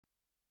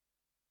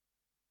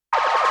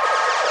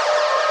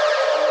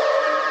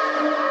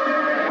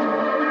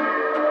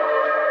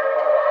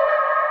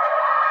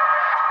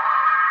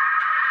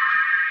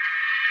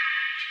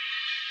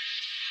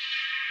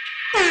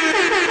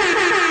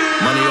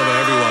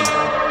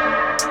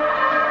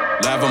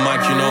Live on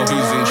mic, you know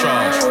who's in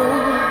charge.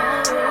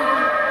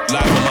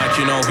 Live on mic,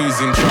 you know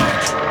who's in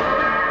charge.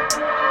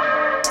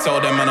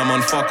 Tell them man I'm on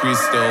fuckery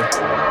still.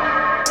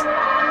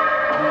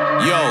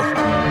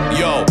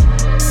 Yo.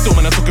 Still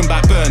man, I'm talking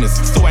about burners.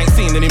 Still ain't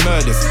seen any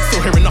murders.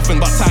 Still hearing nothing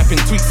but typing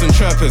tweets and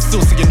chirpers.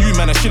 Still seeing you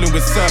man are chilling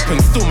with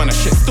serpents. Still man are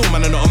shit, still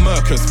man are not a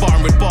murkers.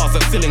 Barring with bars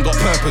that still ain't got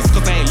purpose.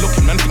 Cause I ain't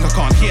looking, man, think I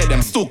can't hear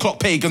them. Still clock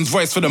pagans,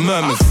 voice for the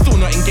murmurs. Still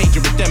not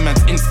engaging with them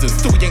man's instas.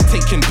 Still we ain't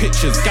taking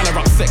pictures. Gal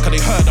are upset cause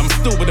they heard I'm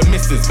still with the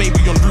missus.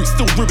 Baby on route,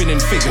 still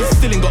ruining figures.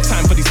 Still ain't got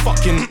time for these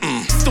fucking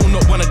Still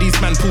not one of these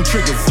man pull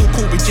triggers. Still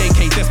cool with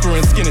JK, Desper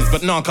and Skinners.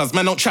 But nah, cause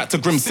man don't chat to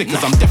grim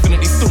sickness. I'm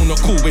definitely still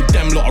not cool with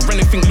them lot. Or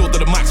anything Lord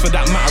of the Mics for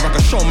that matter. I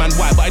can show man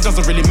why, but it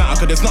doesn't really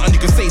matter. Cause there's nothing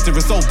you can say to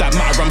resolve that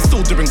matter. I'm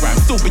still doing rhyme,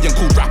 still being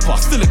cool rapper.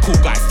 Still a cool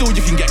guy, still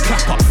you can get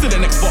clap up. Still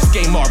an Xbox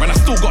gamer, and I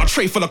still got a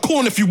tray full of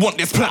corn if you want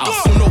this platter.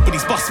 Still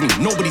nobody's bust me,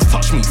 nobody's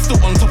touched me. Still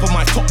on top of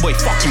my top boy,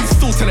 fuck you.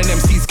 Still telling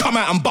MCs come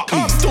out and buck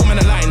me. Still men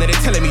are lying that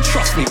they're telling me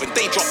trust me. When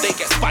they drop they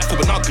get spiteful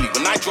and ugly.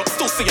 When I drop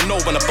still saying no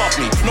one above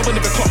me. No one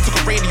ever clock took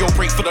a radio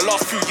break for the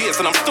last few years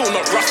and I'm still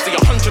not rusty.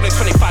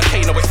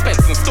 125k no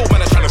expense and still man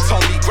are trying to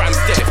tell me Graham's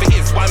dead. If it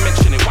is, why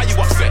mention it? Why you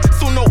upset?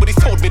 Still nobody's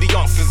told me the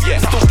answers yet.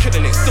 Still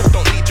killing it, still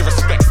don't need your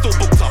respect. Still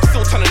booked up,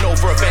 still turning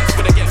over events.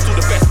 But against all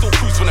the best, still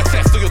cruise when I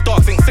test. Still your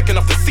dogs ain't sick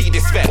enough to see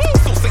this vet.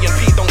 Still saying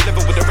P don't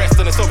level with the rest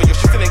and it's over your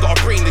shit still ain't got a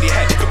brain in your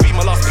head. It could be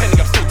my last penny,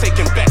 I'm still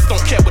taking bets.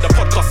 Don't care what the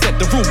podcast said,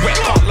 the rule wet.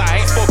 Can't lie,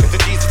 I ain't spoken to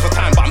Jesus for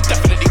time, but I'm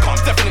definitely calm,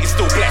 definitely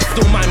still blessed.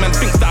 Still my man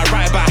thinks that I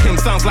write about him,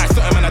 sounds like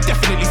certain man I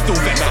definitely still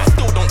vexed. I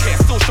still don't care,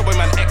 still showing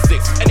man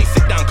exits. Any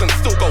sit down can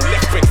still go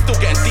left brick, still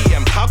getting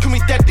DM. How can we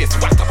dead this?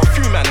 Whacked up a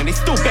few man and they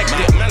still begged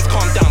it. Man's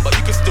calm down, but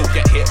you can still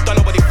get hit. Don't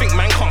nobody think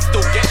man can't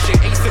still get shit.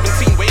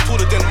 A17 way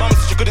taller than mums,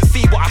 you couldn't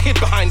see what I hid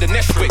behind the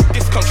nest brick.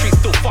 This country's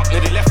still fucked,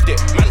 nearly left it.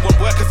 Man want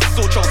workers to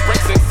still chose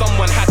Brexit.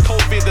 Someone had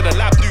COVID and the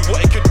lab knew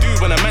what it could do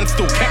when a man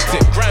still kept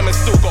it. Grime has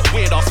still got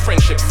weird ass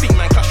friendships. See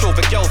man clash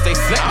over girls they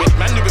slept with.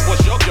 Man knew it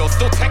was your girl,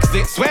 still text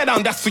it. Swear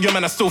down that's who your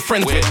man are still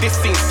friends with. This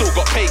scene still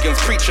got pagans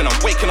preaching. I'm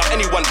waking up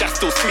anyone that's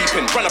still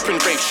sleeping. Run up in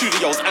rave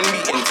studios and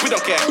meetings. We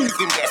don't care who's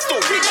in there,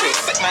 still reaching.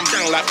 Sit man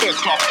down like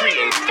first class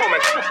greetings. Tell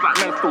man shift like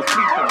men still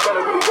sleeping.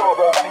 Better really well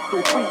bro, man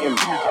still tweeting.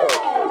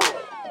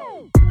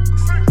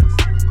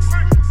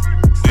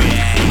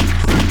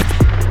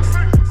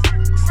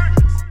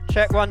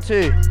 Check 1,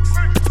 2.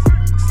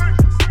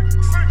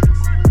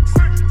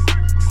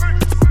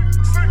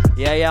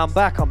 Yeah, I'm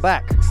back.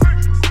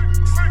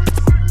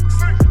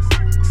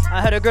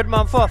 I had a good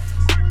month off.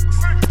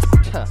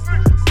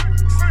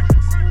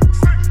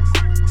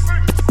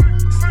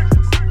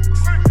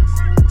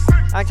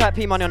 I type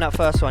P money on that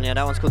first one, yeah,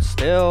 that one's called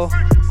Still.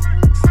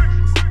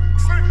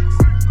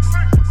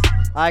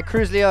 I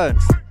Cruise Leone.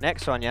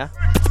 Next one, yeah.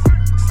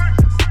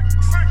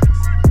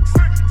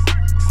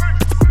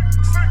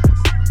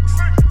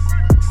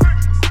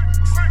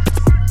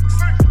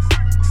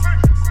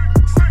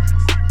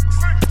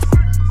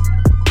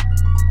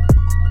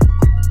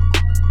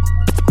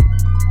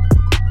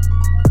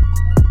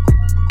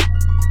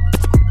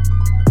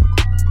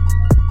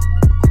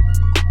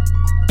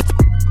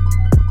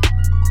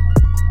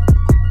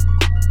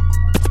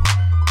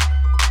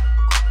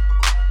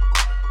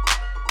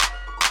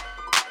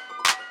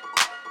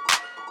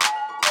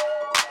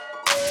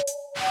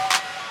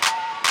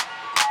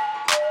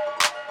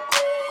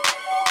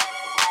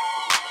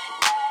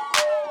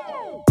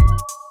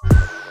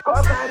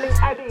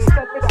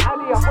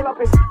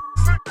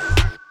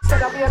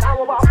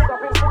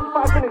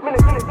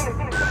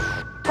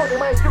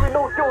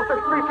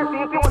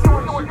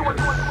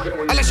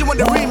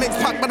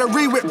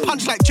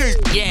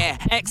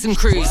 And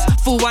cruise,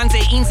 full ones,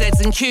 18 Zs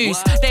and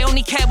Qs. They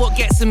only care what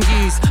gets them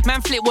views. Man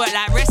flip work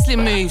like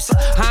wrestling moves.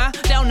 Huh?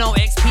 They'll know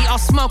XP, I'll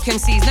smoke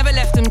MCs, never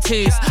left them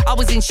twos. I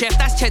was in chef,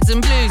 that's Cheds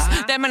and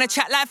Blues. Them man a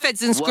chat like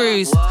feds and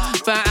screws.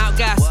 Burnt out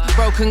gas,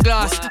 broken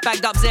glass,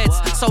 bagged up Zeds,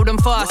 sold them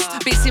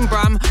fast. Bits in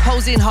brum,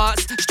 holes in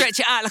hearts, stretch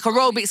it out like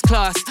aerobics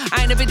class.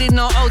 I ain't never did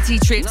no OT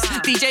trips.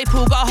 DJ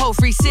Pool got a whole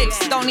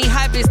 3-6. Don't need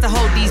high vis to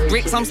hold these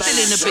bricks, I'm still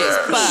in the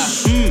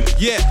bits.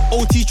 Yeah,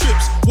 OT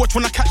trips. Watch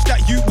when I catch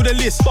that you with a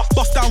list.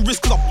 Bust down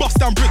wrist cause I bust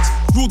down bricks.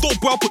 Real dope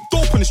boy, I put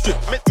dope on the strip.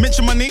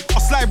 Mention my name, I'll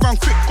slide round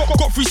quick.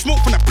 Got free smoke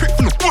from that prick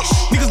from the bush.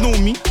 Niggas know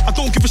me, I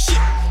don't give a shit.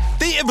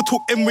 They ain't ever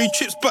talk M-way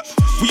trips, but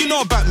what you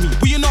know about me?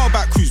 What you know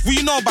about Cruise? What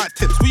you know about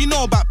tips? What you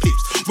know about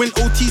pips? When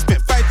OT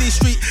spent 5 days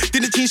straight,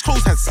 didn't change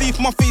clothes, had sleep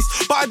on my face,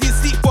 but I didn't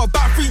sleep for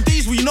about 3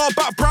 days. What you know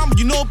about Brown? What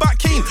you know about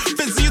Kane?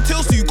 Feds in your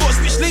tail, so you gotta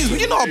switch lanes.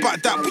 What you know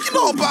about that? What you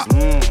know about?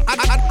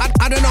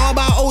 I don't know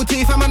about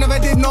OT, fam, I never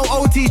did no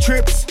OT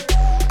trips.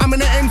 I'm in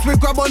the M's with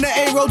grub on the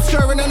A-road,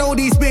 stirring and all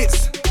these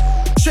bits.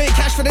 Straight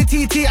cash for the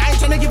TT, I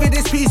ain't tryna give it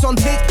this piece on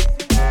tick.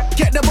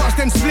 Get the box,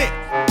 then split.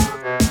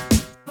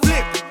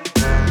 Flip.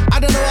 I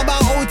don't know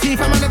about OT,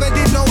 fam, I never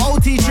did no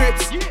OT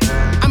trips.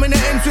 I'm in the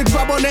M's with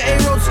grub on the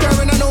A-road,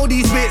 stirring and all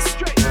these bits.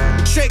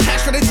 Straight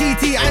cash for the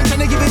TT, I ain't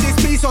tryna give it this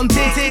piece on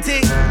tick.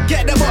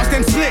 Get the box,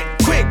 then split.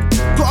 Quick.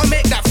 Gotta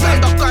make that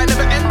flip. Stand up guy,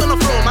 never end on the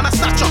floor. Man, I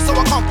snatch up, so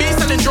I can't be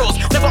selling draws.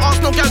 Never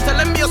ask no gal to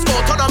lend me a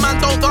score. Told a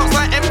man don't dance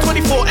like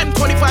M24.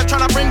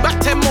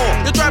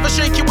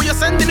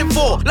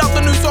 war. Love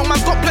the new song, man,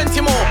 got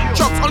plenty more.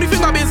 Drugs, only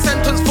thing I've been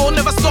sentenced for.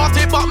 Never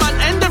started, but man,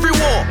 end every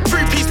war.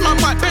 3-piece, man,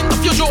 might bend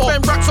off your jaw.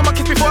 Spend racks on my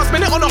kids before I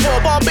spend it on a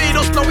whore.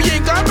 Barbados, no, we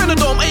ain't going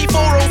Benidorm.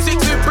 A406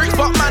 with bricks,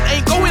 but man,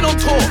 ain't going on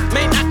tour.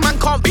 Main act, man,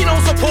 can't be no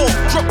support.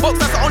 Dropbox,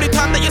 that's the only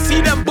time that you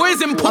see them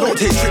boys in port. I don't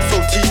take trips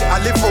OT,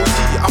 I live OT.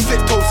 I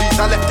flip toesies,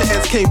 I left the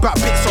ends, came back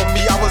bits on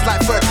me. I was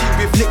like 13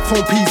 with lick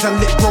phone P's and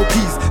lick bro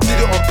P's. Did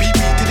it on BB,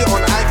 did it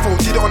on iPhone,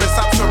 did it on a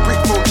Samsung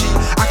brick phone G.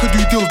 I could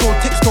do deals, don't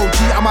text no G.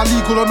 Am I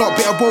legal or not?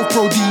 Better both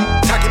bro D.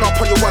 Tagging up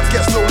on your ones,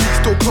 get slowly.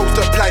 Still close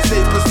to blind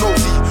neighbors,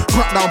 nosy.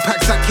 Brought down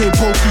packs that came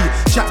bulky.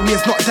 Jack me,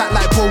 it's not Jack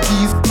like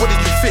bogies. What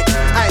did you think?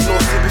 I ain't no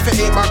sip. If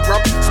it ain't my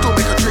grub, still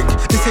make a drink.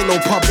 This ain't no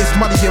pub, it's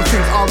money and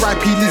things.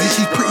 R.I.P. Lizzie,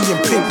 she's pretty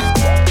and pink.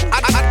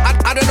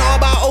 I don't know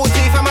about OT,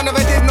 fam, I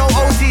never did no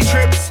OT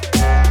trips.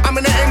 I'm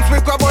in the ends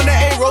with grub on the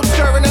A-road,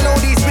 stirring and all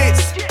these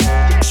bits.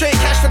 Straight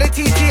cash for the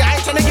TT, I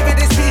ain't tryna give it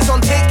this piece on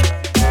tick.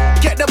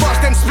 Get the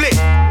box, then split.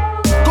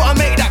 Gotta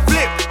make that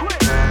flip.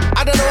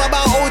 I don't know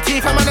about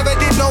OT, fam, I never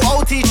did no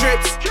OT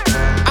trips.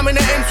 I'm in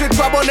the ends with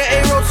grub on the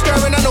A-road,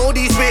 stirring and all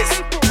these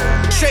bits.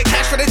 Straight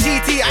cash for the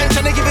TT, I ain't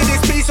tryna give it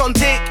this piece on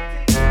tick.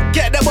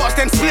 Get the box,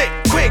 then split,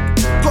 quick.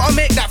 Gotta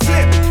make that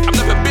flip. I've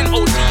never been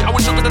OT. I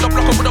was jumping in the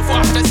block up with a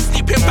foot. That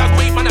sleeping bag,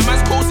 wait, man, that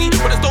man's cozy.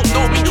 But don't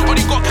know me.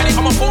 Only got Kelly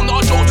on my phone,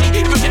 not a Joji.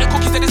 If you get the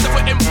cookies, then it's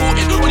never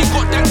important. Only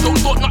got dank, don't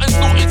got nothing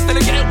snorted. Still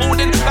I get it all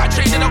in. Like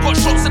trading, I got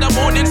shots in the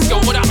morning.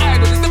 Skill with an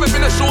idol, there's never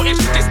been a shortage.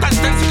 Distance,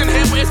 then you can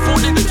hear what it's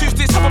falling.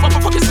 Tuesdays, have a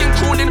motherfucking skin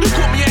crawling.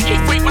 Caught me at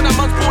 8th rate, man, that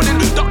man's balling.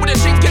 Duck with a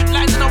chin, get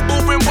lines, and I'm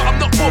boring, but I'm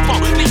not proper.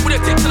 Leap with a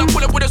tip till I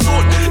pull it with a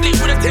sword. Leap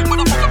with a tip,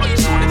 motherfucker, are you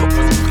sure?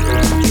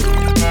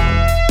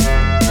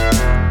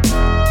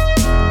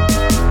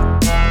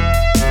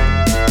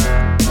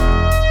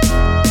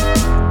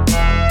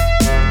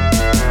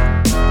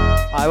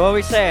 Alright, what are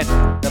we saying?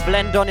 The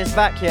blend on his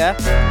back, yeah?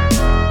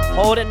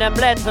 Holding them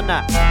blends and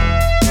that.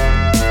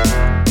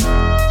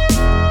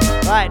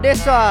 Right,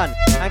 this one.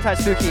 Hang Tight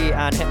Spooky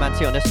and Hitman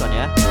T on this one,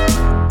 yeah?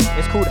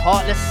 It's called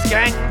Heartless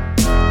Skang.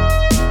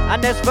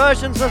 And there's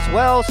versions as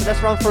well, so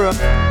let's run through them.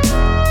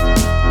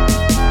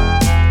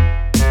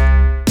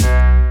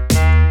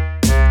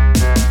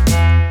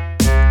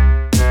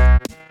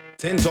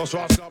 Tintos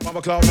rocks up,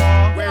 Mama Club,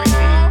 where is he?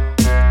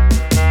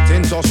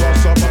 Tintos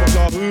rocks up, Mama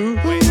Club,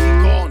 where is he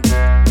gone?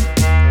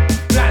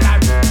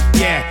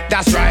 Yeah,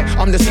 that's right,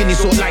 I'm the skinny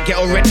sort like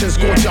Ghetto Wretch and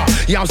Scorcher.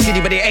 Yeah, I'm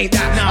skinny, but it ain't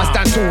that. I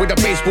stand tall with a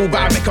baseball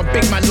bat. I make a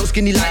big man look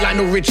skinny like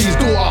Lionel Richie's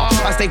daughter.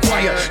 I stay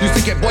quiet, used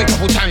to get boy a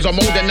couple times.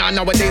 I'm older now,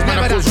 nowadays, man,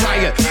 I cause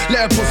riot.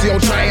 Let a pussy, I'll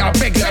try it. I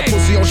beg, let a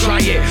pussy, I'll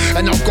try it.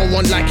 And I'll go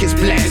on like it's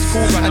blessed.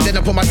 And then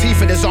I put my teeth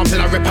in his arms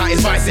and I rip out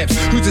his biceps.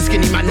 Who's the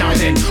skinny man now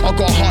then? I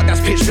got a heart that's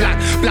pitch black.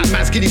 Black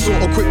man, skinny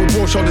sort of quick with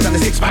broad shoulders and a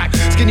six pack.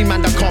 Skinny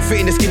man that can't fit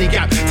in the skinny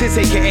gap. Tits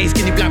aka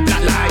skinny black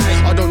lie.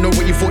 I don't know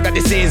what you thought that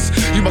this is.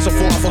 You must have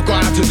thought I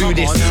forgot how to do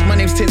this. My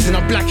name's Tins and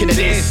I'm black in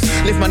it is.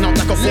 Lift man up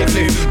like a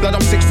forklift. Blood,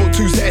 I'm 6'2",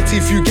 set a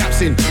teeth, few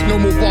gaps in.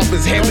 No more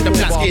barbers, hair with the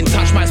black skin.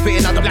 Touch my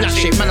spitting out the black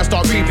shit. Man, I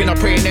start creeping, I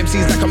praying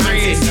MCs like a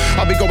mantis.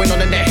 I'll be going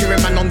on the net,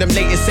 hearing man on them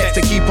latest sets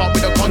to keep up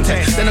with the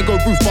content. Then I go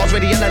roof bars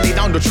ready and I lay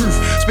down the truth.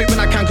 Spit when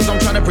I can cause I'm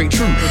trying to break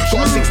true.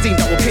 Got a 16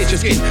 that will pierce your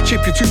skin,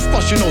 chip your tooth,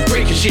 bust your nose,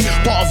 break your shit.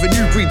 Part of a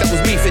new breed that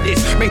was made for this.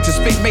 Made to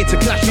spit, made to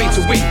clash, made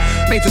to win.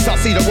 Made to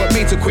succeed, I work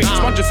made to quit.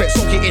 Sponge effect,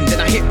 soak it in, then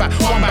I hit back.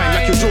 One bang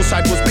like your jaw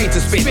side was made to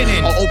spin.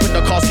 I'll open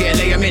the casket and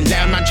lay them in.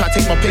 Let a man try to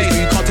take my place, but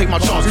you can't take my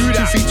chance.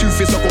 2 feet, 2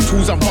 fists, I got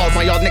tools and bars.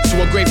 My yard next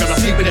to a graveyard, I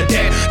sleep with the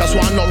dead. That's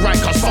why I'm not right,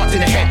 cause fucked in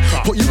the head.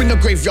 Put you in the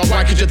graveyard,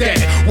 why cause you're dead?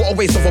 What a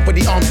waste of a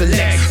body, arms and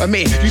legs. I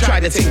mean, you try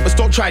the thing, but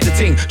stop try the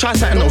thing. Try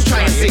something else,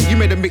 try and sing. You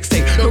made a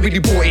mixtape, nobody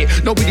bought it,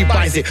 nobody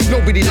buys it,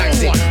 nobody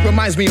likes it.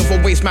 Reminds me of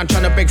a waste man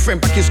trying to beg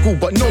friend back in school,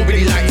 but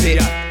nobody likes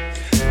it.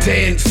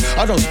 Tints.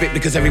 I don't spit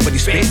because everybody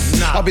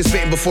spits. I've been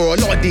spitting before a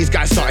lot of these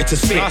guys started to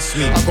spit. I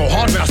go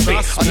hard when I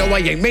spit. I know I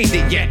ain't made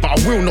it yet, but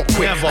I will not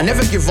quit. I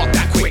never give up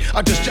that quick.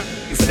 I just jump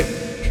for the.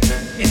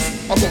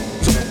 I got.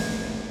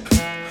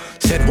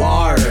 Said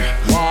war.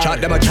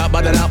 Chat them a chat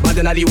bad and up bad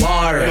and the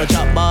war.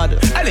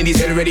 And then he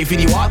said ready for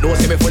the war. Don't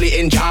say me fully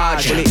in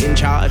charge.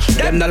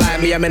 Them not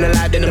like me, I'm in the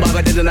light. Then the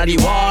bugger didn't have the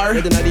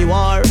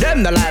war.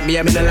 Them not like me,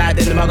 I'm in the light.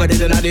 Then the bugger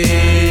didn't have the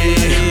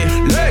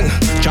Leng.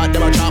 Chat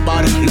them a chat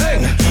bad.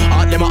 Leng.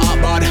 Out them a up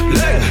bad.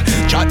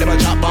 Leng. Chat them a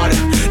chat bad.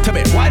 Tell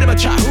me why them a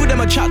chat? Who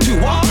them a chat to?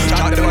 What?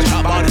 Chat them a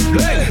chat bad.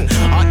 Leng.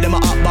 Out them a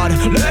up bad.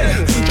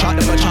 Leng. Chat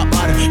them a chat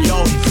bad.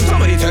 Yo,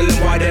 somebody tell them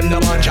why them the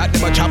man. Chat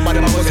them a chat bad.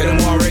 Them a go say them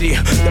already.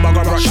 The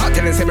bugger rush out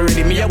telling say me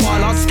ready. Me a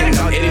wall on skank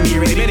out enemy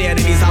ready. Many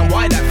enemies and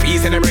why that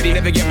feast and I'm ready.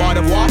 Never get bored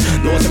of war.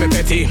 No say me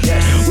petty.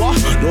 What?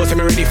 No say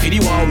me ready for the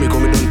war. Me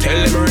come me don't tell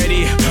them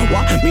already.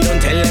 What? Me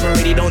don't tell them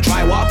already. Don't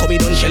try walk. Come me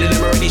don't shelling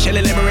them already.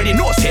 Shelling them already.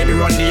 No say me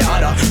run the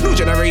yard. New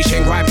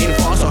generation grind in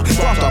faster.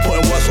 After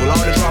putting work so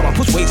loud the drama.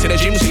 Put weights in the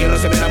gym so you know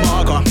say me the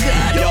marker.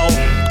 Yo.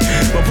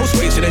 But push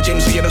weights in the gym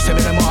so you know say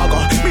me the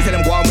marker. Me tell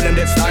them go on with them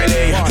dead style.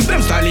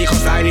 Them style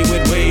cause style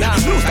with way.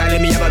 New style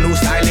me have a new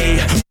style.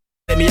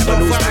 Me have a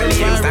new style.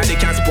 Style they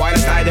can't spoil the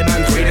style. The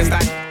man free the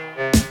style.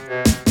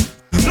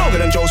 Longer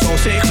than Joe so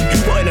sick.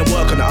 Putting in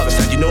work on the other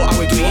side, you know how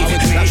we do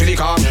it. Naturally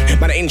calm,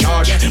 man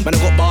man,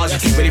 I got bars.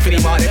 Ready for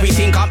the man,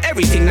 everything calm,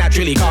 everything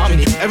naturally calm.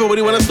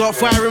 Everybody wanna start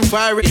firing.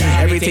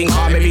 Everything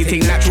calm,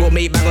 everything natural.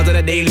 Make bangers on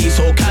the daily,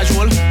 so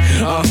casual.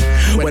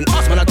 When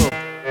asked, man, I go.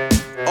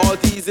 All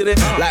these in it.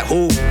 Like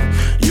who?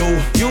 You?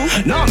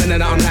 Nah,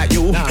 man, I'm like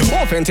you.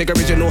 Authentic,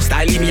 original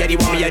style. Me, the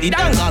one, me, the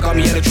dang. I got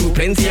me the truth.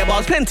 Plenty of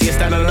bars, plenty of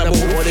style on the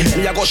board.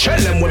 Me, I got shell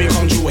them when we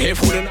come through. Here,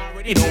 fooling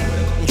already don't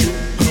come true.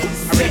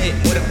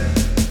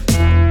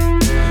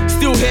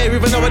 Still here,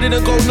 even though I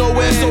didn't go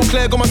nowhere. So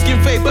clear, got my skin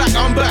fade black.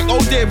 I'm back.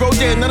 Oh dear,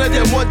 none of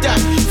them want that.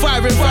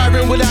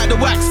 Firing without the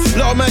wax.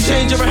 Lot of man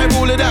change, ever have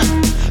all of that.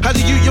 As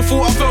a youth, you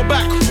thought I fell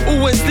back.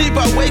 Always sleep,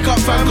 but wake up,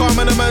 fam. Calm,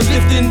 and a man's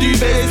lifting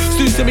duvets.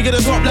 Soon to me get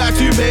a top like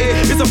toupee.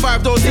 It's a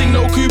 5-door thing,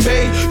 no coupe.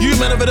 You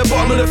man over the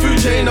bottom of the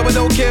food chain. No, I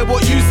don't care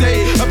what you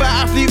say.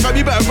 About athlete, fam,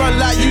 you better run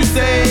like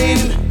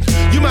Usain.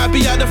 You might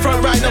be at the front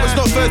right now, it's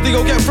not Thursday,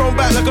 go get thrown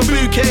back like a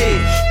bouquet.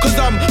 Cause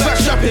I'm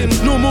backstrapping,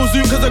 normal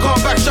zoo cause I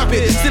can't backstrap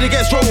it. Still it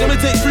gets stroked, let me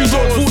take 3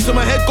 dogs. Full to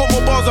my head, got more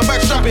bars, I'm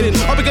backstrapping.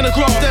 I'll be gonna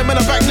cross them and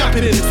I'm back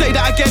napping. Say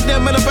that again,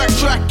 them and I'm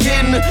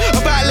backtracking.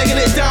 About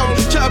legging it down,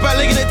 chat about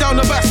legging it down,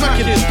 I'm back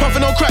smacking.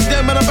 Puffing on crack,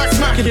 them and I'm back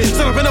smacking.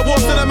 Set up in the wall,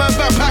 send a man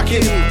back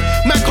packing.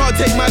 Man can't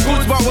take my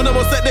goods, but when I'm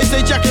on set, they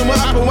say jacking. What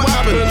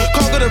happened?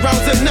 Can't go the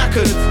rounds and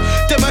knackered.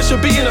 Them man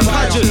should be in a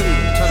pageant.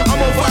 I'm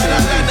on fire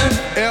like London.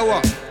 Yeah,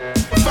 what?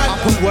 I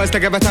put words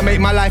together to make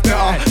my life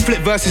better.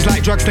 Flip verses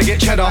like drugs to get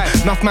cheddar.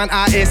 Enough man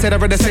out here said I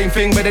read the same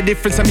thing, but the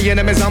difference in me and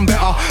them is I'm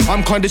better.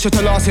 I'm conditioned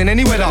to last in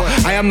any weather.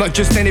 I am not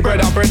just any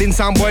brother, bred in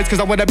sound boys, cause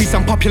I wanna be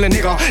some popular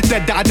nigga.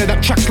 Dead that I did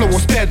up track slow or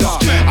sped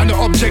up. And the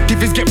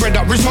objective is get bread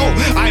up result.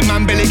 I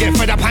man Billy get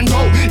fed up and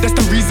go. That's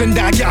the reason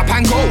that I get up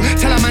and go.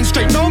 Tell a man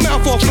straight, no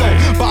metaphor flow.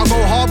 But I go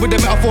hard with the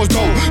metaphors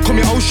though. Call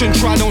me ocean,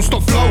 try don't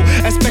stop flow.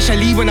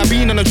 Especially when I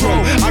been on a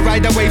drone. I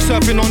ride the wave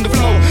surfing on the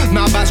flow.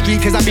 Not about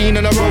street cause I been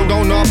on the road.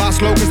 Don't know about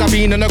slow cause I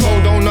been on the go.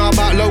 Don't know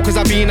about low cause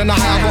I been on the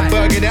high. I got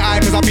burger in the eye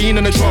cause I been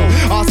on the troll.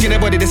 Asking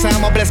everybody to say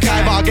I'm a blessed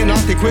guy, but I get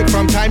nasty quick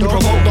from time to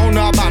provoke. Don't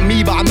know about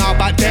me but I know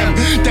about them.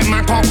 Them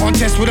man can't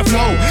contest with the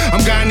flow.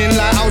 I'm going in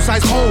like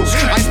outside cold.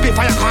 I spit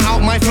fire, can't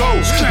out my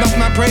flow. Enough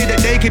man pray that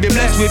they can be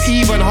blessed with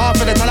even half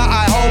of the talent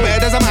I hold. But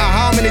it doesn't matter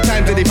how many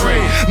times did they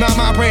pray. Now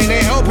my praying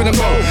ain't helping them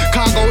go.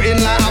 Can't go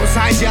in like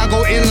outside, yeah I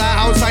go in like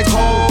outside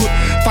cold.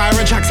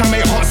 Firing tracks, I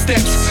make hot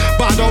steps,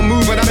 but I don't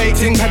move when I make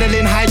ting.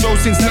 Pedaling hydro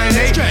since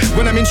 9-8.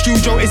 When I'm in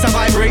studio, it's a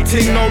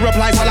vibrating. No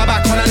replies, holla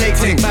back on a late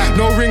ting.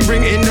 No ring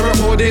in the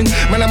recording.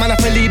 Man, I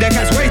feel lead, the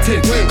cat's waiting.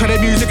 Cause the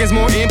music is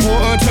more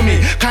important to me.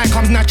 Kind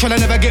comes natural,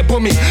 I never get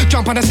bummy.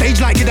 Jump on the stage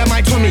like it a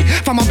mic to me.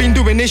 Fam, I've been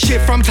doing this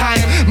shit from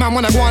time. Man,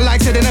 when I go on like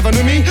said they never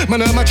knew me.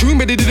 Man, heard my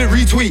tune, but they did a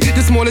retweet.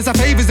 The smallest of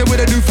favors they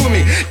would do for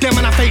me. Them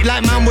man, I fake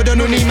like man with a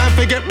nunny. Man,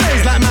 forget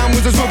raised like man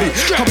was a zubby.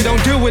 Cause we don't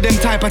deal with them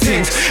type of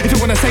things. If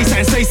you wanna say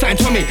something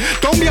to me.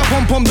 Don't be a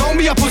pom-pom, don't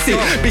be a pussy.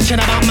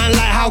 Bitchin' about man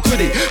like how could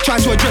he? Try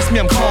to address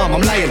me, I'm calm, I'm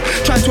lying.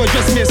 Try to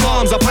address me, his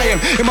arms are playing.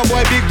 In my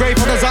boy Big Ray,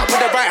 put us up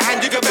with the right hand.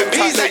 You can bet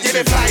peas like you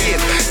been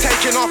flying.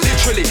 Taking off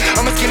literally.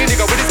 I'm a skinny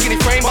nigga with a skinny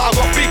frame, but I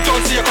got big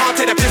guns so you can't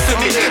take the piss of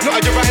me. Not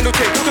a Durano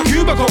take, cook a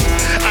cubicle.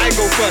 I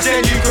go first,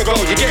 then you could go,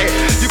 you get it.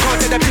 You can't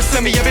take the piss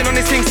of me, I've been on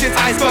this thing since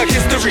iceberg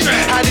history.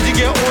 How did you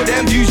get all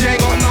them views? You ain't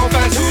got no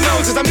fans, who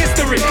knows, it's a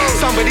mystery.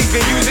 Somebody's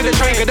been using the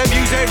train, cause the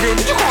views ain't real.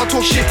 You can't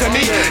talk shit to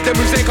me. The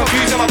moves ain't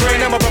confusing my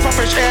brain, I'm a breath of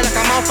fresh air like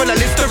a mouth full of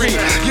Listerine.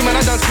 You man,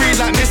 I done sprees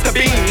like Mr.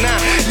 Bean. Nah,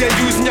 yeah,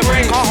 using your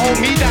brain can't hold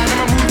me down,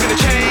 I'm moving the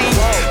chain.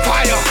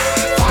 Fire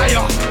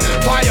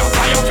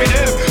for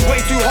them.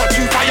 Way too hot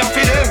to fire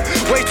for them.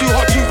 Way too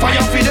hot to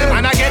fire for them.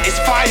 And again, it's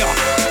fire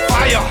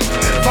for them.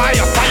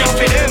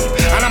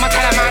 And I'm a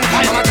teleman,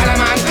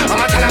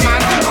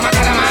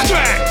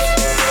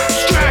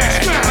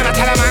 Strength. And I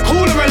tell a man,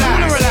 cool and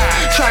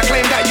relax. Try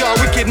claim that you're a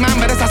wicked man,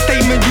 but that's a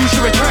statement you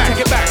should retract.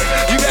 Take it back,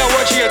 you better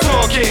watch who you're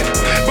talking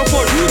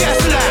before you get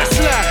slapped.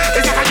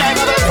 It's like a drive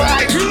of a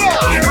bike.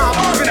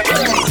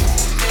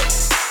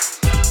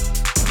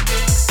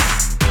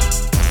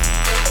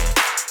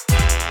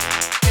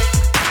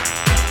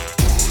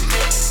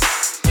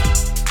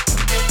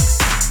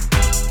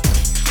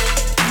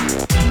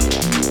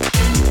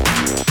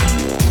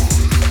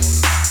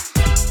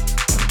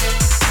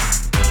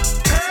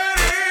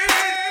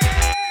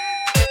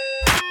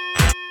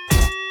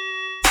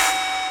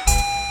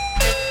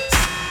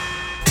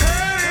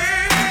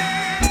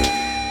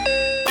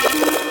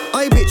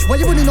 Why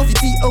you running off your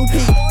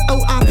T.O.P.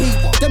 O.I.P.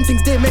 Them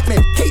things they make me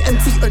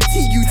K.M.T. and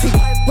T.U.T.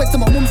 Went to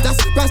my mum's,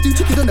 that's rice do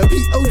chicken on a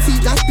P.O.T.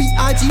 That's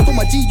B.I.G. for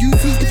my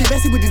G.U.T. If you're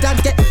messing with your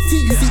dad, get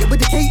T.U.C. with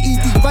the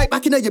K.E.D. Right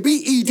back in your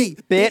B.E.D.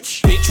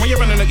 Bitch, why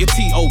you running at your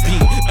T.O.P.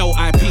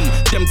 L.I.P.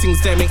 Them things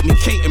there make me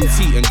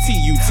K.M.T. and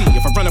T.U.T.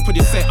 If I run up with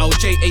this set, I'll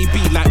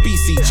J.A.B. like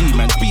B.C.G.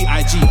 Man,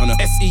 B.I.G. on a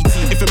S.E.T.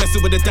 If you're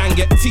messing with the Dan,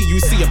 get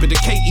T.U.C. up with the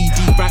K.E.D.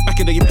 Right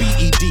back in your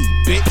B.E.D.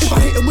 Bitch. If I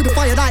hit him with a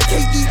fire like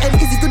K.E.N.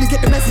 Is he gonna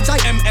get the message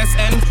like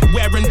M.S.N.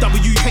 Wearing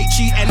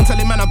W.H.E.N. Tell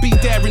him man I'll be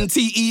there in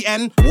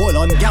T.E.N. Wall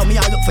on, gal me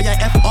I look for your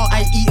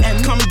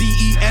F.R.I.E.N. Come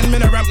D.E.N.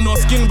 Man I ramp no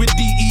skin with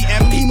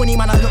D.E.M. P-money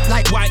man I look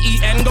like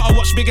Y.E.N. Gotta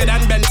watch bigger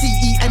than Ben.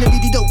 T.E.N. and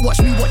really don't watch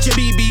me watch it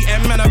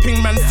B.B.M. Man I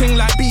ping man sing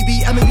like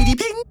B.B.M. and really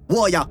ping.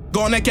 warrior.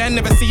 Gone again,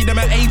 never see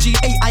them at AG.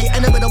 AI, I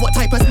never know what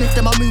type of sniff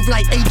them, I move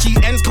like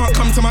AGNs can't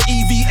come to my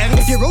EVNs.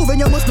 If you're roving,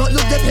 you must not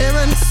love their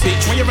parents.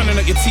 Bitch, when you're running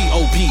at your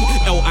TOP,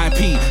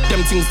 LIP,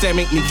 them things there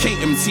make me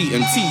KMT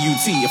and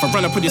TUT. If I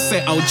run up with your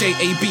set, I'll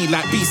JAB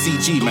like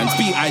BCG, man's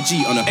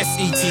BIG on a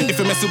SET. If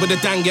you're messing with a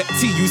dang, get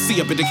TUC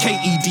up with the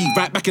KED,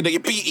 right back into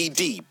your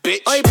BED,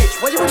 bitch. Oi,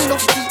 bitch, why you running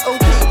off your TOP,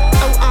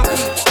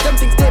 LIP, them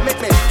things there make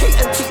me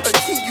KMT and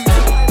TUT.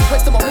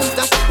 Went to my moves,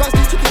 that's right,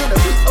 you took it on a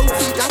POT,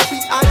 that's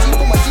BIG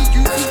for my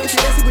GUT. If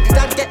you're messing with the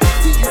dang, get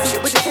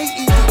TUC with the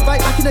KED, right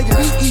back into your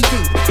BED.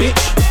 Bitch,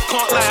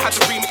 can't lie, I had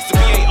to remix the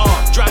BAR.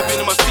 Driving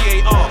in my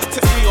CAR,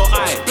 test me or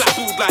I. Black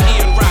ball like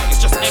Ian Wright,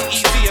 it's just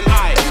MEZ and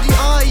I.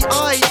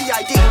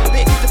 MDI-I-D-I-D,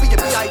 bitch needs to be a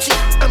B-I-G.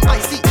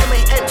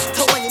 M-I-C-M-A-N,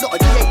 tell when you're not a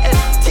D-A-N.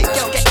 Take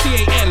girl, get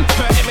C-A-N,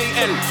 per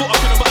M-A-N. Thought I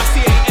couldn't but a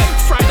C-A-N.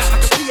 Fry that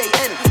like a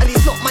P-A-N. And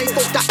it's not my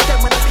fault that them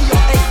when I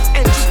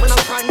P-R-A-N-G. When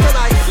I'm trying to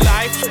lie.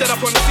 Live, stood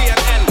up on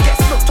CNN. Get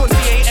smoked on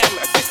C-A-M,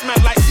 assist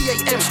man like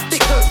C-A-M.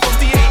 Big hurts from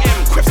D-A-M.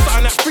 Quiff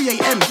starting at 3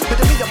 a.m. But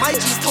the media my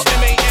G's top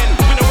M-A-N.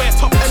 Winner wear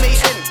top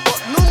M-A-N. Got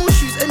normal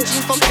shoes and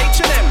jeans from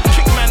H&M.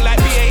 Trick man like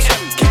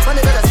B-A-M. Keep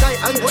running to the sky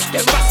and watch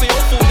them. Faster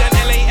your fool than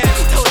L-A-N.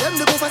 Tell them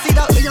to go fancy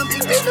that me and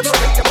big big never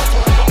break them at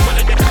all.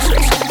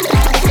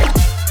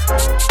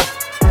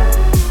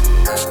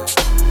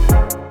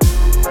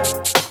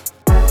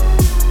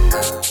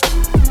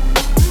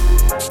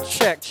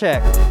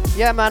 Check.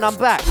 Yeah, man, I'm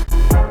back.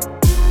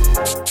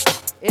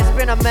 It's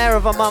been a mare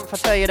of a month, I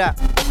tell you that.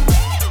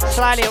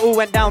 Slightly, it all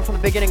went down from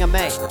the beginning of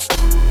May.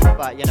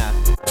 But, you know.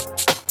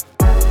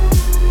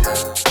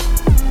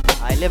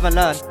 I live and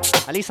learn.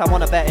 At least I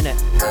want to bet in it.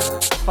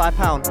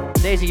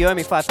 £5. Daisy, you owe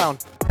me £5.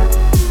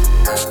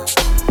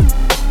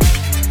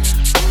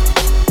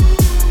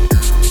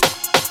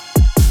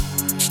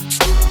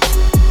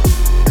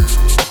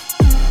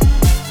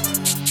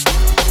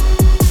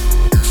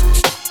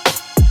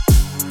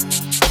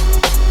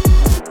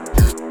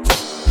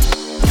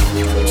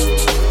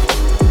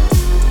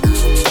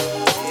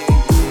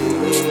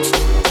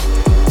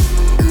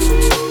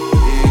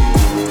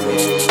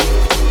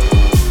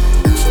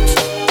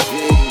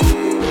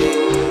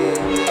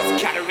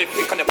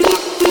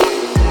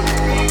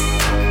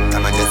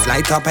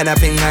 Light up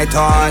anything I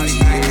touch.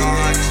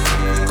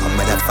 Come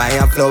with the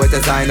fire, flow with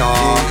designer.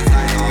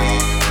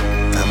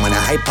 And when I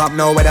hype up,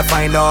 know where to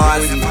find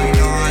us.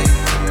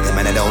 Them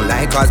men I don't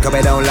like us, cause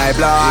we don't like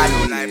blood.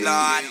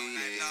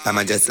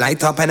 I'ma just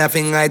light up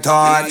anything I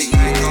touch.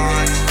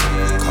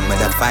 Come with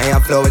the fire,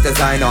 flow with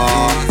designer.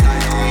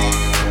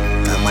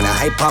 And when I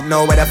hype up,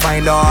 know where to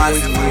find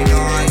us.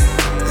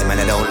 Them men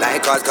I don't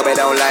like us, cause we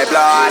don't like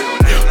blood.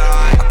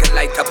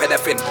 Light up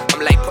anything,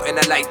 I'm like putting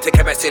a light to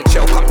kerosene.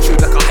 Shell come true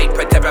like a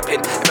hyper terrapin.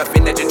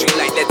 Everything legendary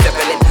like Led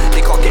Zeppelin. They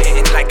can't get it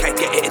in like I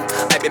get it in.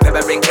 I've been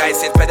peppering guys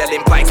since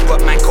pedaling bikes,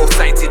 but my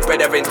co-sighted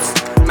brethrens.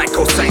 My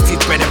co-sighted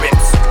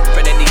brethrens.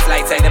 Spreading these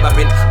lights I never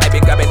been. I've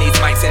been grabbing these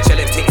mics and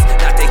shelling things.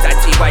 Nowadays I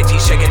TYG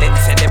shagging it.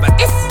 Send never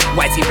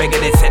YT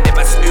begging it. Send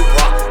never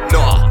snooper.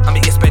 No, I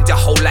mean you spend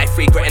your whole life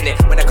regretting it.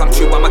 When I come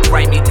true I'm a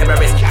grimy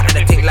terrorist. And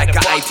I think like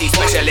a IT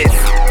specialist.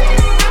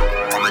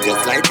 I'ma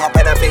just light up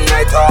anything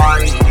I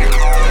touch.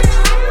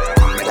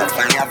 The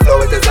fire flow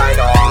with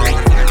designer.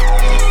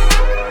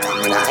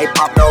 When I hype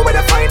up, know where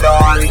to find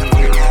us.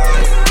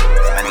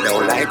 And I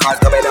don't like us,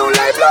 cause we don't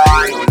like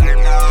blood.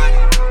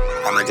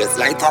 I'ma just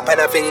light up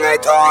anything I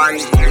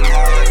touch.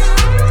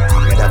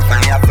 The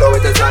fire flow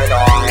with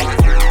designer.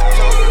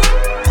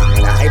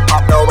 When I hype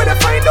up, know where to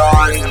find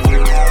us.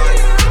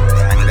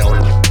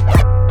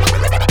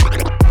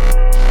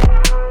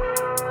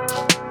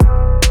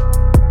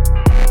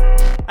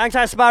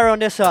 Hangtight Sparrow on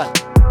this one.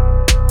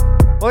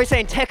 What are you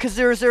saying? Tekka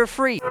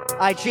 003.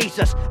 Aye,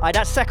 Jesus. Aye,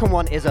 that second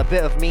one is a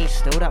bit of me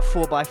still. That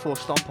 4x4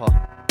 stomper.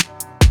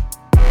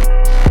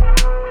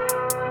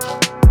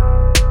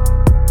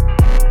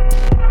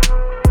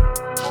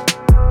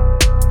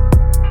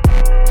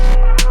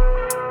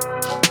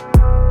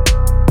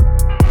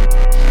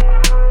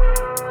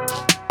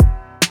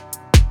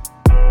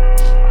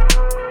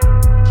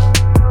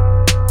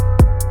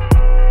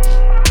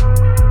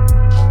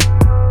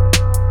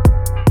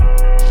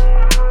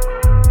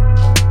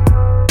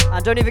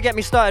 Don't even get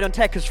me started on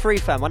Tekka's Free,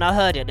 fam. When I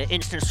heard it, the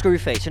instant screw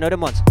face, you know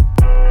them ones?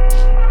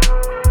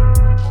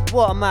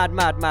 What a mad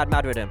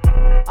rhythm.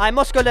 I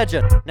Moscow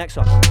Legend. Next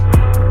one.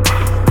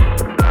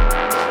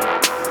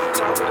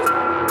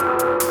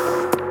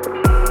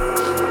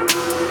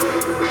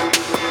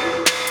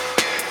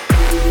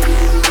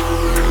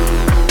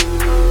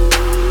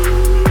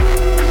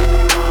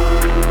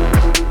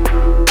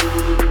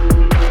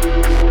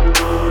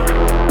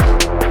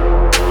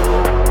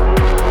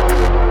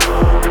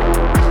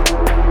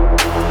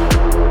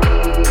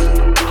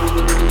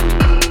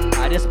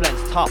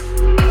 Tough.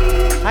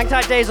 Hang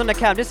tight days on the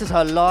cam. This is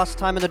her last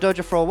time in the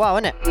dojo for a while,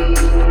 isn't it?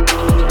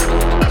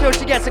 Till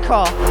she gets a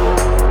car.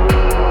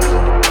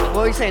 What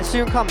are you saying?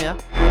 Soon come, yeah?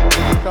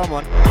 Come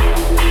on.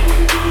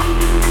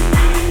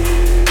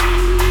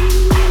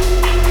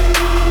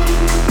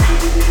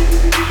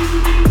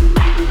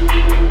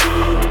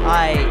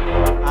 Aye.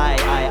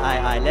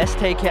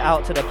 take it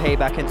out to the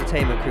Payback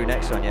Entertainment crew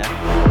next one, yeah?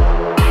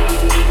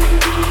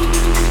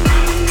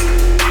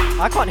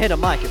 I can't hear the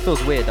mic, it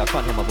feels weird, I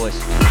can't hear my voice.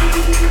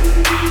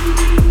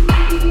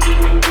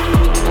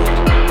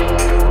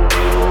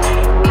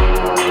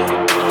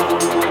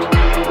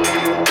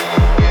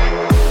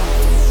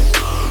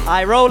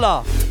 Aye,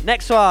 roller.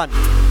 Next one. You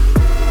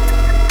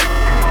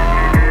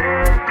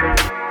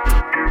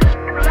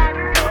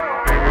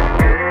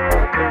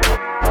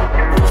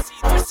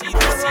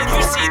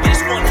see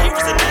this one here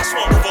is the next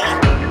one,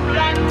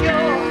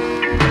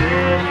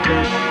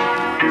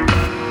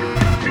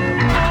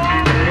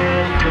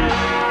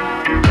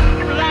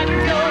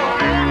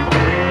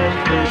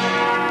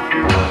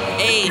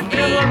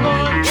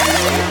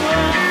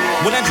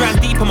 When I drown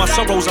deep in my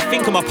sorrows, I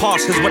think of my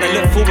past, cause when I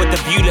look forward, the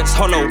view looks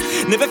hollow.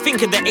 Never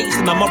think of the aches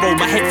in tomorrow,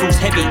 my head feels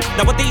heavy.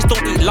 Nowadays,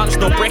 don't eat lunch,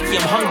 no brekkie,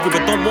 I'm hungry,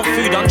 but don't want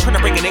food, I'm trying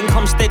to bring an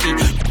income steady.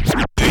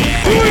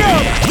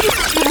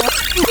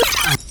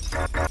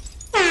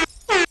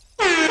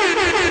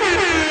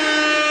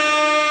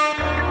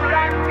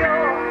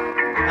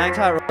 Hang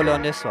tight, roller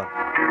on this one.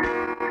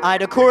 Aye,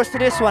 the chorus to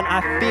this one,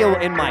 I feel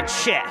in my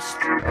chest.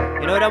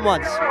 You know them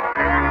ones?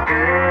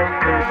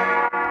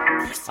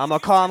 I'm a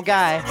calm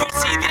guy,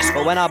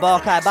 but when I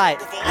bark, I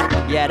bite.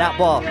 Yeah, that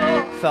bar.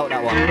 Felt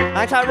that one.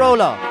 Hang tight,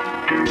 roller.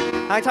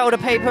 Hang tight with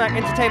the Paper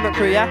Entertainment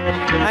crew, yeah?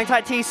 Hang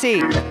tight,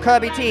 TC,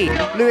 Kirby T,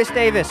 Lewis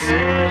Davis.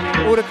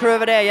 All the crew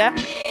over there, yeah?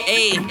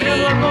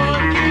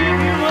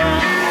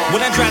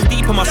 When I drown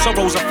deep in my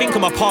sorrows, I think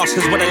of my past,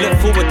 cause when I look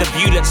forward, the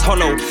view looks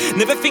hollow.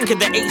 Never think of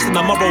the aches in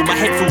tomorrow, my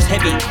head feels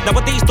heavy.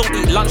 Nowadays, don't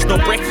eat lunch,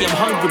 no brekkie, I'm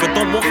hungry, but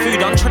don't want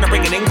food, I'm trying to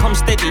bring an income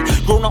steady.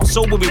 Grown up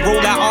soul when we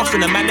roll out arse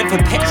and the man for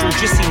petrol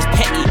just seems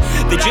petty.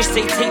 They just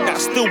say take that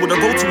still, with a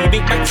road till we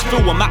make banks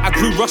fill. I'm at a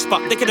grew rust,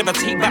 but they can never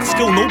take that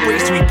skill. No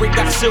breaks till we break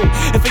that seal.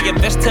 If I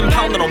invest £10,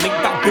 then I'll make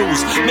back bills.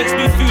 Makes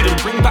me food and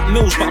bring back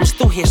meals, but I'm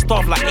still here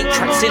starved like 8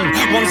 tracks in.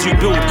 Ones who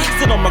build,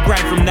 still on my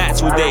grind from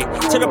night till day.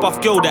 Tell the buff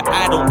girl that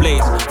I don't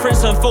blaze.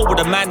 Friends and foe with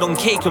a man on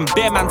cake and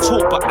bear man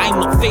talk, but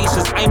I'm not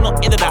faces, I'm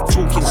not into that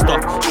talking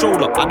stuff.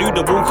 Stroll up, I do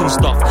the walking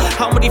stuff.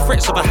 How many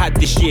threats have I had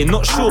this year?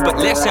 Not sure, but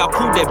let's say I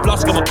called their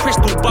bluffs. Got my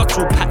crystal bugs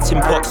all packed in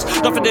box.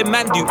 None of them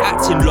man do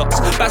acting locks.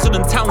 Basil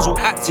and Towns all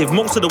active.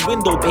 Most of the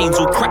window panes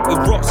all cracked with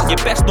rocks. And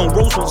your best known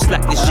rolls won't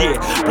slack this year.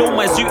 Blow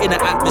my zoot in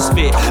the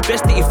atmosphere.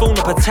 Best that you phone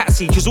up a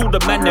taxi, cause all the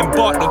man them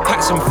bark, they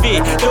pack some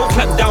fear. They all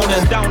clamp down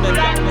and down and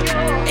down.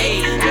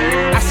 Ayy,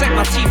 I sank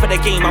my teeth for the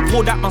game. I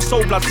poured out my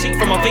soul blood seep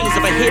from my veins.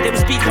 If I hear them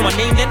speak on my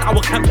name, then I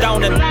will clamp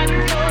down and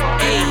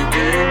ayy,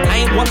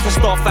 I ain't one to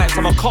start fights,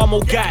 I'm a calm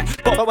old guy,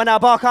 but when I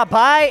bark I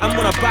bite, and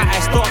when I bite I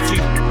start to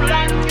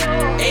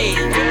ayy,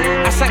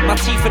 I sank my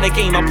teeth in the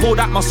game, I poured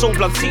out my soul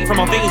blood seep from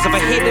my veins. If I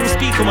hear them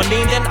speak on my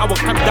name, then I will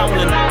clamp down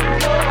and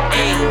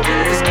ayy,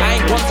 cause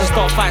I ain't one to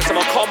start fights, I'm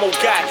a calm old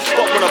guy,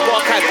 but when I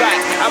bark I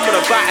bite, and when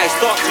I bite I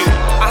start to.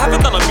 I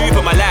haven't done a move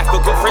in my life,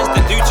 but got friends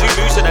that do 2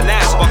 moves in a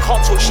night, so I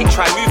can't talk shit,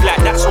 try move like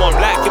that, so I'm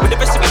black. It would the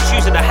best of me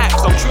choosing the hat,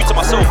 cause I'm true to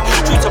myself,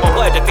 true to my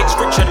word. If it's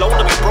rich alone,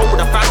 I'll be broke with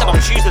a fan that I'm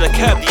choosing the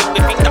curb. The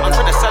only thing that I'm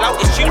trying to sell out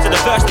is tunes in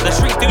the verse. And the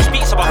street do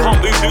speak, so I can't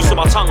move loose on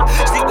my tongue.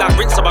 Sleep like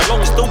rinse on my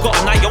lungs, still got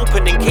an eye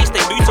open in case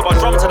they move to my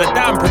drum. To the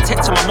dam,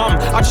 protecting my mum.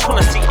 I just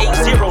wanna see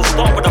 8-0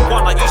 start with a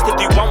 1. I used to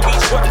do 1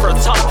 week's work for a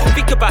ton.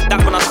 Think about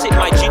that when I sip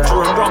my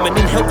ginger and rum and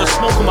inhale the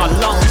smoke in my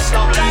lungs.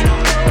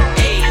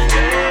 Ayy,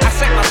 I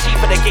sank my teeth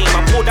in the game,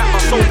 I poured out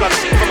my soul blood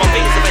seep from my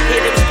veins. If I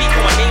hear them speak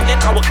on my name, then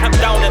I will clamp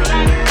down and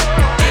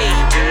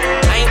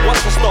want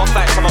to start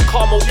fights, I'm a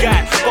calm old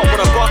guy, but when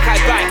I bark I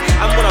bite,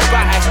 and when I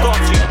bite I start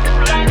to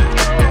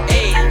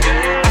ayy,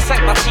 I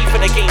sank my teeth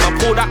in the game, I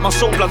poured out my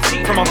soul blood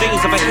seep from my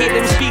veins. If I hear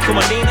them speak on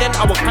my name, then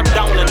I will clamp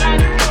down and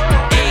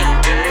ayy,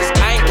 cause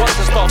I ain't one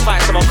to start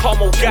fights, I'm a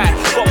calm old guy,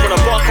 but when I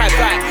bark I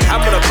bite,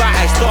 and when I bite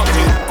I start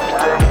to.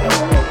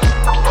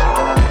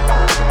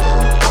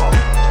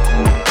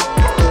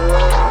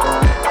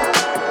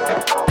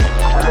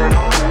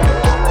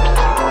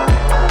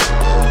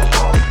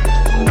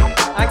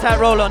 Tight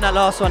roll on that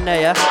last one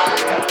there, yeah?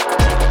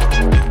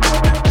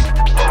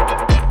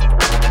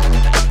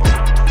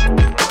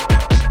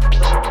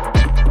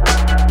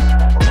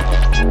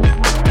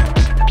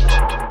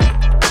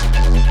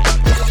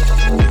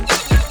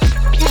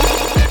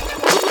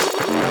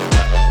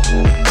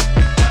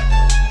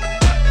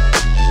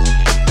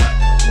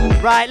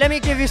 Right, let me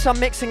give you some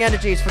mixing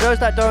energies. For those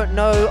that don't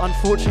know,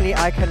 unfortunately,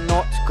 I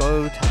cannot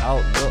go to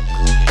Outlook.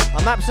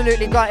 I'm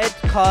absolutely gutted,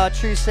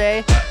 true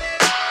say.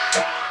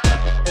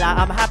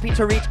 I'm happy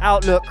to reach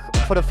Outlook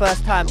for the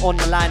first time on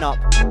the lineup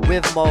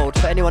with Mold.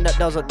 For anyone that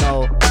doesn't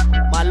know,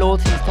 my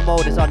loyalties to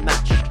Mold is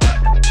unmatched.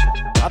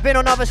 I've been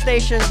on other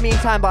stations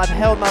meantime, but I've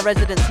held my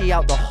residency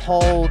out the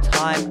whole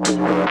time.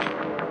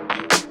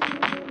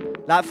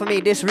 Like for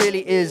me, this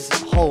really is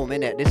home,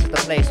 innit? This is the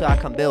place where I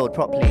can build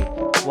properly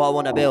what I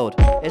want to build,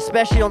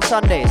 especially on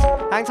Sundays.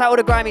 Hang tight with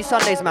the Grimy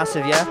Sundays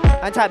massive, yeah?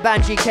 Hang tight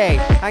Band GK,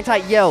 hang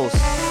tight Yells.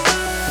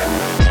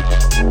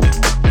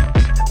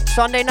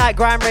 Sunday night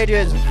grime radio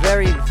is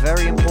very,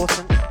 very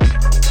important.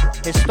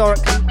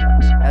 Historically,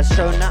 has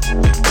shown that.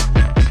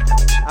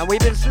 And we've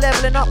been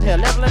leveling up here.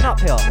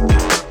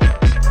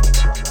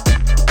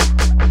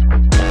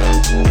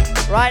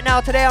 Right now,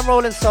 today I'm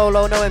rolling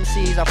solo, no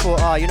MCs. I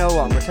thought, you know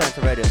what, I'm returning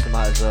to radio, so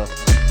might as well.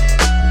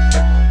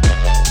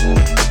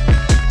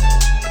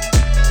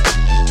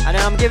 And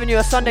then I'm giving you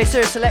a Sunday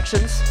series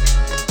selections,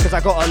 because I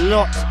got a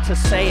lot to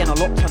say and a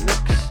lot to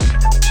mix.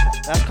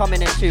 That's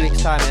coming in 2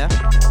 weeks' time, yeah?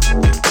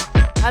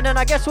 And then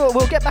I guess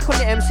we'll get back on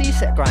the MC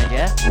set grind,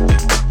 yeah?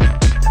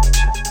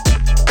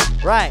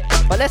 Right,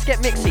 but let's get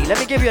mixy. Let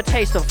me give you a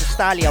taste of the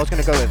style I was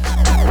going to go with.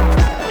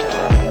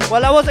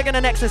 Well, I wasn't going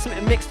to mix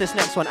this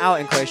next one out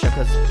in Croatia,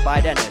 because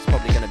by then it's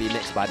probably going to be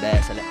mixed by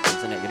bare selectors,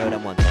 isn't it? You know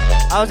them ones.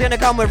 I was going to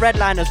come with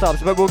Redline and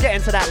stuff, but we'll get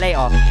into that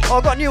later. Oh,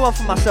 I've got a new one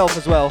for myself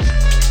as well.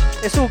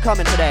 It's all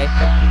coming today.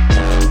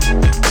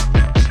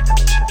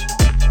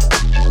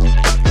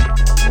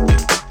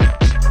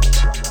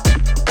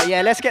 But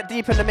yeah, let's get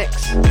deep in the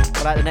mix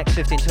for like the next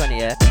 15-20,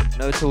 yeah?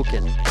 No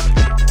talking.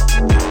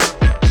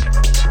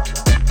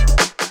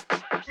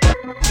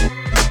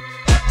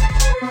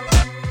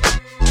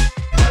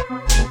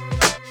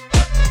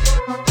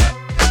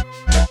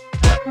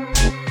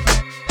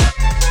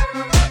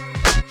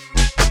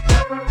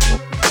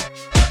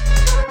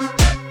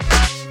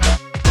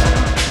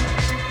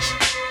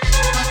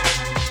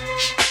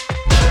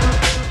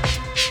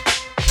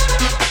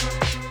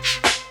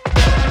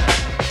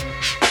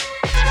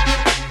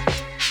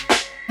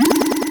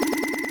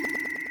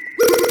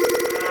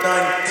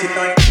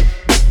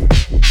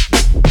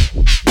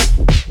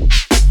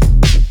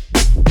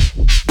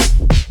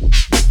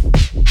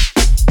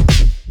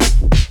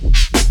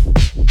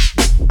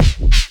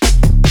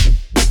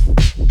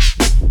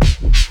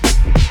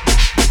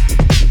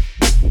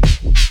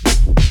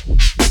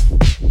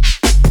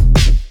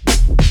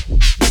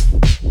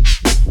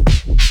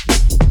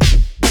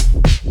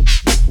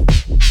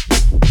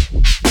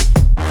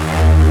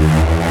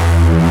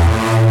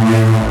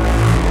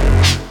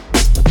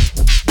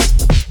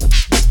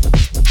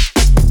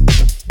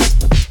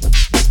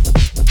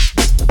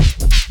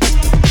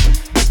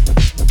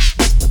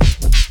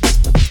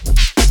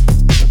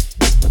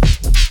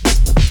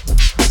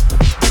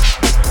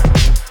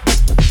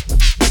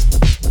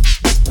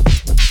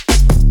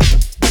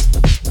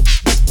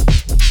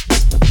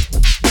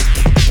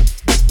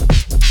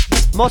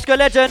 Moscow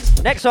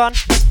Legend, next one.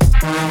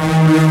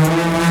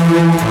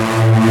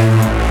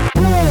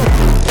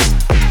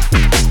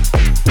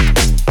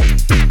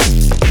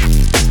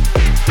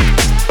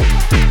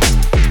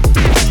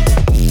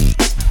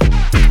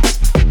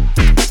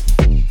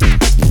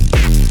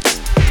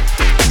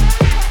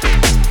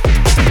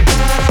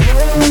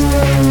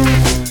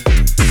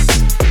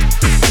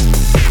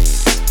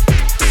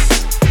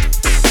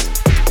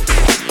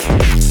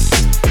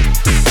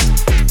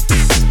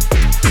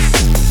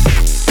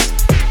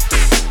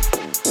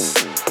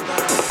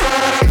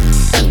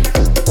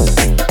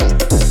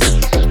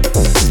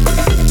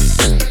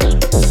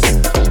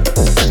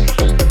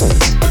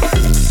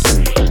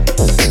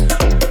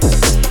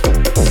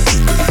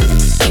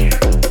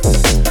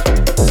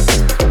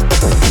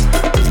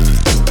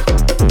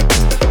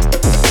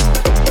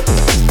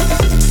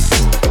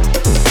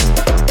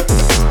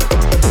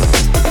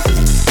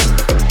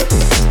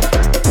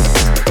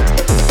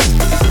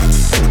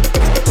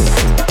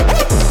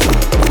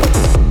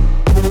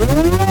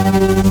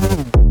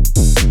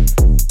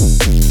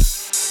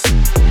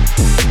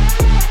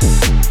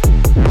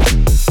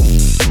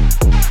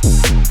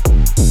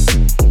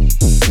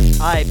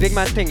 Big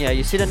man thing, yeah,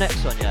 you see the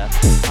next one, yeah?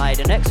 Aye,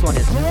 the next one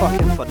is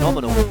fucking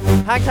phenomenal.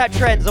 Hang tight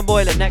trends and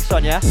boil it, next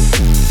one, yeah?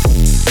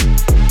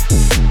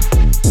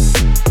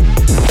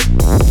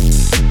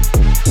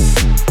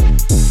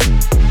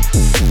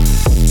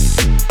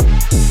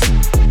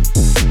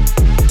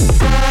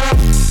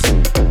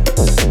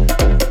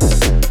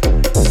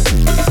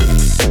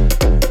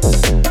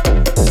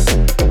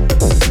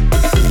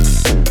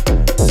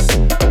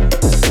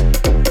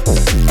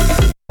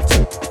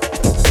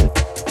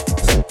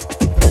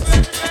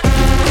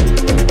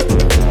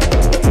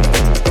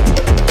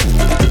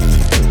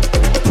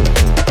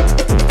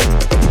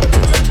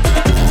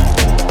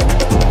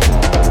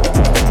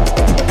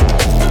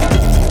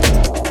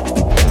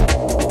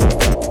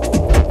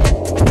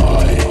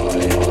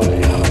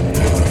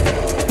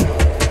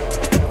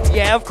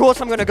 Of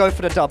course I'm gonna go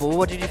for the double.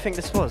 What did you think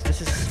this was?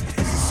 This is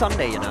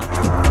Sunday, you know?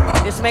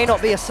 This may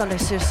not be a Sunday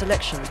series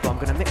selections, but I'm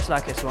gonna mix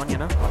like this one, you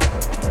know?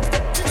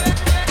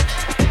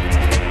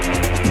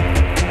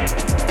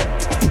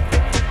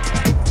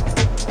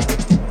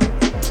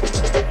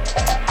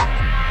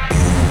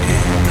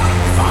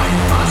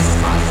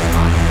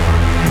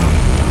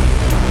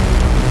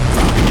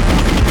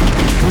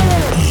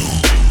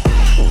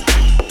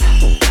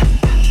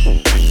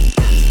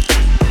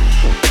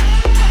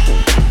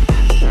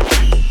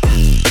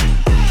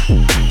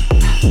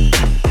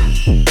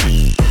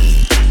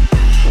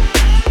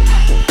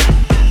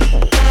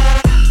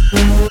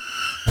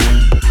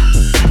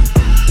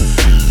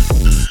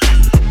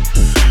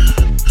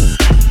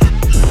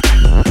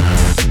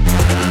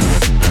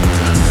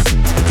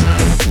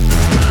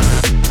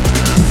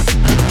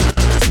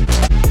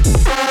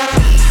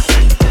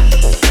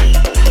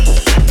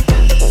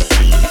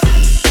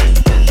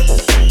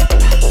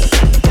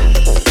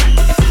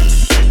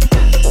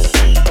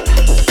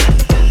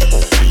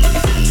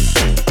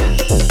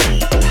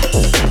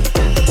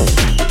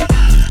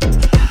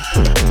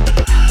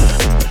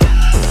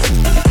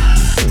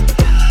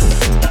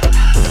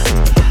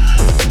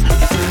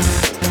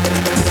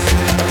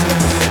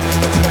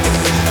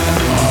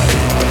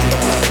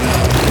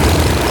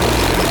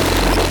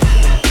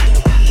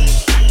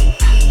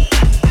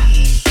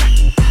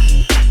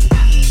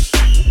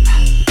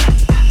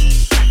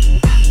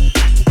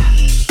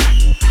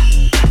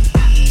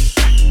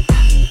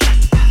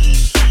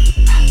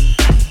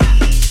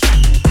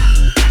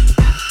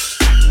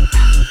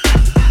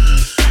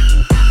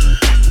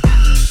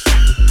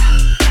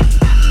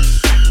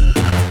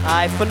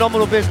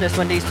 phenomenal business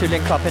when these two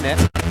link up, innit?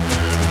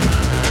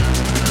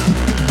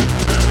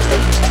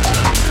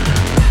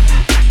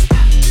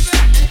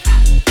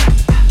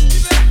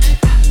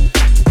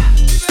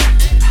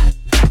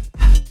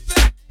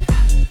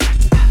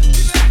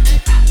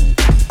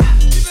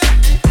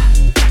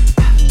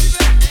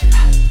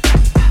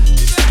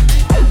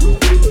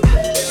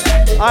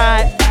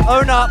 Alright,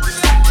 own up.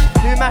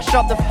 Who mashed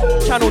up the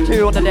channel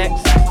 2 on the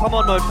decks? Come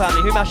on, Mode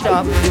family, who mashed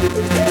up?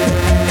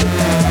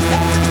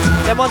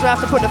 Them ones who have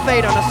to put the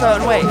fade on a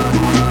certain way.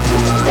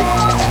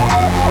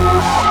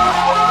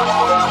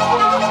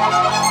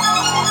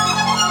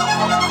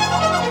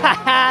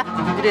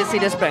 Haha! You didn't see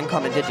this bang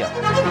coming, did you?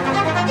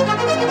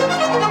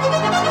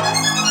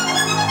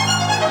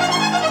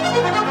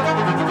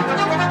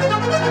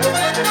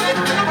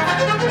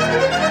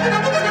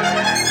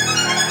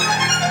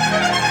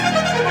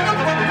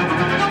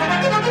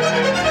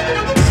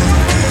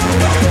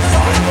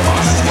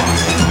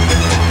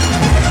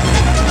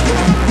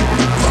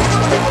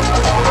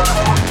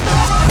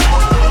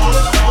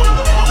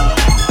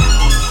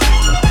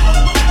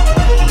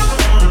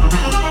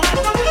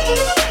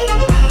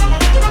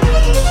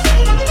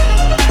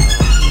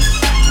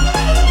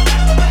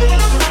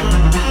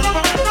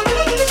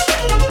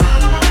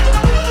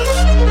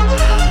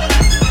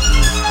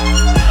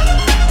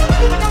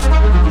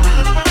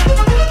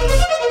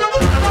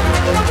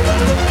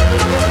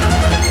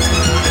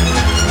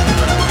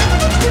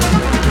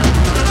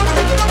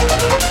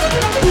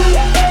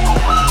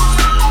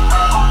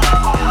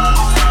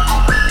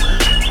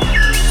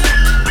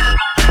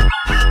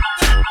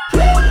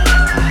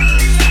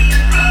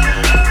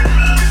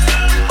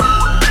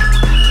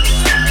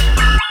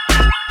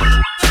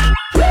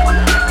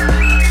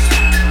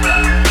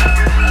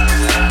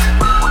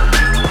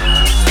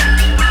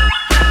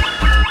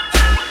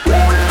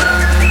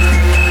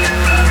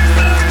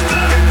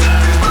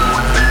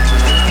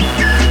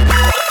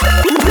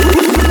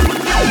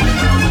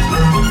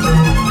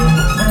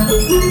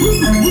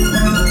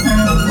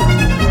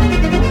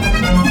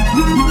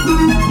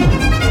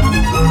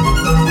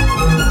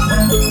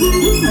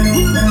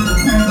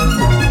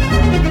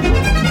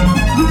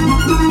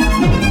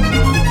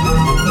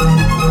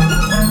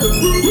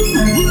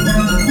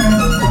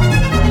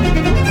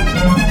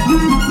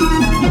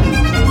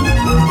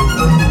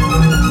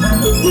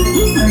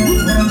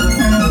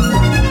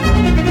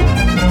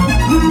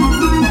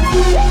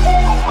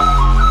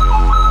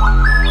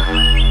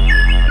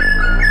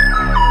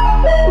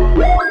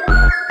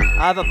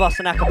 I haven't bust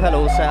an acapella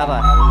all set, have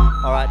I?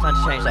 Alright, time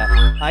to change that.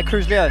 Alright,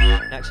 Cruise Leo,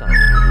 next one.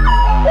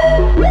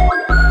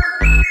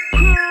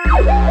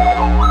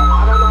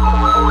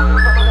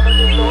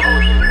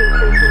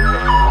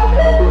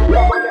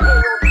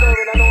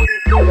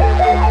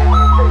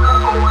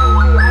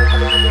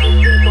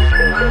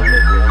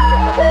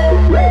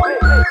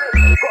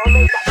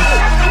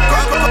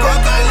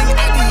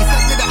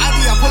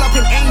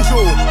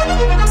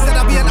 Said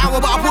I'd be an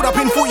hour, but I pulled up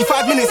in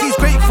 45 minutes, he's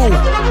grateful.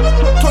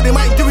 Told him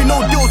I ain't doing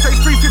no deal, so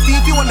it's 350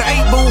 if you want the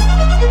 8 ball.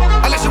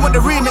 Unless you want the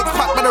remix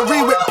pack, but a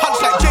re-whip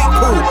punch like Jake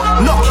Paul.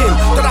 Knocking,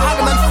 got a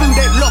hand man food,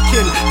 they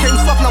locking. Came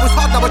soft, now it's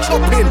hard, now we're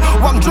chopping.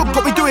 One job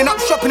got me doing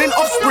up shopping in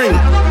Offspring.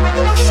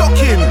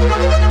 Shocking,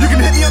 you can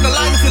hit me on the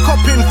line if you're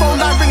copping. Phone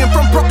line ringing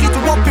from Broccoli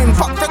to Wapping.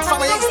 Fuck Fred's fam,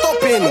 I ain't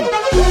stopping.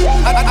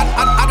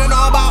 I don't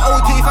know about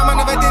OT, fam, I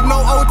never did no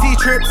OT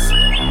trips.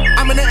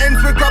 I'm in the ends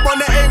with grub on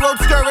the A-road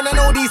stirring and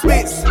all these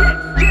bits.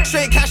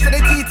 Straight cash for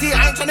the TT,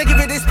 I ain't tryna give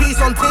you this piece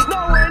on tick.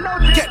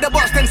 Get the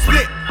box then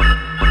split,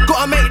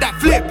 gotta make that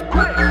flip.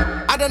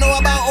 I don't know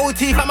about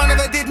OT, fam, I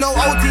never did no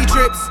OT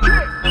trips.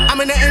 I'm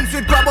in the ends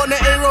with grub on the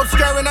A-road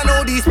stirring and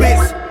all these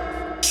bits.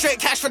 Straight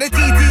cash for the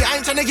TT, I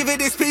ain't tryna give you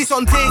this piece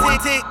on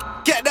tick.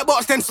 Get the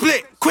box then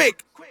split,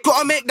 quick.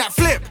 Gotta make that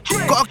flip.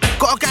 Gotta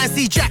go and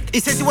see Jack.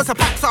 He says he wants a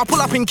pack, so I'll pull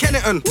up in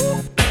Kenneton.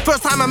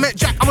 First time I met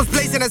Jack, I was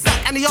blazing a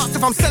Zach, and he asked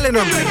if I'm selling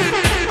them.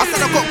 I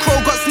said I got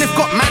Crow, got Sniff,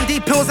 got Mandy,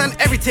 pills and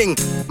everything.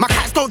 My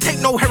cats don't take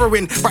no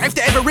heroin, but if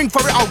they ever ring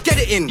for it, I'll get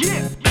it in.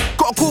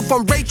 Got a call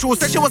from Rachel,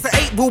 said she was an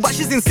 8 ball, but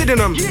she's in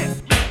Sydenham.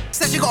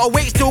 Said she gotta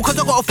wait still, cause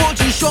I got a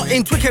 4G shot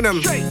in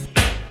Twickenham.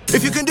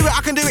 If you can do it,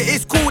 I can do it,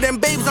 it's cool, then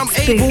babes, I'm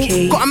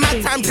able. Got a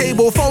mad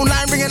timetable, phone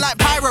line ringing like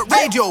pirate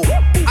radio.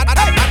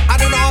 I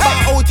don't know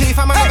about OT,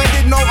 fam, I never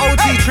did no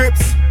OT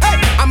trips.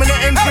 I'm in the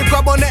ends with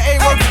grub on the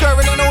A-road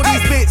stirring and all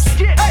these bits.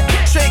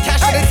 Straight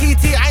cash for the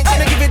TT, I ain't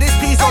tryna give you this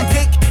piece on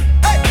tick.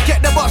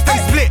 Get the box then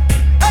split,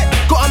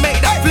 gotta make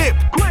that flip.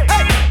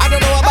 I don't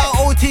know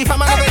about OT,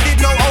 fam, I never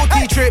did no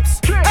OT trips.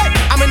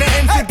 I'm in the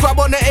ends with grub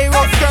on the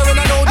A-road stirring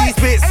and all these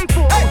bits.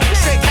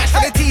 Straight cash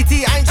for the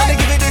TT, I ain't tryna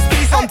give you this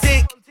piece on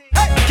tick.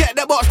 Get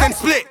the box then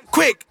split,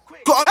 quick,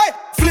 gotta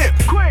flip.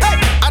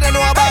 I don't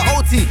know about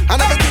OT, I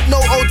never did no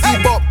OT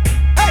bop.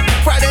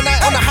 Friday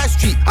night on the high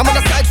street, I'm on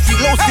the side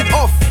street, loasted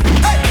off.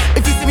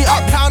 If you see me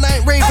uptown, I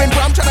ain't raving,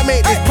 but I'm tryna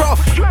make this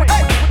prof.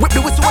 Whip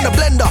the whistle on the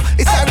blender,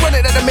 it's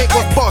ironic that the make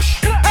was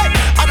bosh.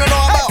 I don't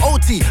know about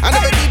OT, I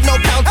never did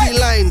no county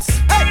lines.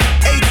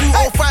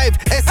 A205,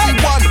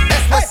 SC1,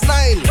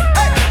 S9.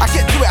 I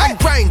get to it and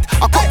grind,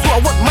 I got to, I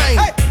want mine.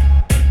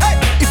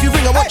 If you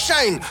ring, I want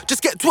shine.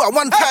 to at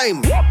one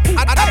time.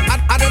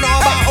 I don't know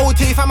about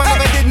OT, fam, I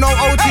never did no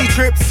OT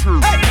trips.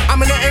 I'm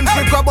in the ends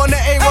with grub on the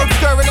A-road,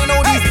 stirring and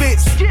all these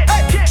bits.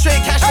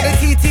 Straight cash for the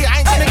TT,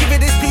 I ain't tryna give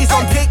it this piece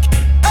on tick.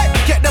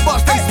 Get the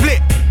box then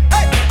split,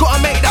 gotta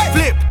make that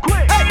flip.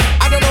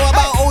 I don't know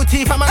about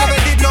OT, fam, I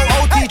never did no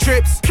OT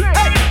trips.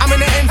 I'm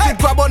in the ends with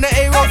grub on the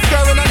A-road,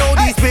 stirring and all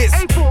these bits.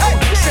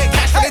 Straight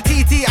cash for the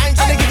TT, I ain't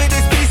tryna give it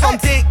this piece on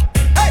tick.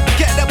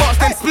 Get the box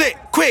then split,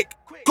 quick,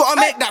 gotta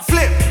make that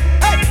flip.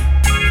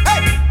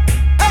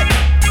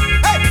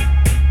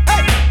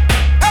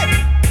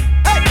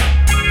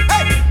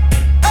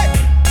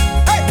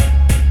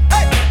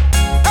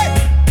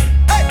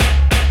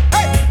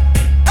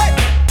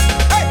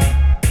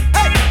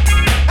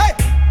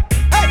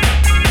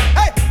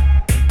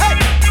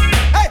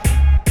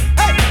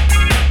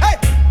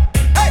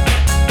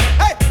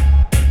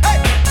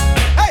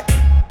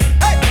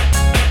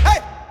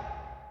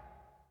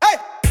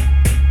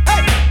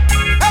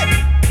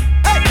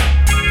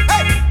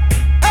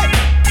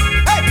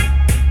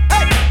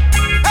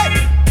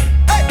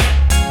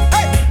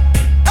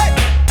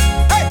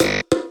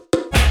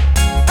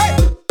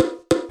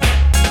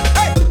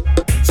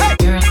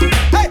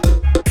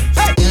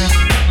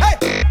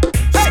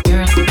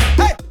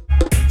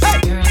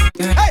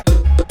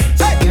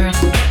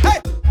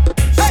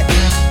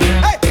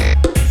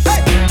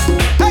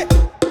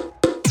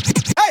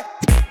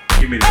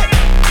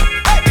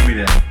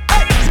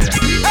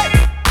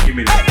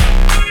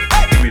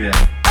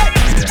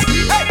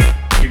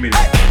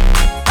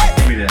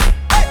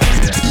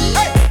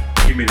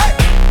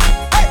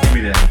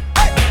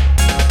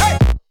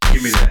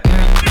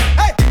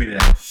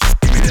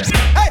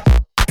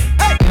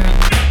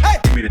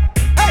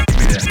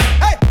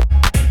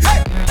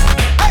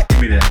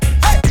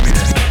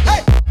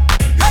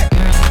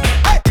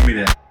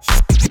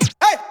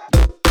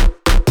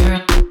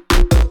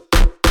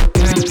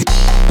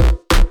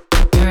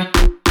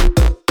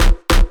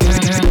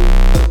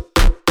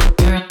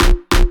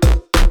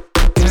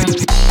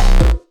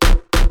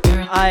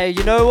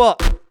 You know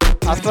what?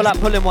 I feel like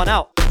pulling one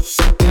out.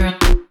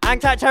 Hang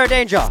tight, Terror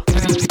Danger.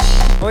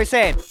 What are you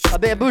saying? A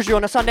bit of bougie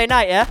on a Sunday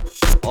night, yeah?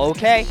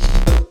 Okay.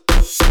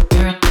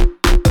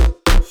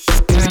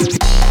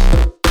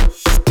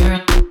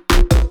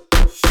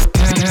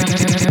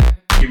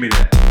 Give me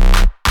that.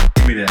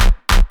 Give me that.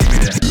 Give me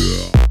that.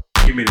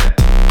 Give me that.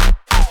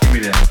 Give me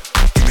that.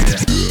 Give me that.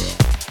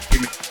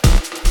 Give me.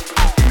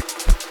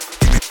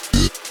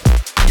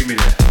 Give me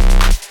that.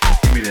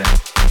 Give me that.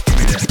 Give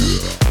me that.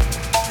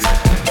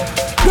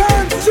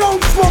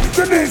 Jump up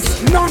to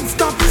this,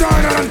 non-stop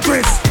Turner and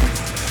Chris.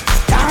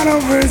 God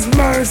over his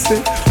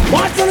mercy.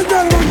 Watch on the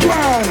gentleman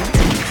ground.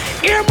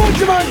 Here,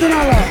 much about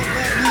another.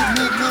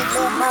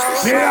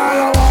 Me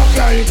all walk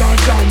like a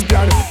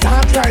champion,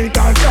 talk like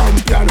a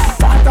champion.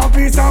 What a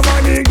piece of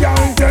money,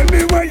 girl. Tell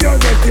me where you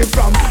get it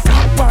from.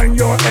 Tap on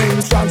your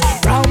entrance,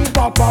 ram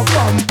pa pa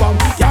pam pam.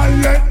 Can't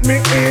let me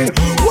in.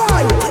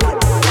 Why?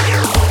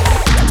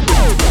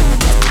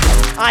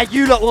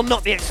 You lot will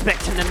not be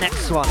expecting the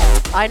next one.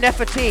 I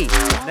Nefertiti.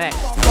 Next.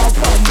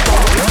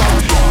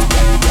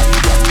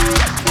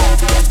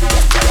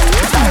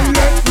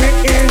 Let me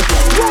in.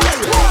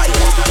 Why?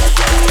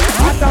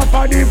 Hot up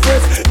on the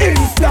press,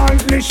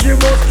 instantly she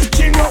was.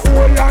 She no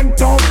old and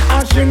tough,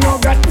 and she no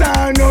got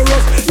time no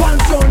rust. One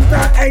son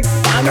to X,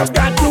 and I've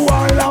got to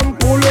all and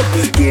pull up.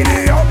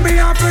 Giddy up, me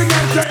and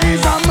forget to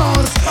is a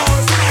mouse.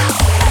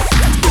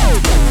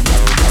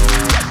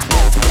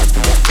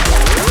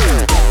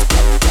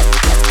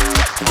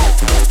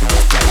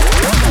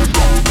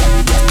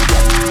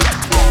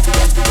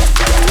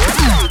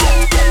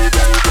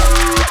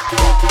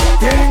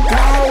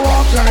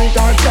 Like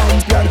a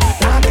champion,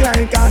 talk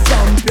like a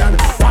champion.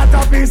 What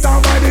a piece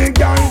of body,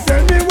 girl.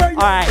 Tell me where.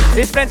 Alright,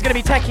 this friend's gonna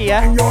be techie,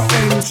 yeah? Your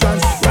entrance,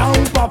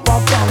 round pa pa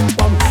pam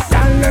pam.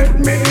 Can't let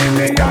me in,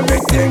 me have a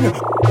thing.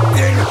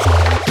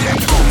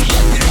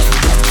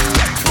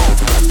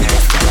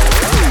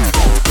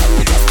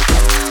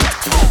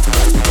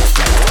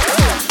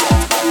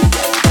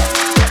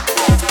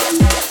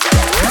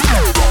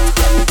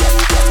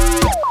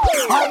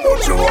 How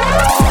much you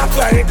wanna talk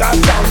like a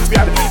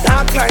champion?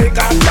 Talk like a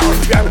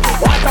champion.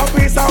 What a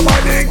piece of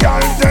money,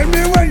 girl. Tell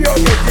me where you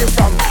get it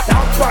from.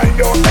 Tap on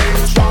your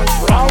entrance,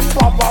 round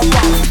pa pa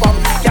pam pam.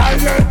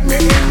 Can't let me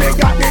in, me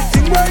got the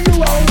thing where you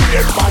are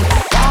weird man.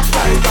 Talk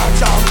like a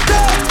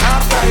champion,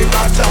 talk like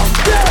a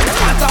champion.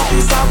 What a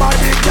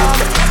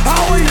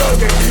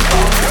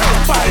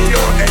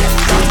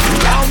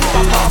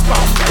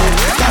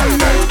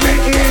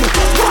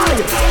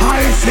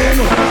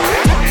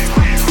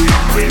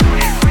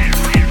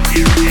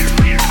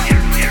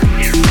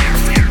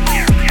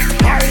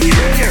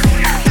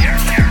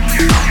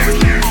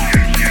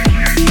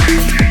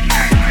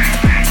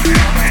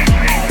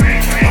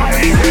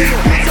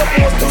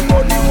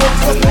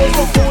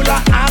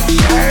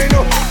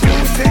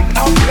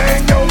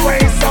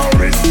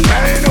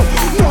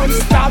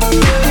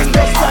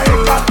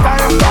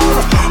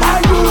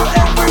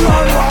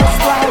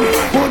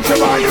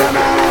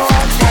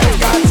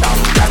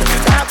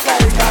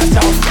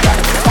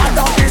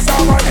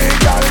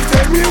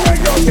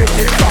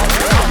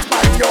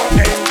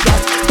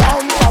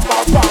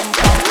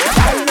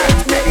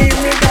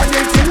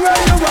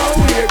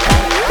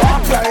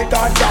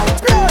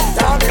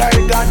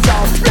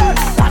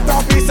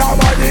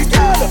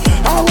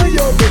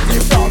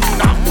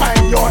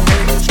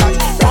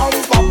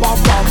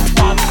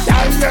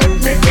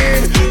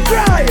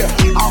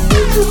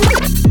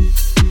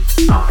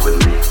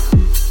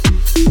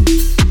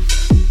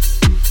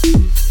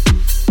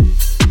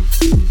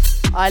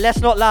Alright,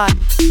 let's not lie.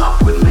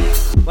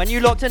 When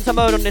you locked into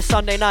mode on this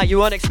Sunday night, you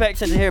weren't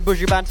expecting to hear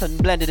Buju Banton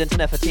blended into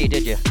Nefer T,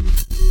 did you?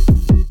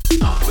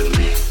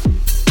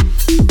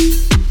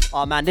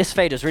 Oh man, this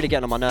fader's really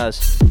getting on my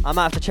nerves. I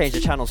might have to change the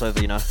channels over,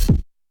 you know.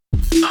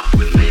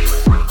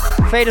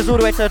 Fader's all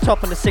the way to the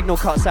top and the signal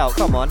cuts out,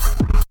 come on.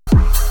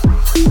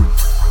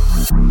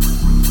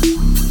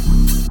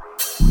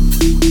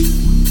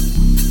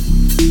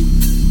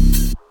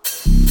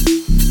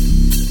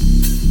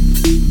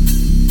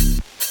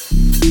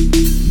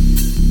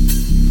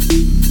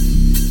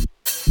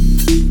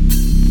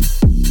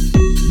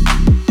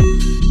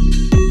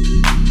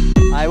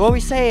 Alright, what are we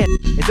saying?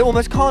 Is it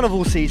almost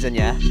carnival season,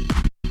 yeah?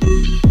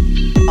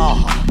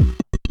 Oh.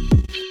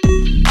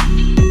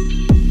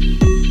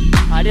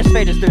 Alright, this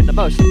fader's doing the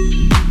most.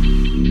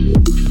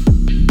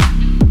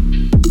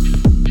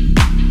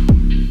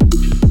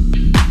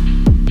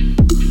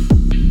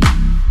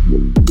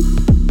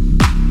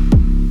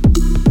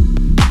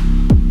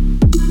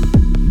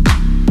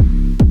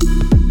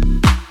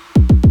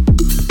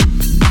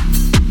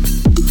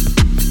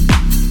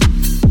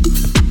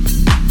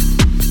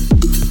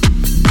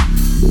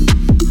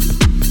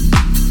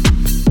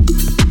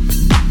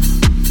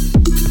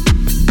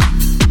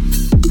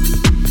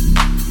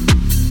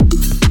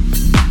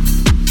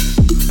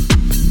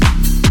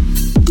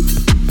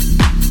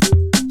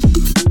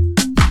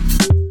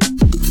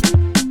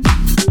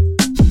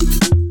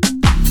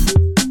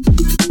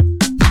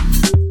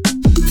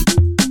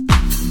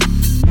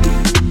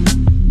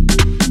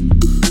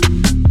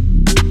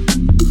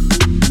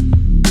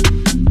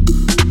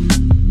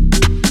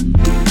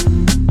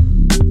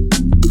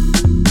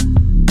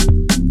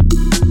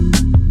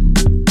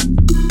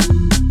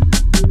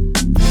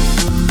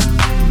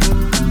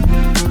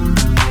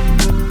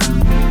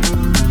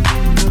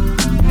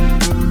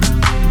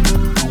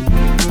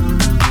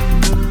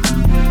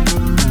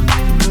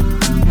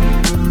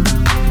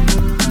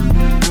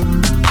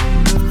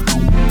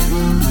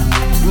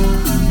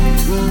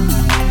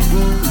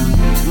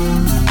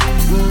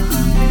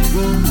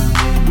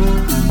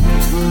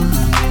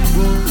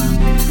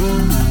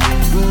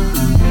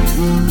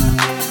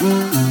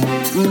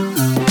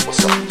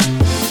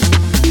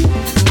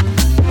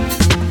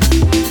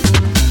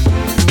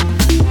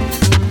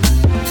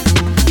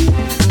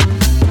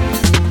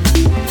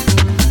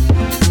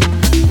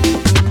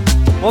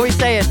 What are we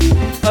saying?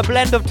 A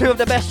blend of two of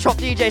the best chop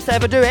DJs to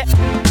ever do it.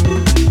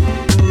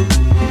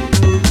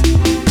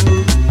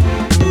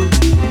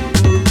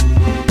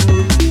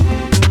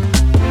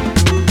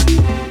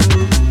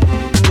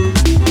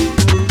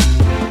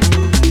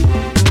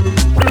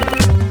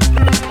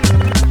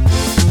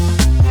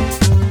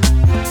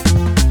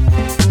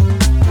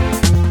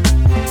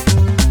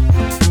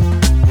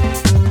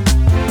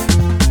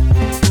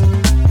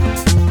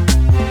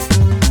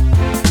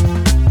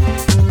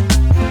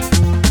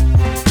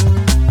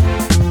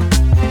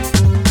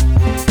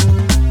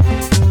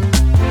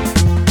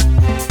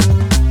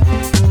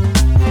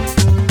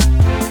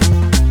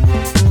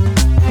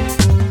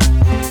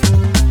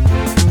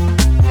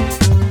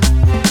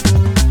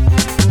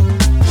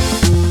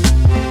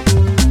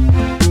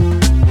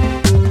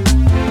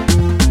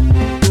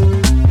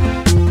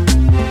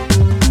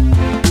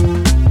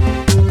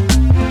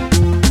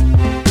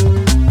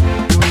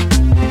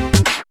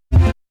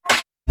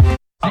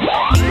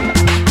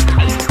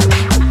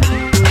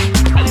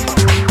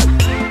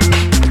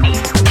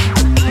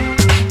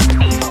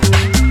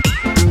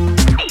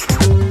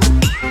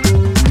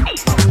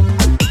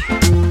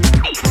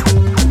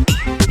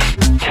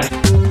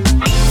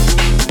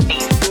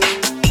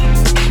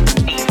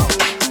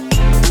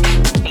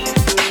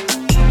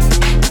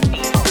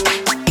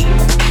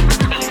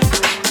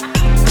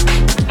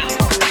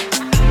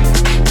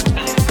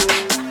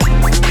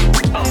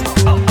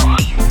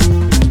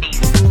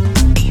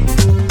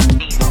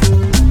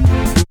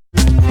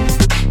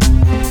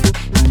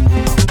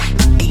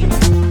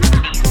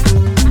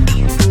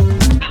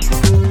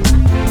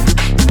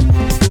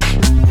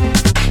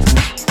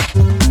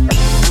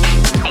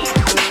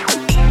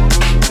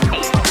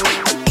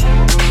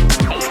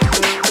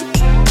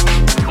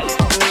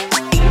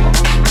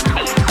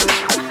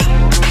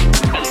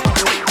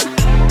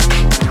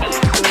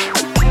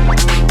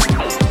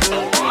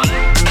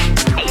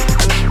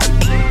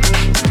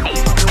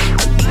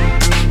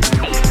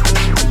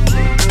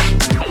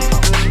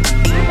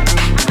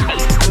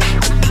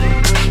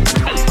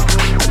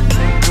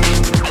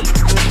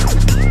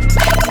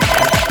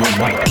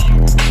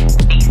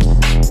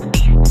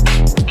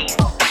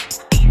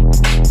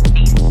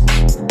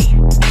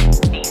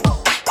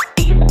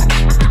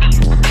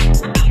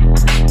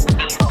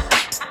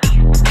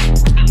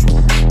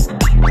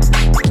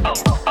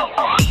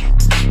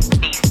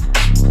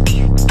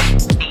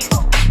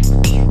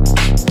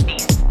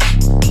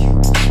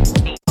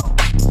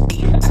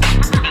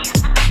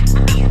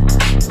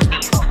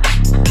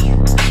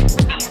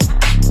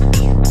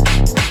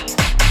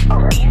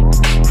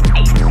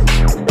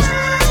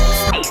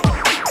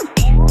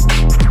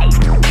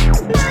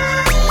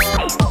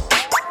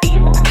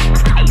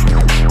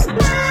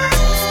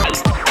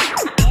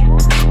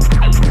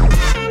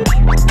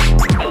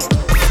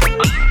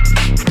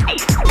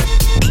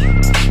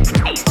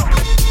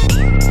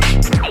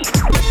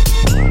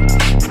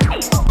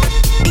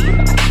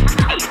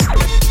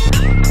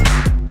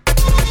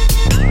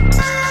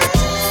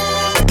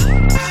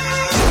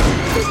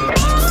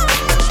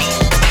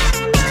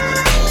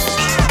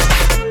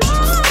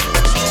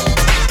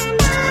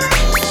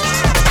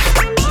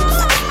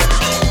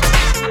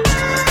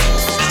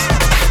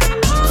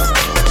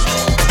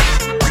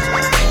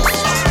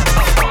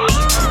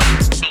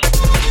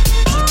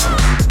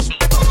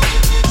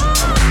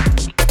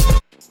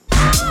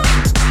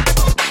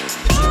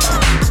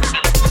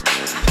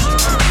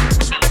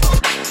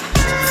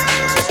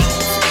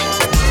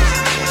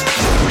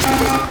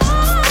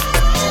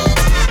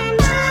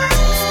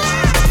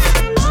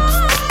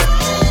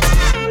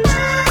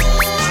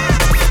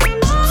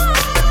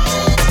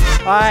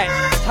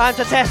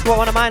 time to test what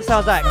one of mine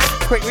sounds like.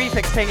 Quick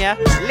refix thing, yeah?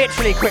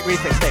 Literally quick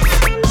refix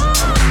thing.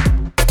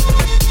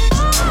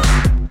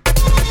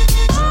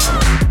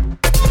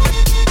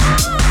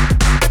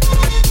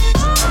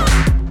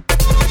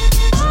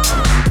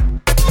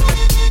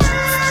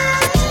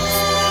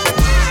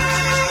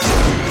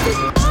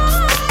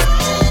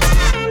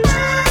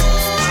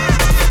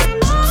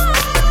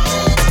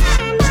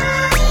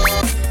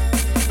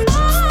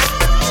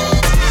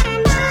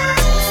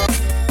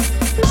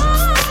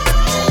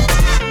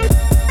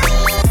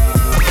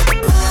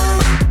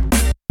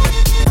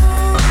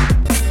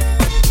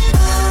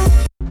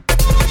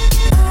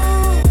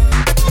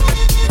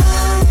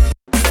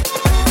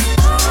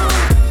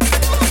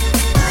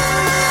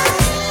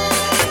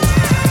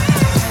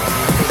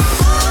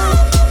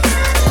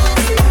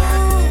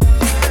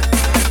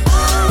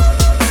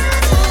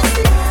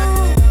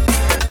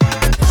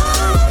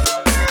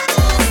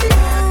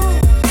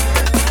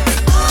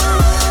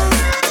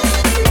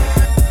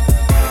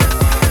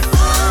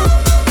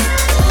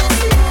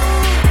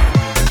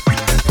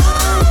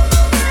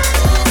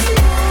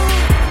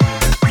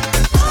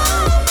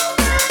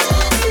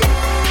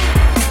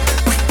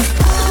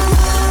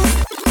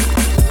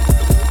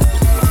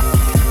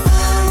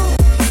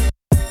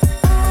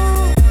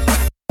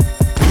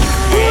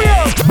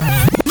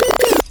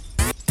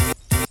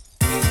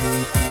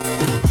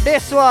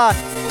 One.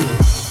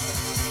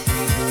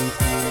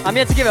 I'm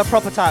here to give it a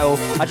proper title.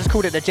 I just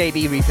called it the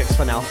JB refix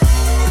for now.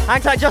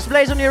 Hang tight, Just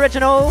Blaze on the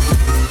original.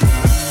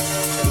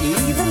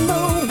 Even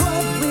though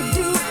what we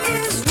do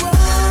is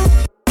wrong.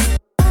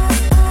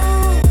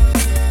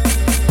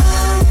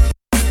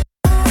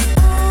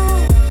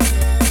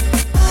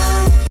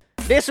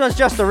 This one's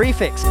just a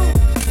refix.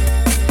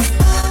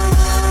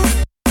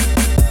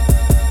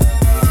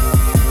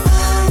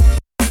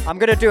 I'm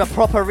gonna do a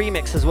proper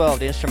remix as well,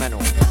 the instrumental.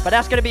 But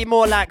that's gonna be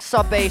more like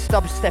sub-bass,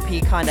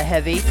 dubstep-y, kinda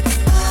heavy.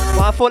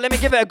 But I thought, let me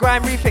give it a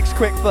grime refix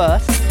quick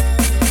first.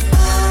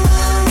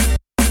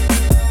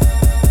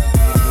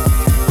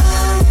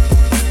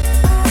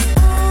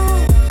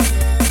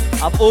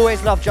 I've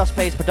always loved Just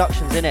Blaze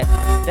Productions,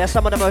 innit? They're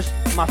some of the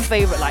my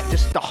favorite, like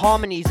just the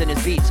harmonies in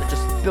his beats are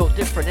just built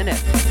different, innit?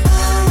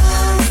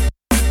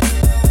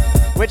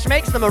 Which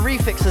makes them a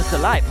refixer's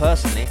delight,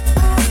 personally.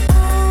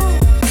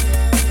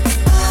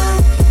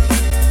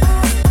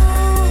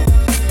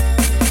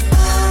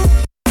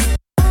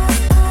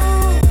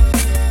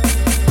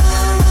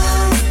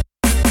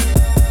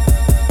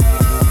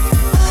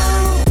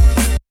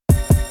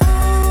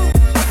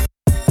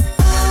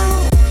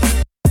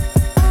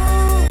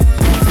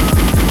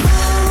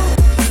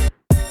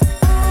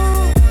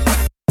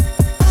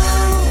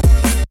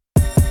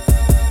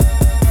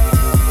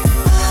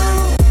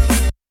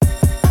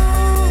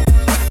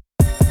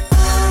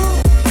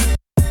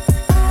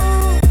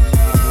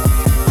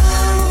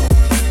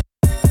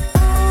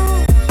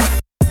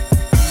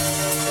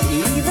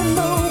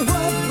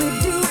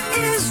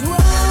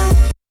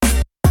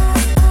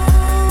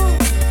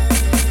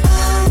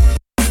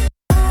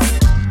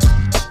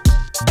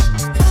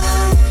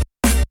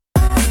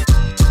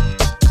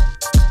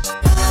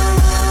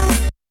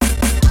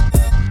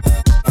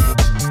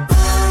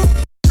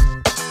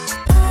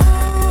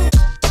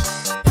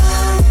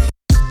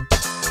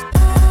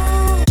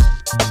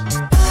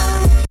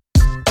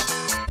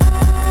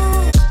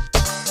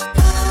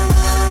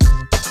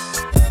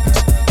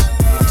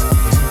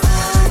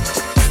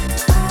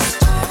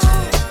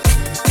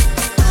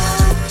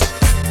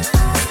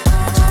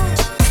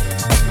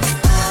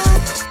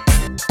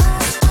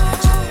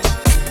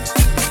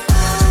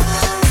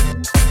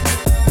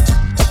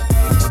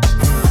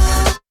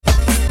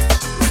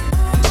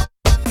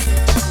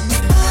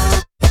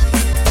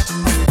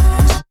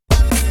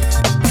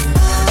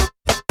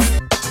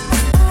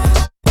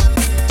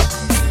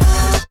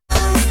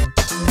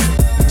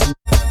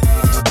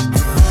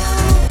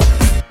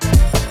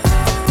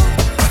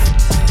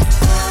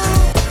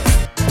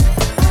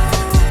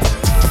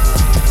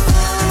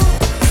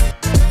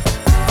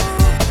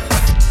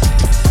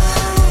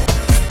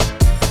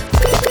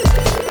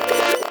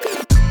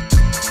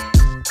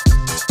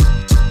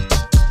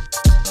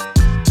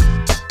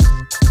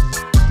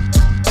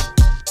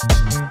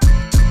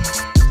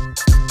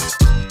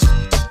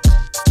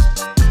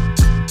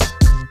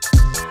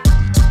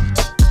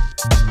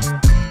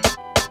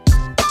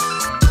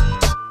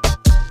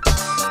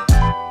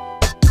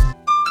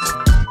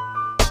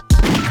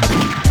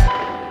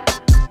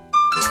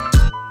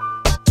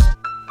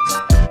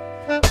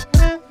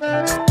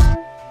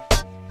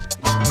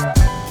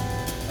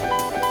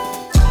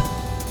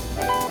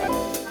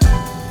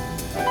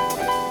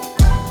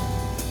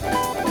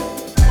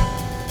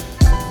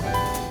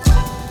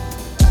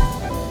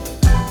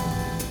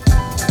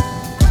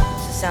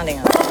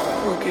 sounding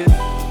crooked.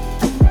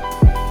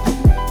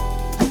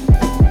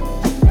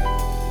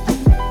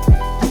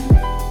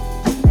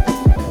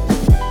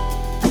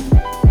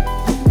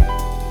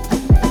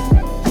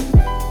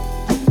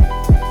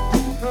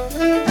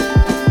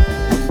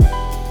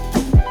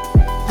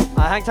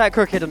 I hang tight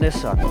crooked on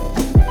this one.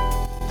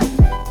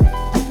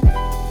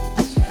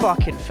 It's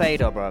fucking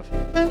fader, bruv.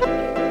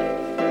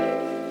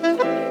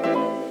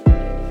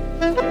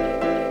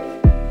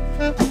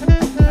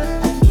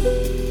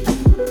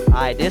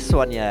 Alright, this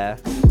one, yeah.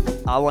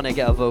 I want to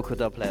get a vocal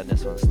dub play on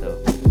this one still.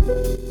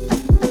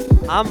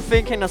 I'm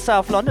thinking a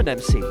South London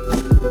MC.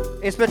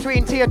 It's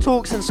between Tia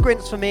Talks and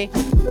Squints for me.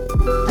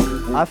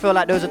 I feel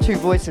like those are two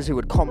voices who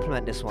would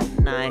complement this one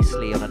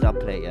nicely on a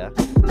dub plate, yeah.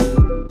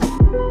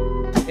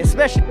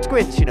 Especially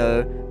Squints, you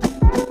know.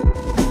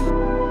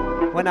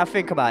 When I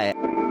think about it.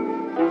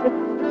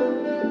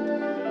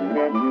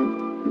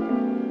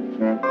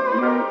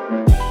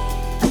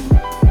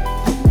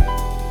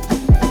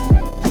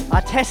 I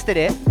tested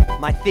it,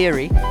 my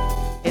theory,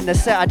 in the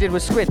set I did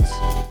with Squints,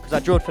 because I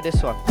drawed for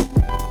this one.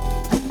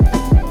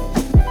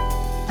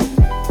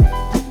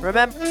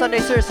 Remember Sunday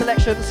Series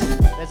Selections?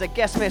 There's a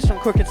guest mix from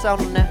Crooked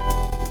Sound on there.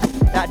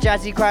 That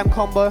Jazzy Grime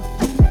combo.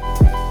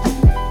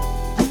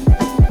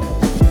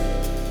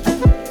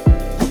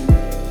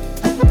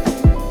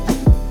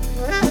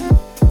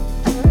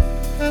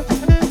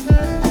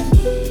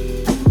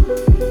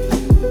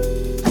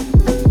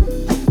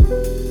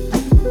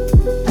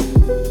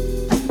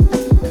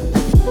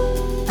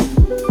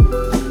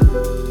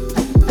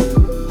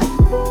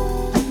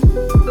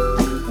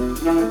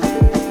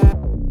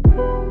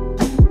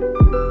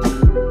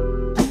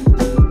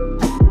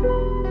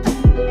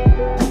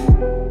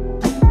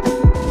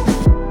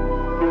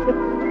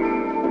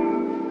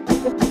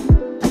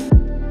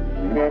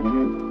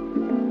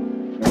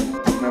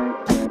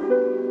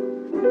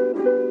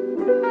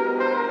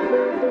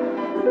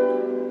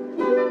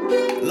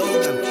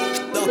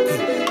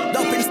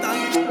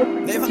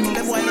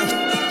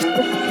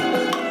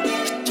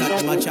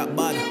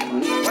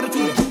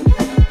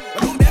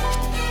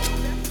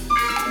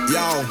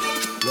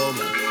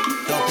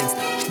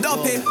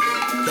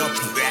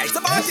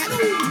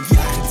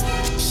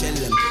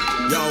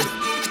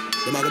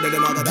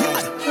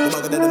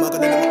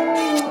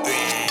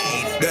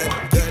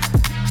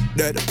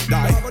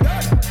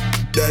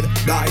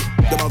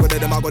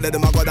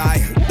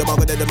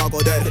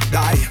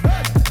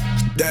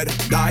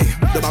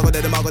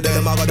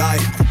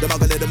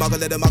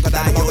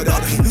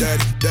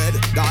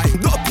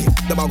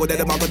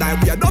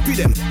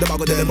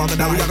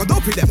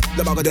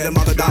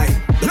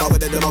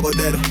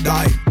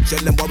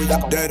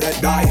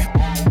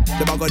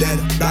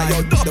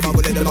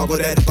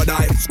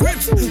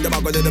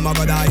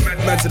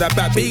 Man to that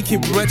back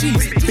baking with my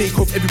G's. Bake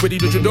off everybody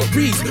that you not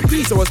breeze.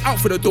 Please, I was out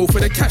for the dough for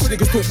the cash.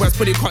 Niggas talk words,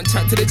 but they can't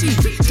chat to the G.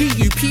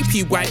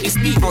 G-U-P-P-Y, it's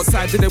me.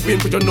 Outside of the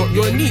wind, but you're not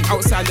your knee.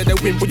 Outside of the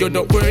wind, but you're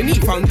not wearing knee.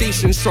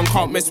 Foundation strong,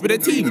 can't mess with a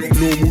team.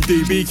 Normal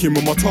day baking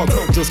with my tongue.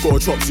 Just got a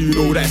chop, so you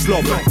know that's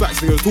love.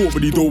 Facts niggas talk,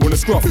 but they don't wanna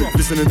scruff.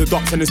 Listening to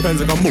ducks and it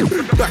spends like a mug.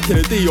 Back in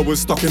the day, I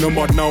was stuck in the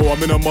mud. Now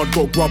I'm in the mud,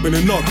 got grubbing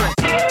and nug.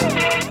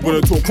 When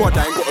I talk crud,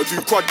 I ain't gotta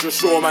do crud, just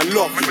show man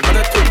love. When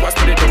I talk what's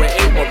but it know it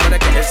ain't one. When I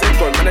get a Z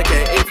on, when I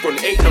get an 8 on,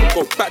 ain't no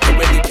go back to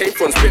where you came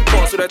from. Spit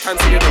bars all the time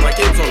so you know my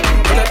game's on.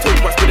 When I talk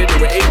what's but it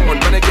know it ain't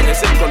one. When I get a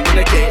Z on, when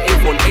I get an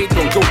 8 on, ain't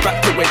no go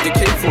back to where you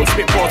came from.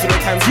 Spit bars all the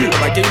time so you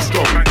know my game's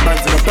strong.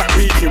 Man's in the back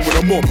baking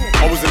with a mom.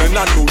 I was in a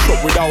Nando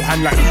shop without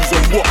hand like who's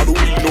on what. I don't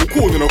really know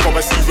cause and I got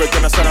my C-Red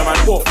then I send a man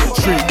off.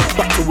 Straight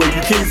back to where you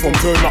came from.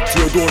 Turn up to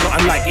your door,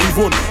 nothing like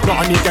Avon.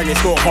 Not a new gang,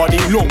 it's not hard,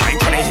 ain't long. Ain't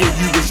trying to hear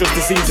you, it's just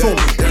the same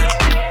song.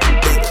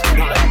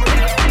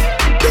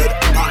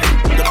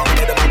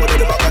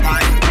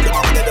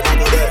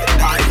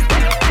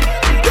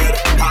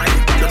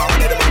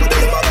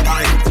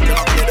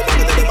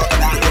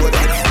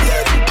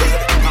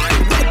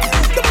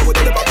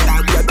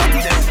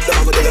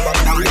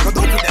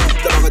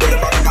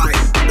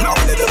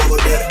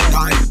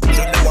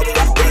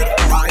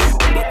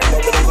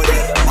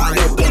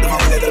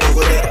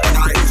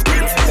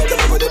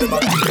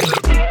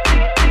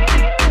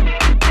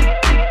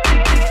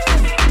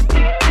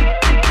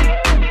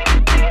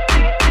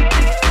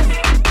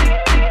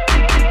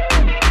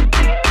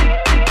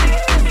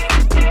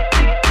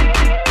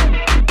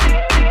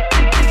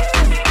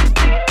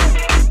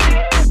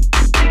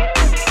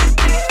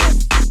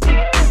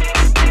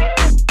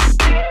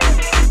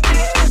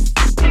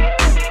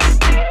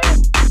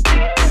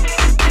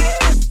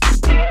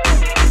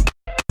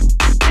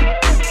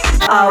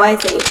 Oh, I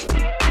see.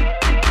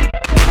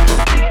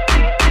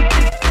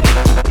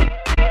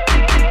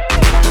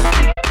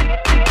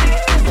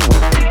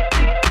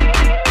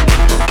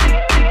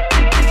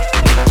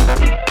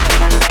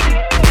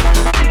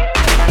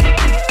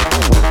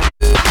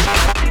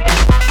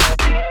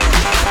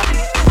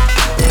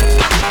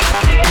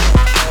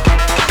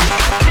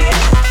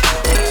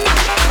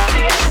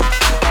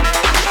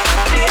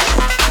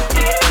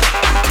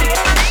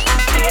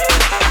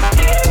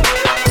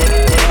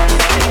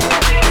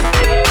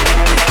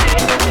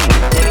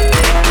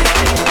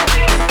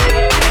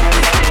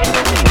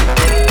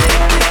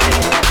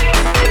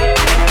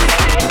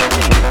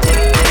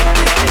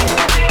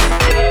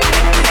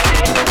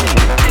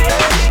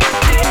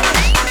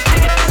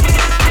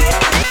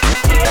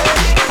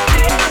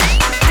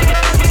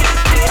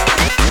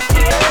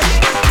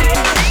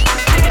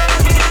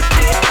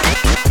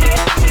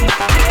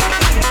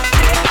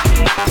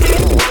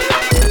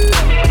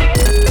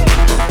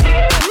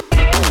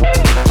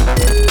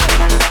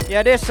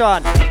 Yeah, this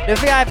one. The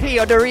VIP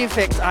or the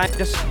refix, I'm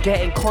just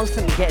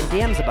constantly getting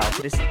DMs about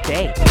to this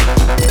day.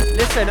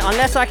 Listen,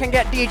 unless I can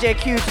get DJ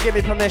Q to give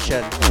me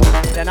permission,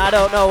 then I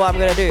don't know what I'm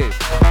gonna do.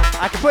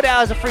 I can put it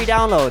out as a free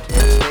download,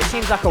 but it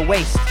seems like a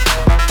waste.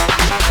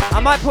 I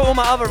might put all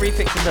my other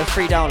refixes as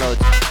free downloads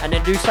and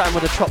then do something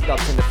with the chop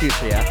dubs in the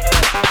future, yeah?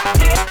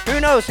 Who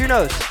knows?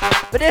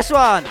 But this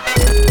one,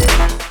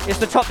 it's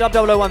the Top Dub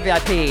 001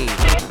 VIP.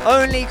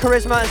 Only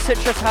Charisma and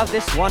Citrus have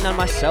this one and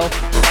myself.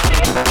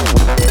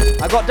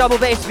 I got double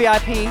bass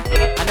VIP,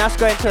 and that's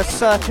going to a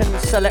certain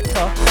selector.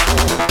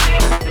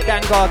 The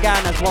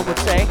Dangargan, as one would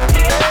say.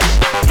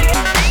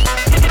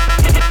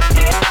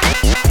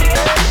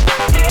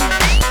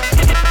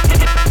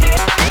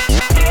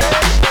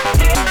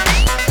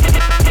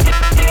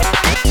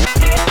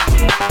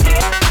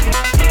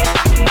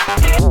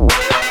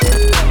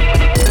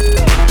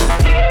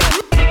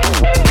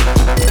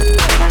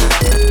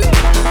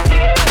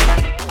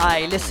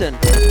 Aye, listen.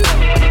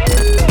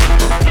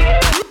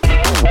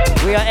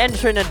 We are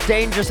entering a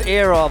dangerous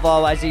era of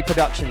RYZ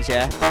Productions,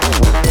 yeah?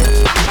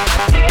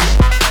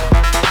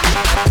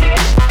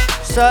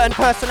 Certain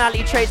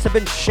personality traits have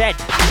been shed.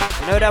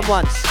 You know them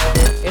ones.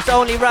 It's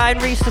only Ryan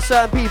Reese to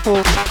certain people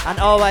and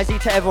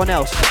RYZ to everyone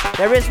else.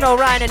 There is no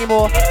Ryan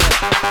anymore.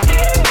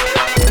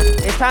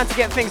 It's time to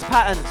get things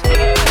patterned.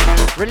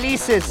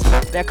 Releases,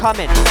 they're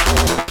coming.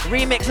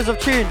 Remixes of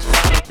tunes,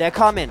 they're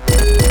coming.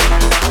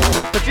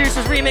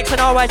 Producers remixing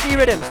RYZ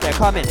rhythms, they're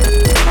coming.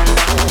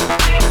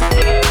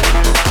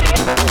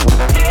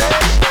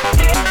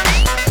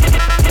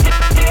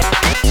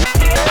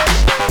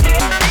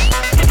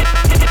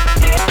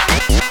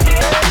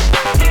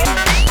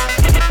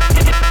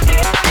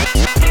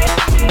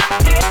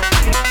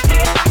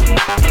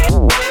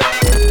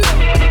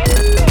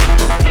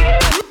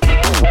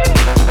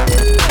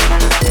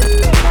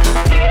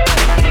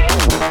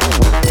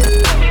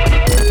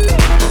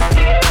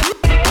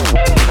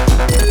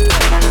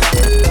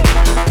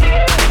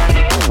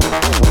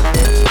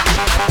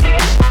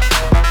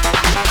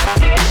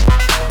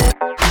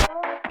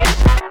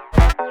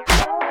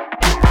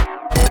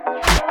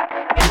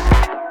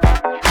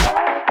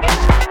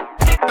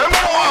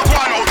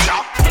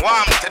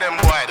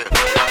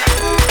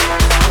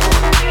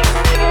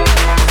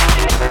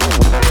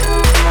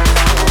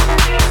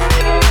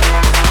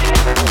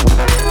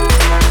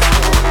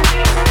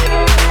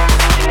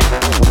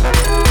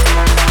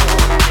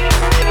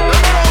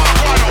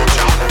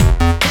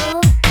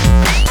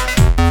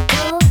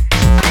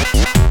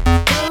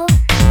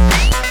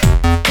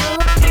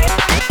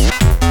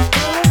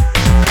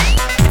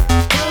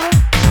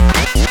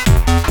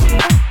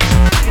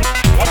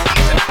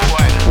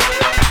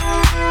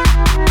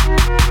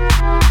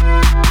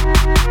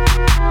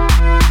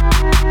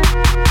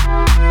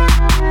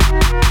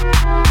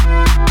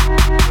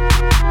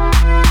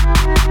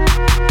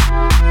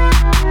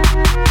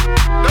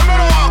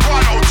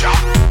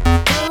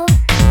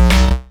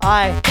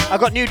 I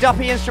got new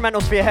Duppy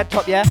instrumentals for your head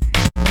top, yeah?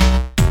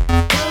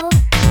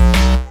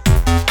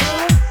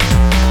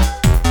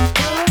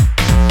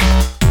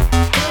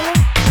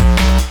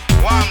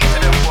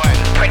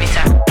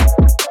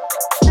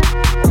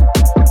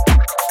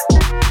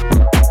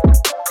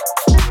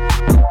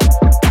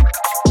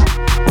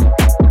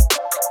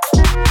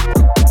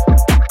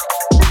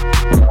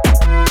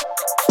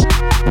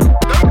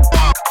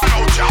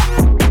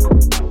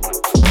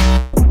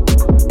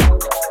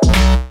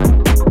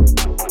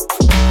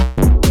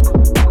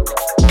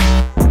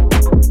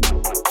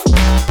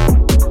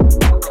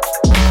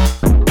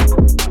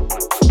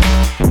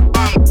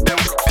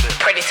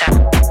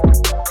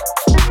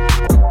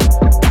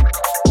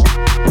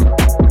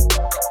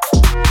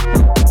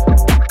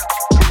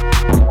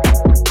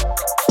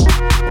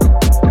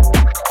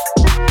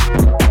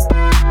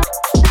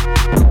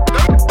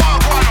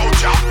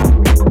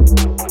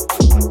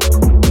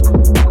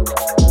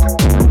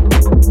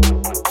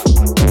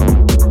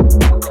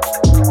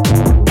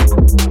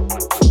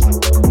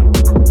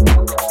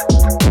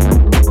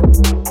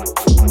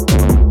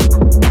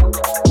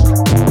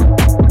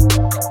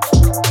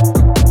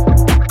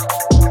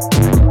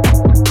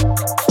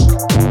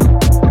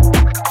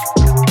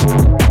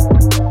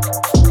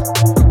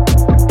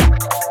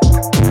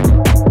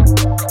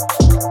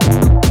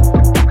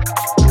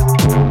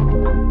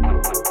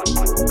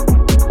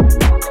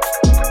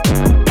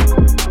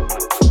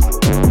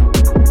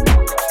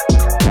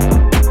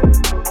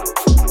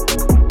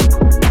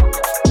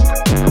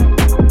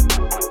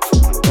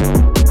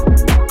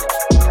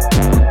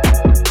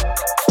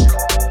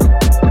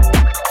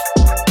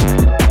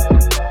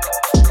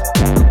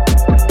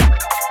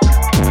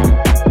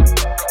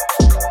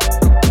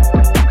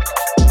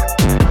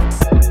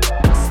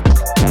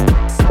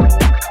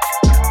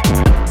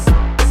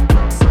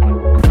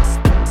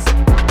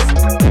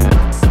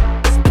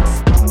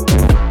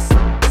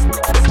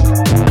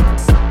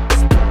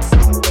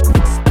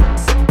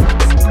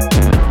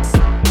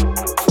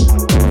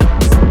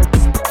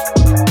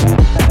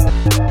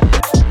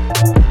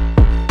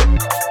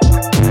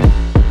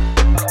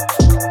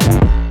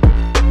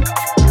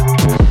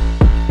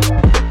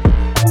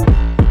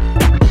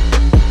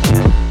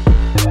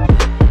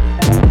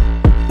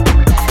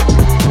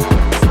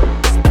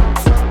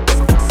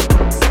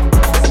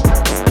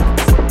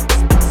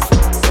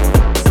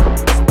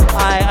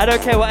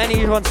 care what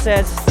anyone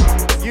says.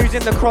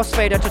 Using the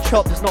crossfader to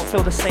chop does not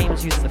feel the same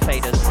as using the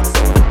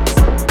faders.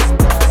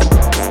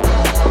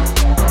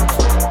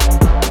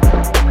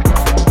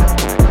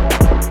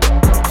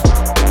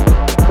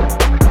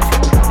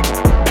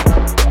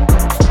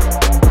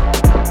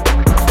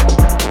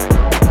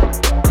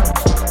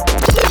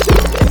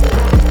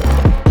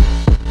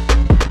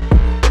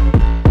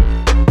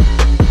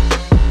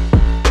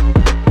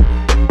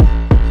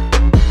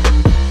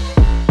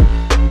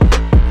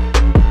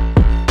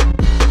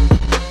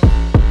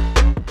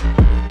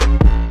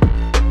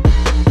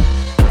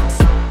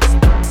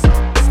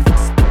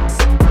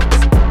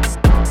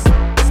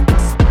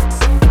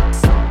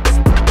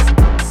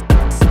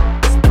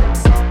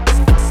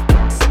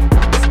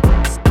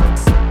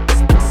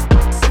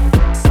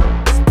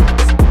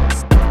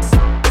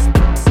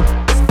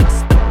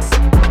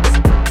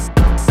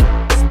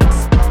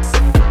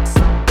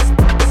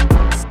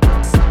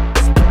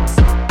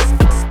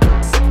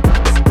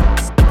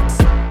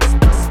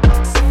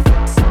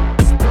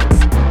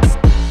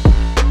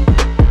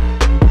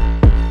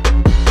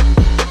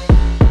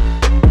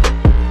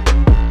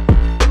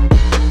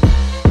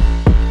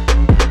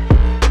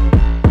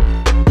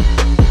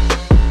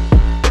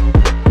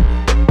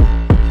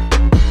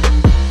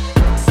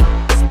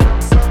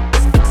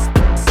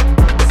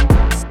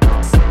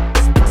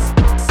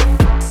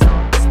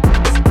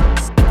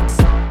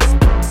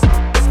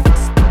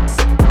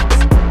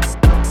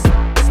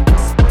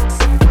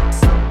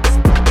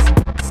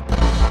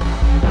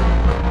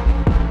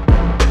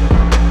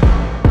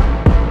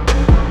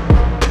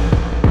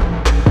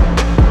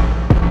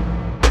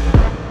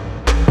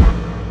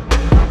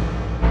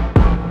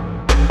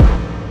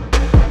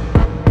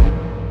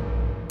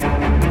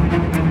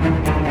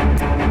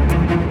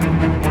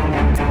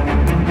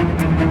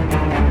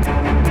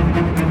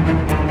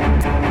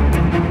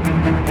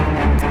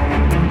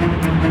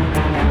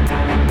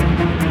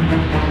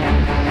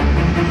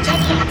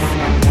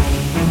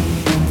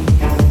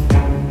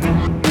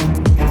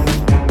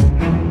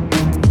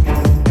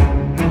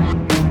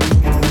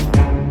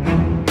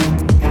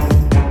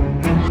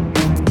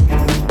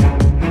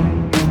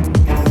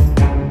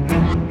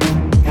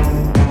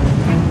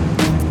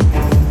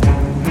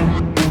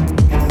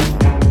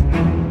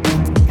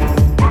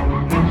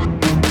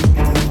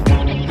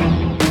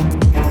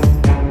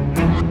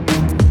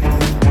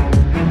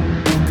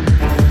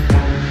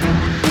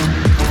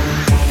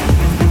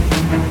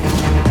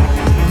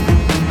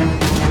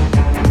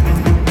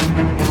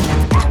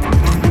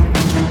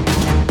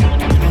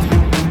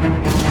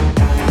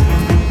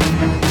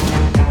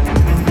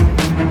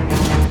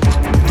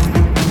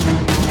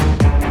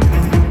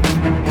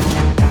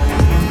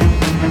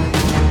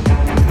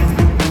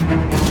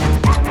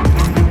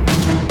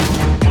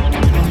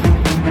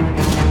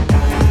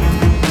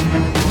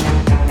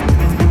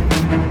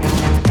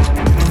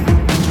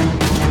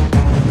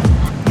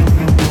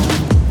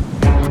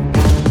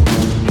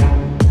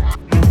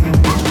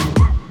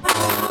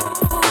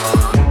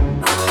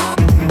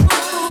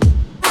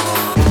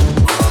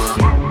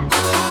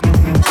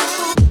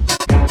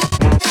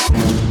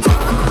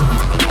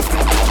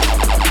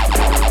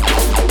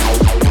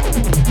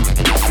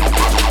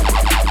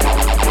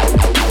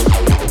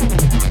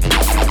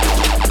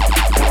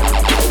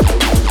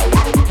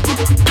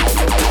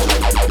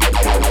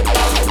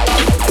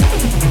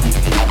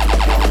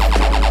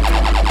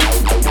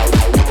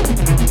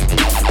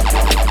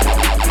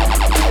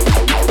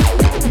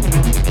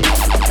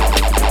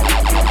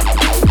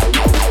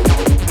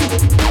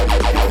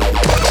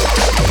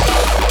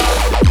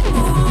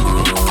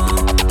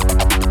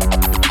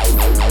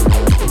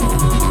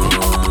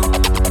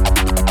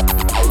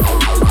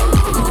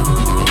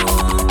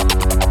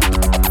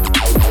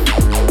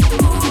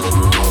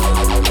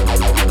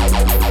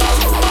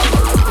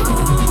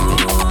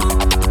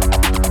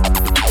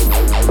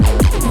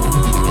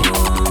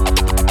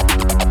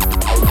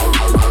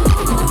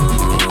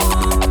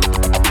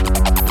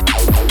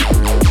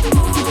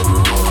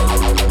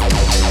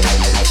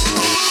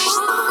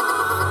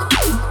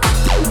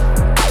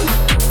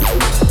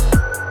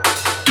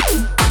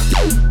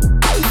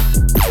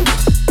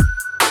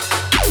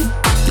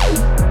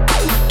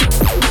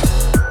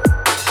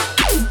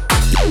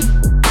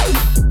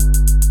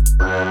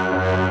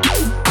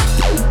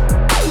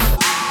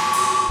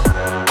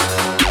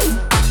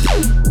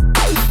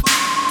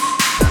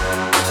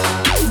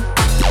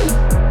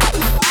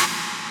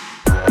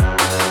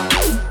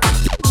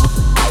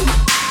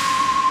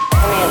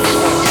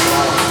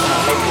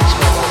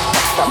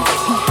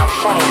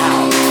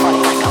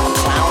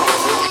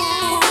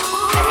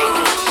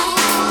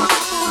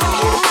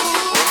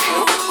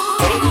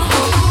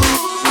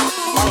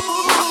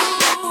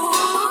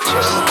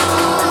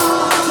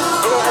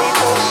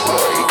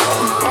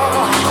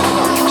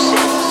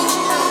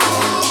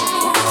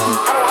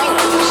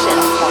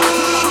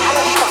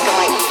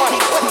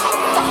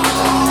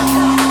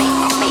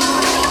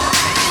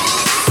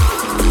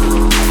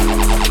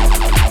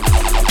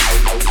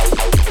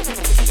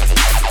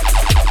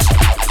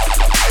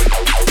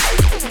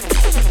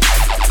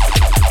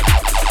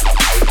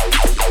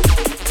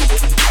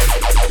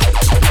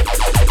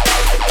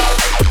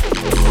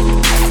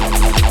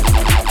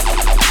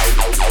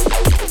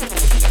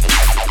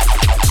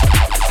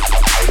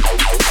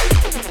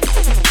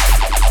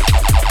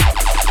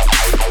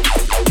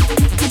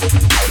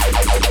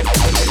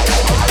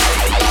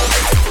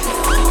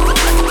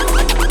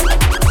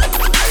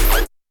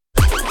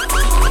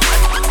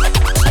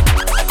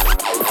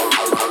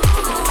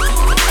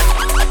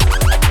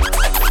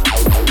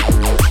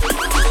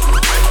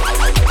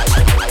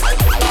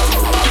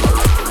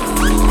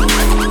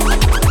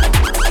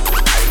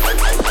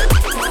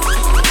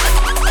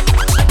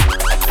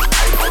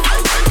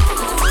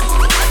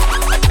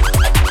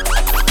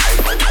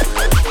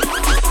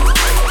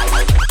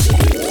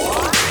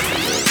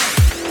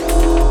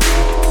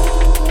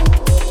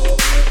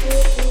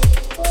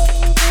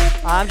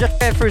 I'm just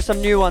getting through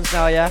some new ones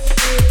now, yeah?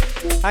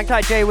 Hang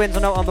tight, Jay wins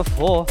on that one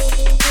before.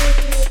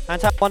 Hang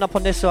tight, one up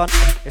on this one.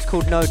 It's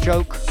called No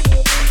Joke.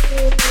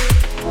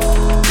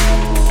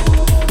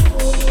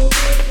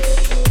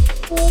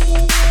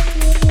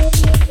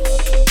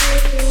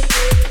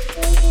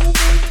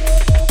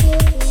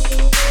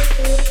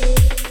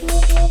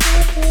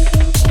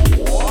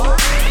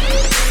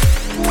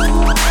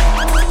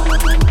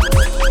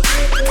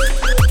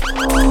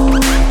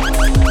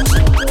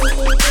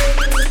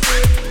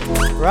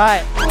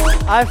 Right,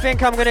 I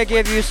think I'm gonna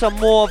give you some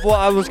more of what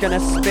I was gonna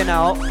spin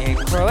out in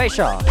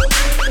Croatia.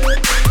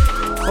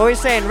 What are we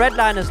saying?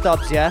 Redliners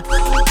dubs, yeah?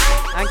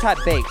 Hang tight,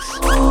 Bakes.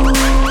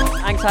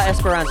 Hang tight,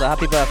 Esperanza.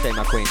 Happy birthday,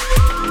 my queen.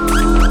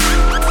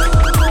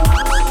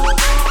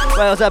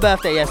 Well, it was her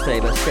birthday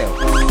yesterday, but still.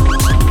 Let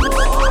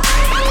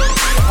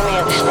me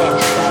understand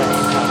this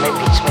better.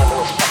 Maybe it's me a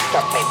little fucked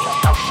up, maybe.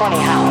 I'm funny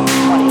how? I'm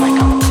funny like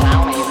I'm a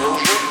clown and you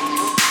lose you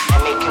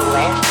and make you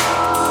laugh.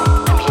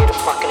 I'm here to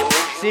fucking amuse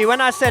you. See,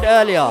 when I said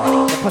earlier,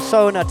 the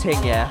persona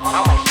thing, yeah?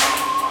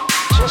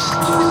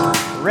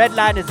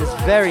 Redliners is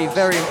very,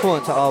 very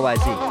important to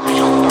RYZ.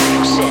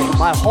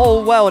 My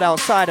whole world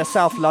outside of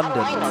South London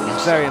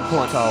is very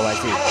important to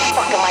RYZ.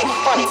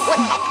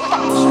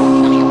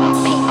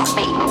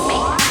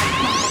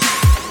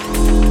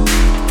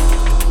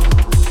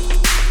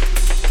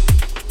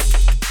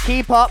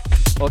 Keep up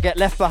or get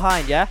left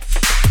behind, yeah?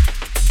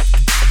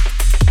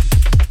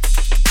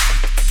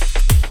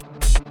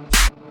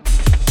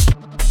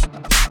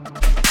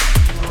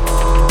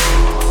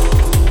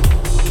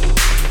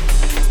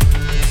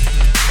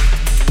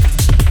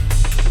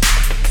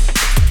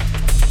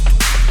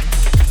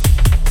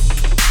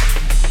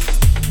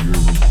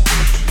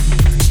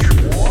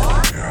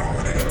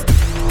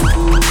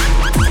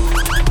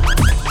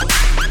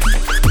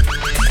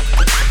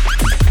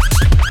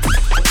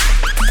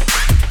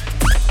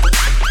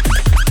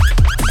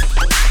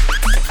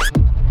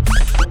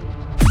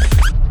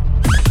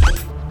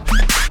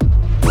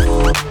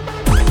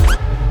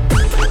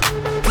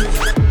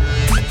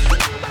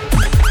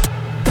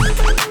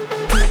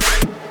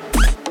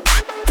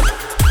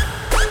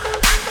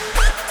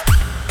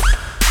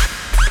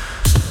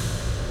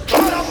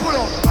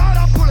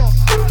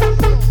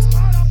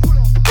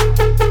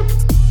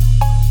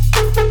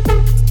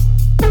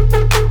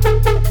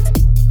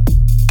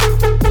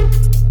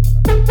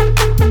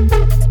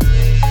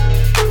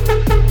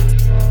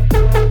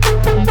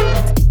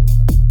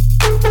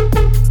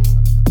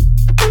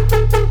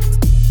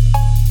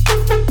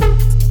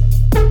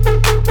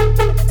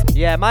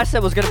 My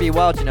set was going to be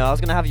wild, you know. I was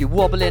going to have you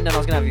wobbling, and I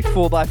was going to have you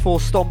 4x4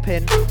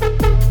 stomping.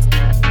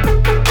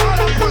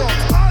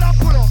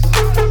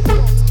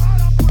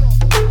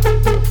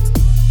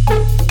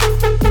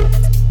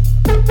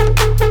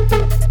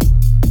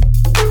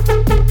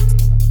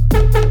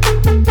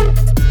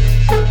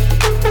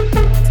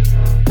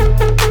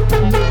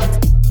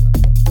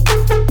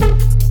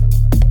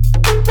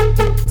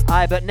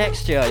 Aye, but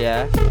next year,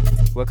 yeah,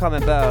 we're coming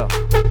better,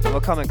 and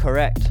we're coming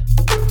correct.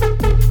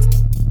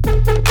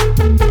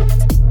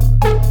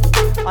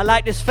 I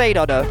like this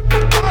fader though.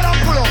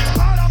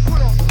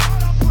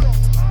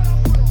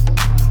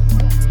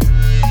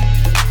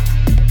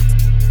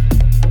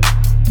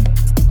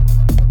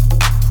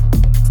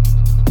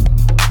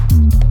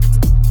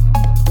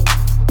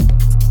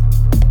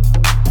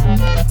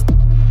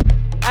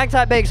 Hang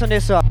tight, Bakes, on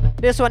this one.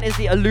 This one is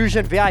the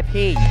Illusion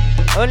VIP.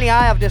 Only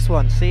I have this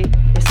one, see?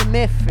 It's a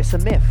myth, it's a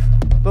myth.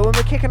 But when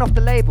we're kicking off the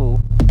label,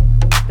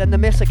 then the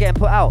myths are getting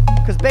put out.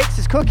 Because Bakes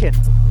is cooking.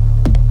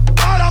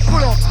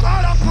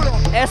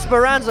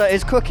 Esperanza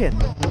is cooking.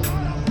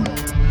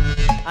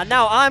 And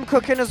now I'm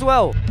cooking as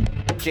well.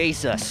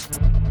 Jesus.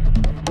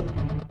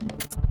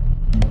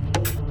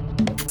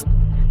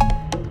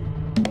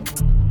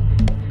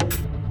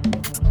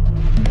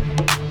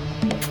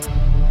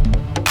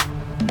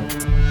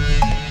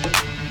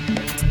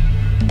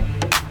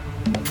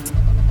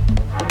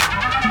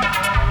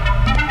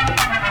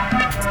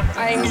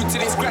 I ain't new to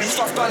this great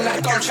stuff, done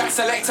that gun chat,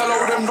 select a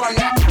load and run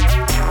that.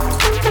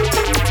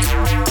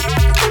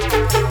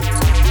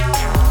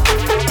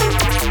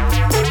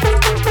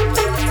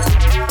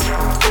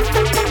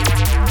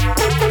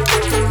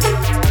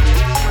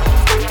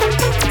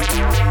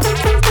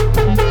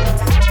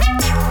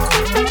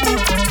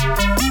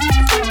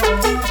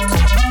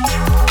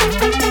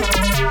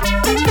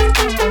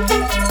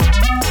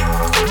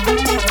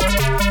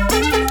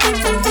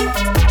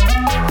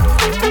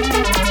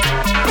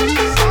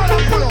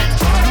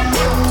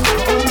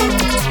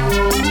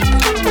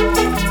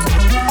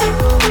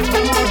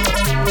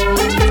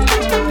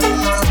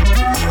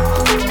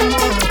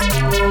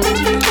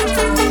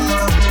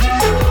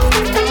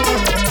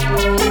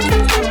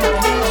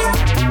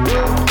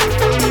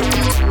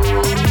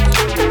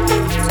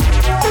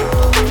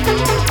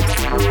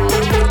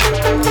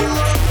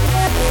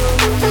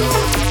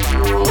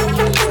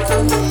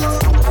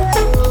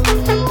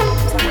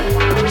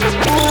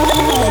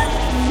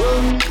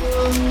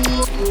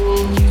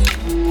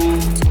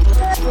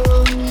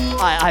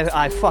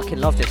 I fucking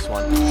love this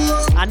one.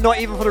 And not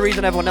even for the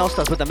reason everyone else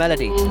does with the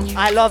melody.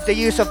 I love the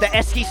use of the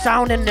Esky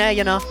sound in there,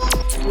 you know.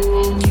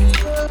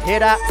 Hear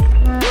that?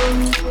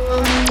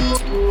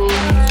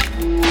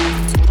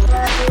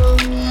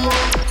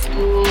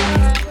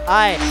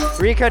 Aye,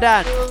 Rico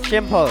Dan,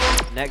 Shimpo.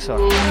 Next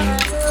one.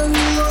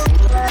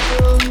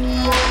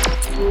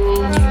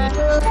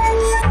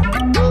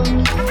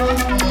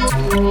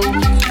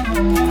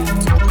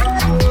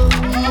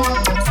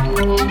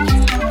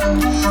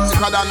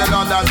 Than the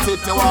London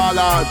City wall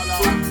out.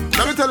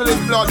 Let me tell you this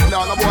blood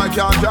now, the boy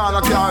can't draw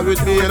a car with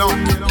me, you know.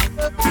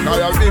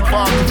 Now you have big 45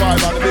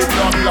 and the big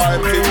blood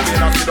line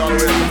 15 and sit down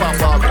with the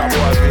pop out that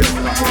boy face, you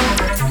know.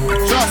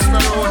 Trust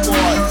me, road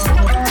boy.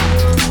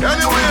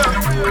 Anyway,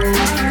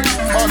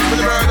 on to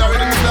the murder, we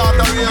need to start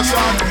a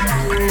reaction.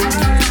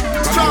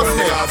 Trust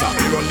me.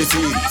 We run the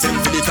scene, send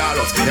for the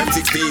taros,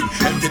 M16,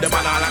 empty the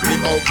banana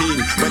clip out clean.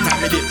 When time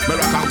me did, me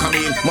rock and come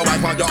in. My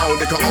wife on your own,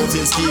 they come out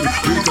in scheme.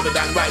 We to the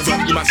dan, rise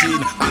up the machine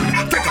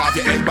and take off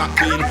your head back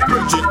clean.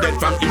 Bridget dead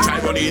from each I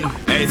run in.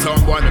 Hey, some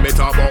boy, me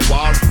talk about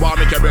war. War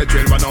make your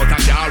brethren run out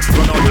of car,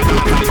 run out of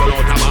dance and run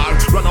out of bar,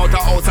 run out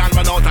of house and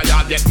run out of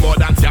yard. Get more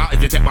than jar. If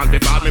you take man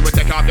before me, will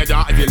take off your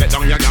jaw. If you let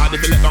down your guard,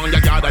 if you let down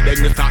your guard, then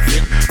you start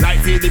slip.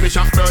 Like see the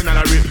bishop burn and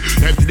a rip.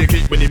 Empty the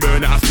clip when the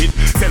burner a spit.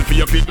 Send for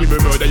your pit, me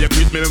murder your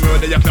quit, me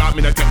murder your clap.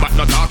 Me no take back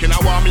no talking. I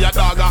want me a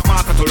dog up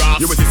master to rap.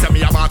 You will see send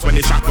me a box when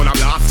the shot gonna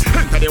blast.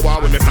 Enter the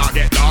war when the start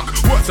get dark.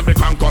 Words of the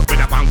crank up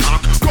with a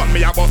Bangkok. Gun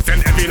me a bust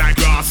and heavy like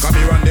glass. Come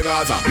me run the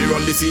Gaza, we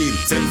run the scene.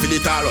 Send for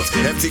the taros,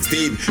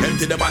 M16,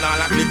 empty the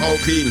banana clip out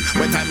clean.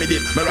 When time me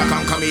dip, me rock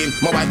and come in.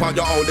 My wife on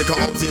your own, they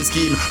come out in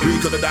scheme. We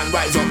could have done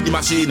rise up the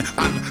machine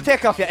and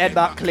take off your head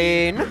back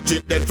clean.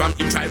 Chip dead from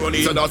each I run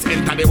in. So just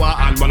enter the war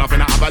and run off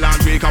in a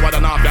avalanche. We cover the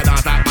north, your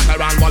dance like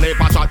Macaron, volley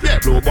for shot. Yeah,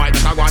 blue boy,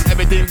 that I want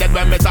everything dead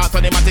when me start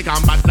on the matic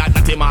and bad like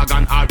Natty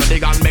Morgan. Already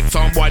gone make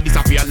some boy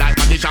disappear like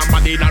magician.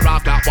 Body in a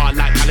raft that wall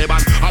like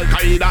Taliban.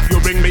 Al-Qaeda, you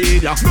bring me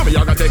in ya. No me you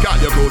gonna take all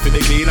your clothes to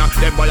the cleaner.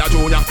 Them boy a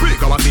junior,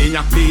 freak our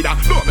senior leader.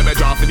 No me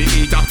draw for the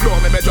eater. No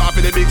me draw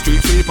for the big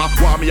street sweeper.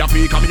 Want me a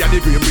freak, me a the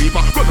green reaper.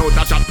 Run out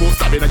a shot, post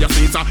stab in your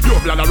feet. You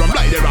blood a run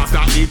like the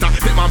rasta eater.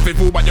 Them man fit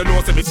food but you know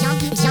say me.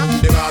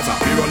 The Gaza,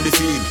 we run the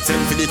scene.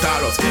 Send for the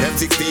taros,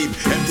 M16,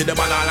 empty the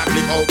banana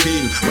clip out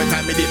clean. When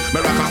time me dip, me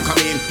rock and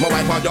come in. My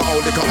wife on your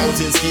own, they come out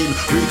in scheme.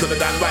 We could have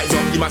done rise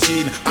up the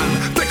machine and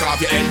take off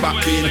your head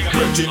back clean.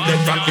 Virgin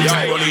dead from each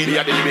I run in. Me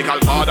a the lyrical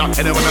father.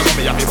 Anyone I go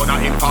me a people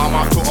not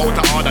informer. Too out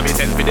of order, me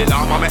send for the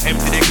llama. Me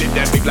empty the clip,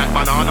 them big like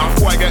banana.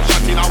 Boy get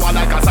shot in a wall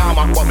like a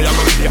sama. But me a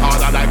go be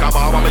harder like a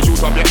barber. Me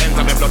shoot up your ends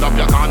and me flood up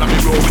your corner. Me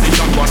roll with the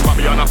shotgun, but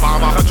me on a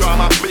farmer. No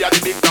drama, me a the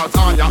big dog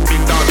on ya.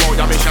 Big dog bow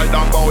ya, me shell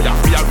down bow ya.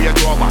 Me a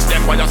Range Rover,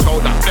 them boy a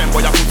scouter. Them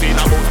boy a put in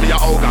a boat, me a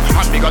ogre.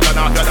 And bigger than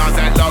half your dance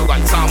and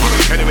Logan Sama.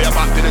 Anyway,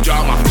 back to the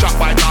drama. Chop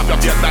by half your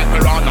face like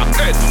piranha.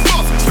 Head,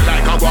 bust, me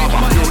like a guava.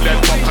 You let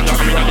fuck and you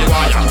come in on the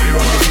wire. We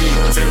run the scene,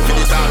 send for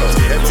the taros,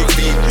 M16,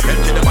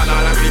 empty the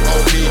banana clip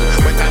out clean.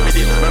 When time me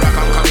dip, me rock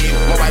and come in.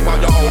 My wife on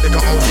your own, they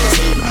come out in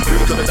steam. We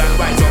could have done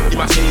rise up the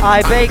machine.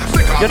 I bake,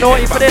 you're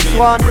naughty for this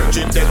one.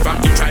 Virgin dead from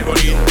each I run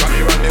in. Come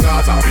me run the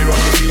Gaza, we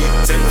run the scene,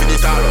 send for the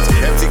taros,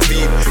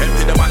 M16,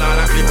 empty the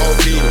banana clip out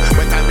clean.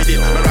 When time me dip,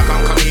 me rock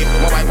and come in.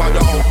 My wife on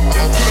your own,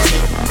 out in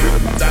steam. We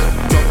could have done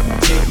jump,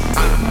 cheat,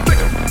 and take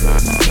it.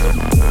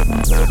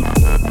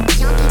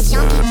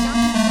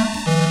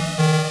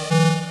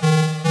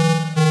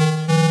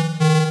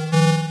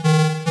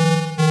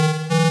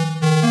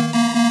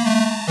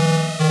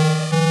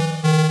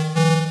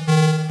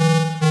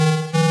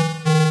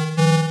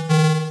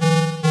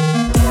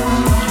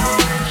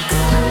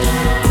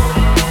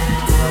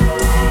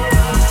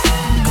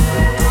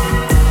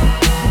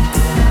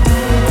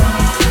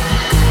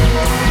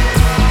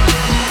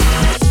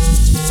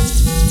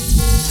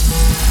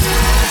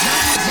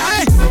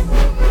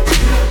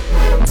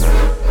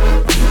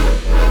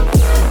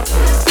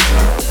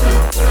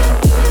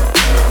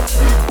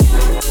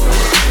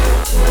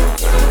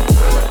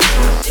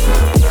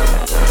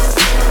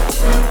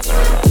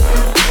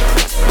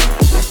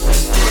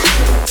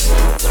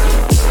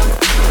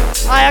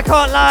 I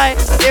can't lie,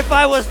 if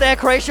I was there,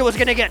 Croatia was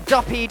gonna get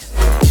duppied.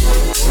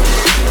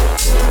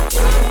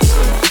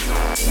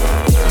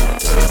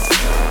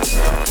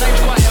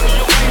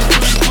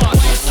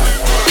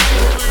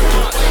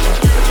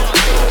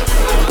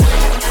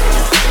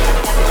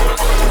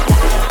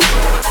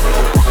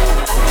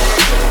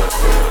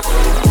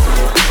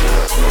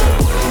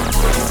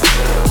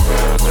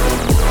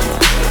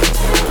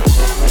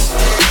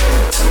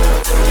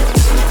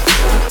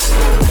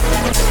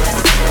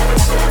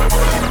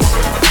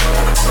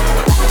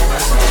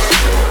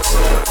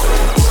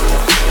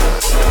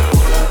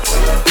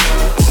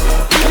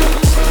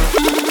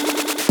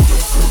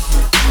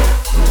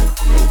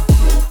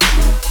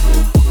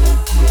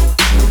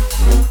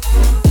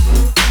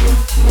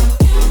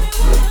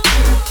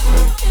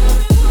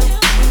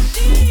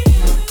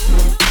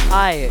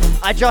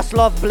 I just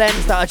love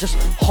blends that are just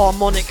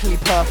harmonically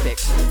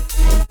perfect.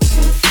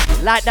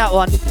 Like that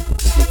one.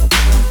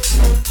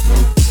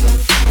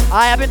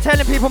 I've been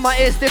telling people my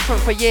ear's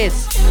different for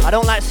years. I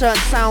don't like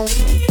certain sound,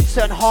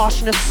 certain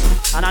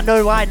harshness, and I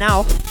know why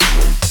now.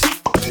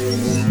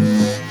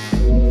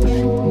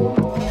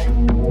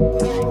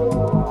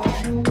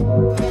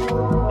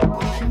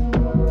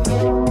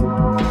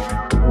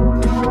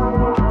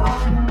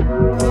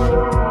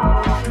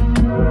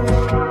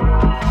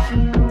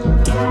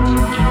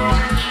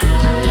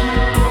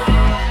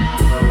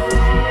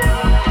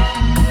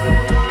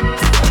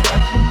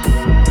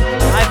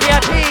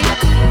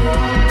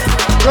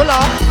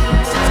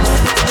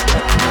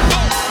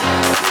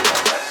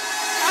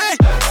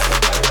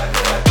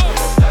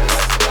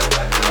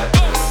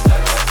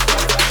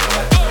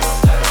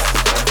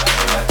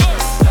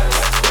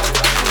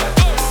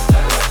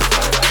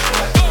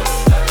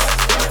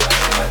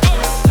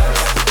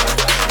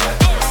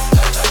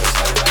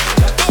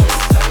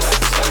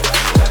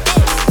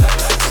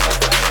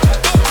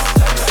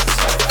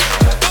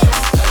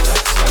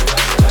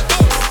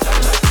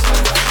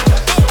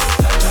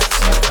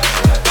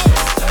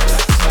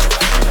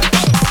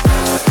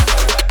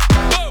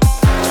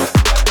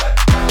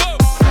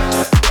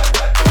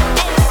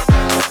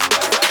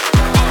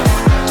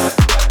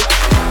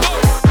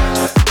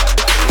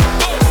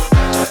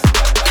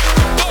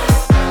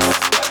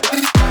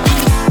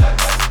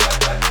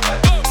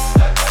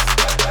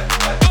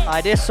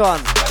 This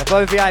one, the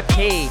Bo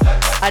VIP.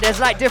 There's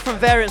like different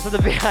variants of the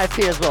VIP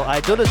as well.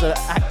 Dulla's an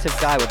active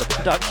guy with the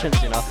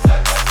productions, you know.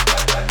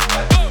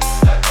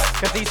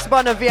 Because he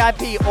spun a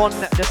VIP on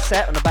the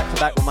set, on the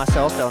back-to-back with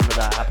myself.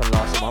 That happened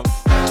last month.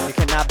 You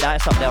can nab that,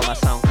 it's up there on my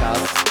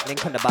SoundCloud.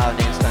 Link in the bio on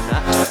the Insta and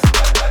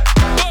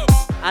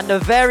that. And the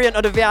variant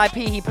of the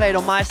VIP he played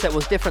on my set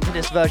was different to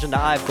this version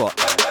that I've got.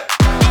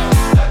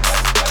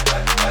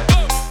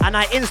 And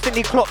I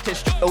instantly clocked it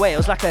straight away. It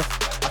was like I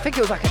think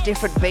it was like a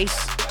different bass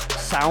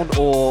sound,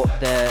 or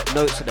the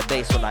notes of the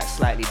bass were like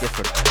slightly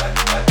different.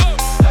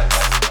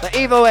 But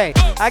either way,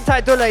 hang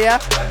tight Dulla, yeah?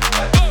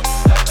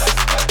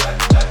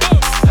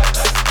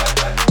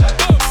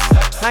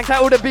 Hang tight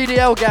all the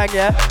BDL gang,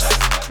 yeah?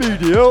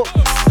 BDL.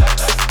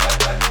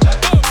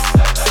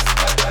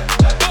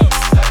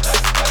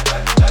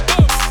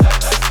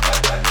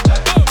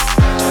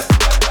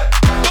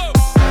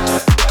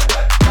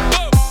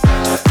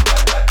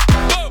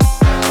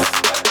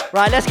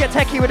 Right, let's get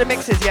techie with the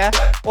mixes, yeah?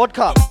 Odd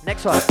Cup,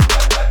 next one.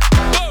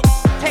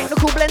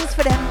 Technical blends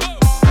for them.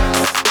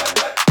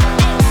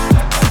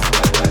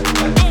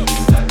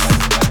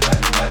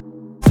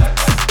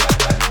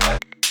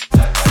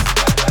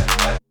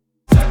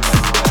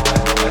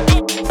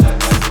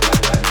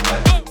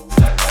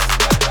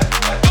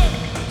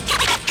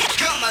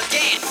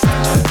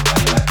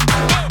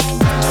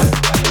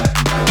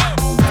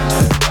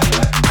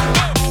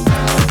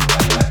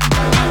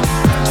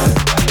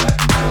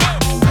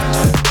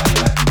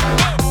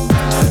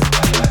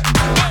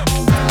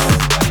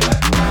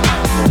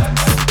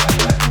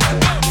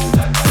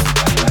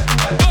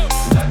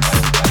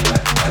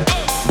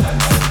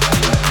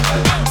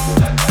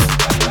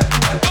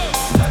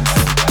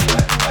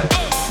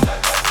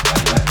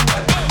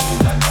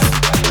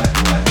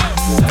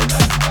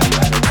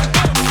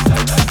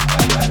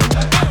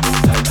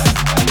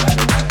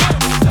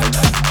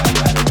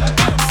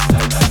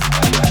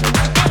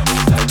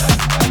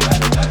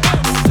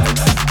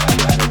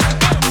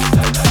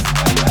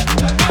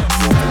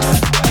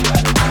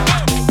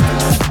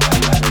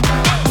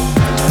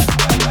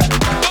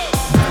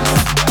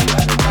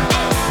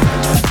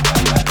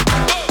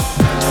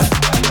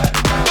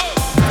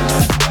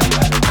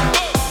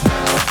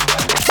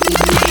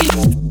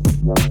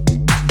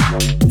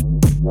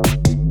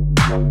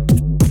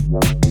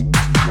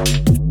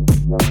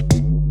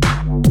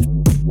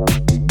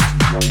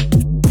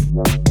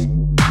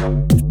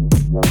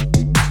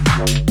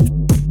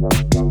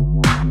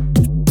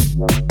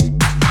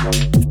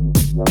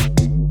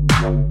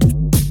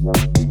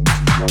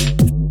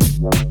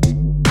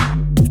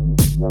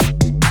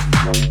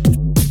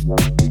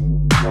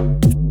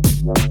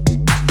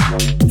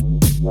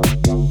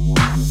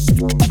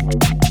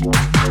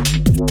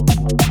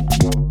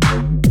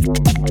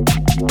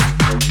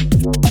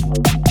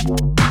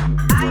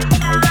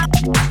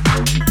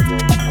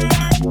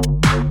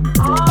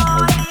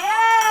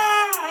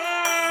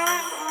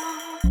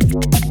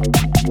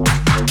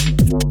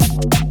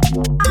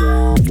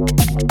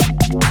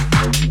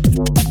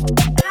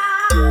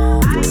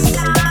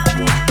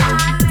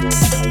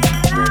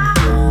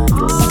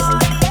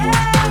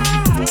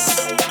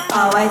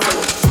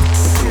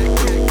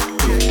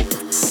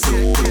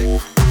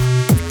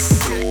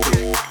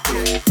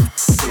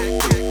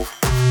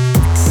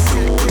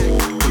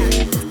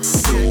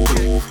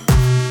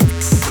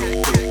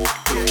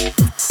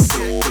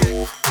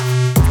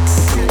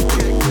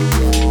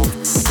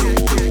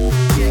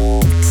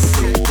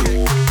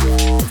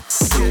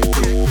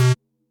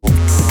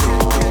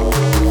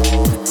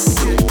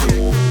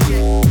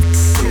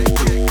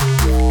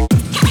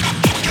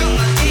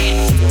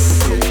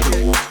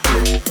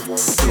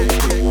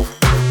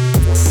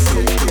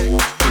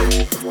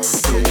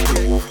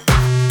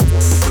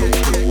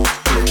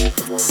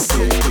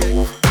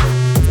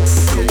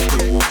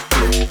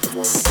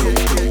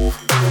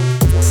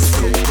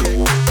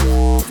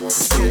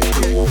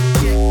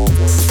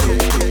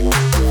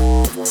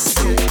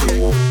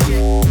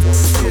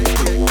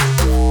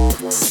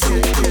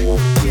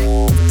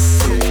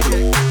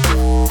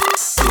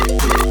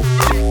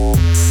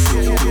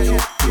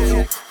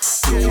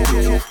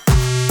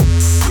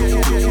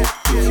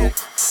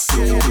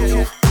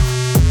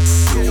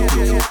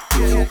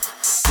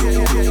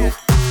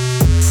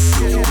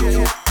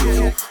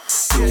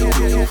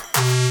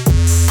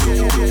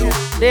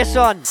 This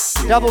one,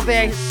 double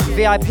bass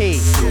VIP.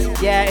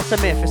 Yeah, it's a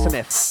myth.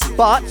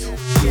 But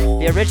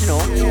the original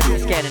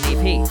is getting an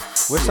EP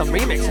with some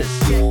remixes.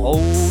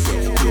 Oh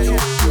yeah.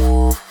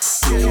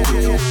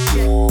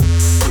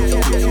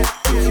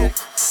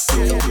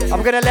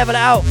 I'm gonna level it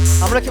out.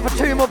 I'm looking for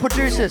 2 more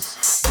producers.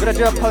 I'm gonna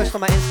do a post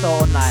on my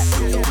Insta on like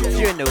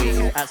during the week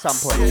at some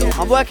point.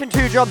 I'm working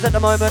 2 jobs at the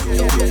moment,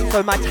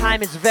 so my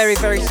time is very,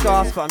 very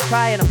scarce, but I'm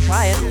trying.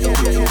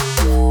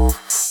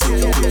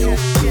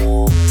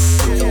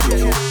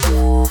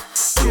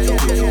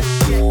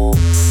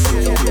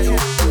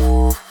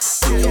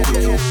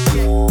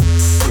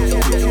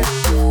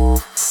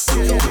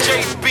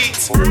 Jay's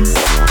Beats.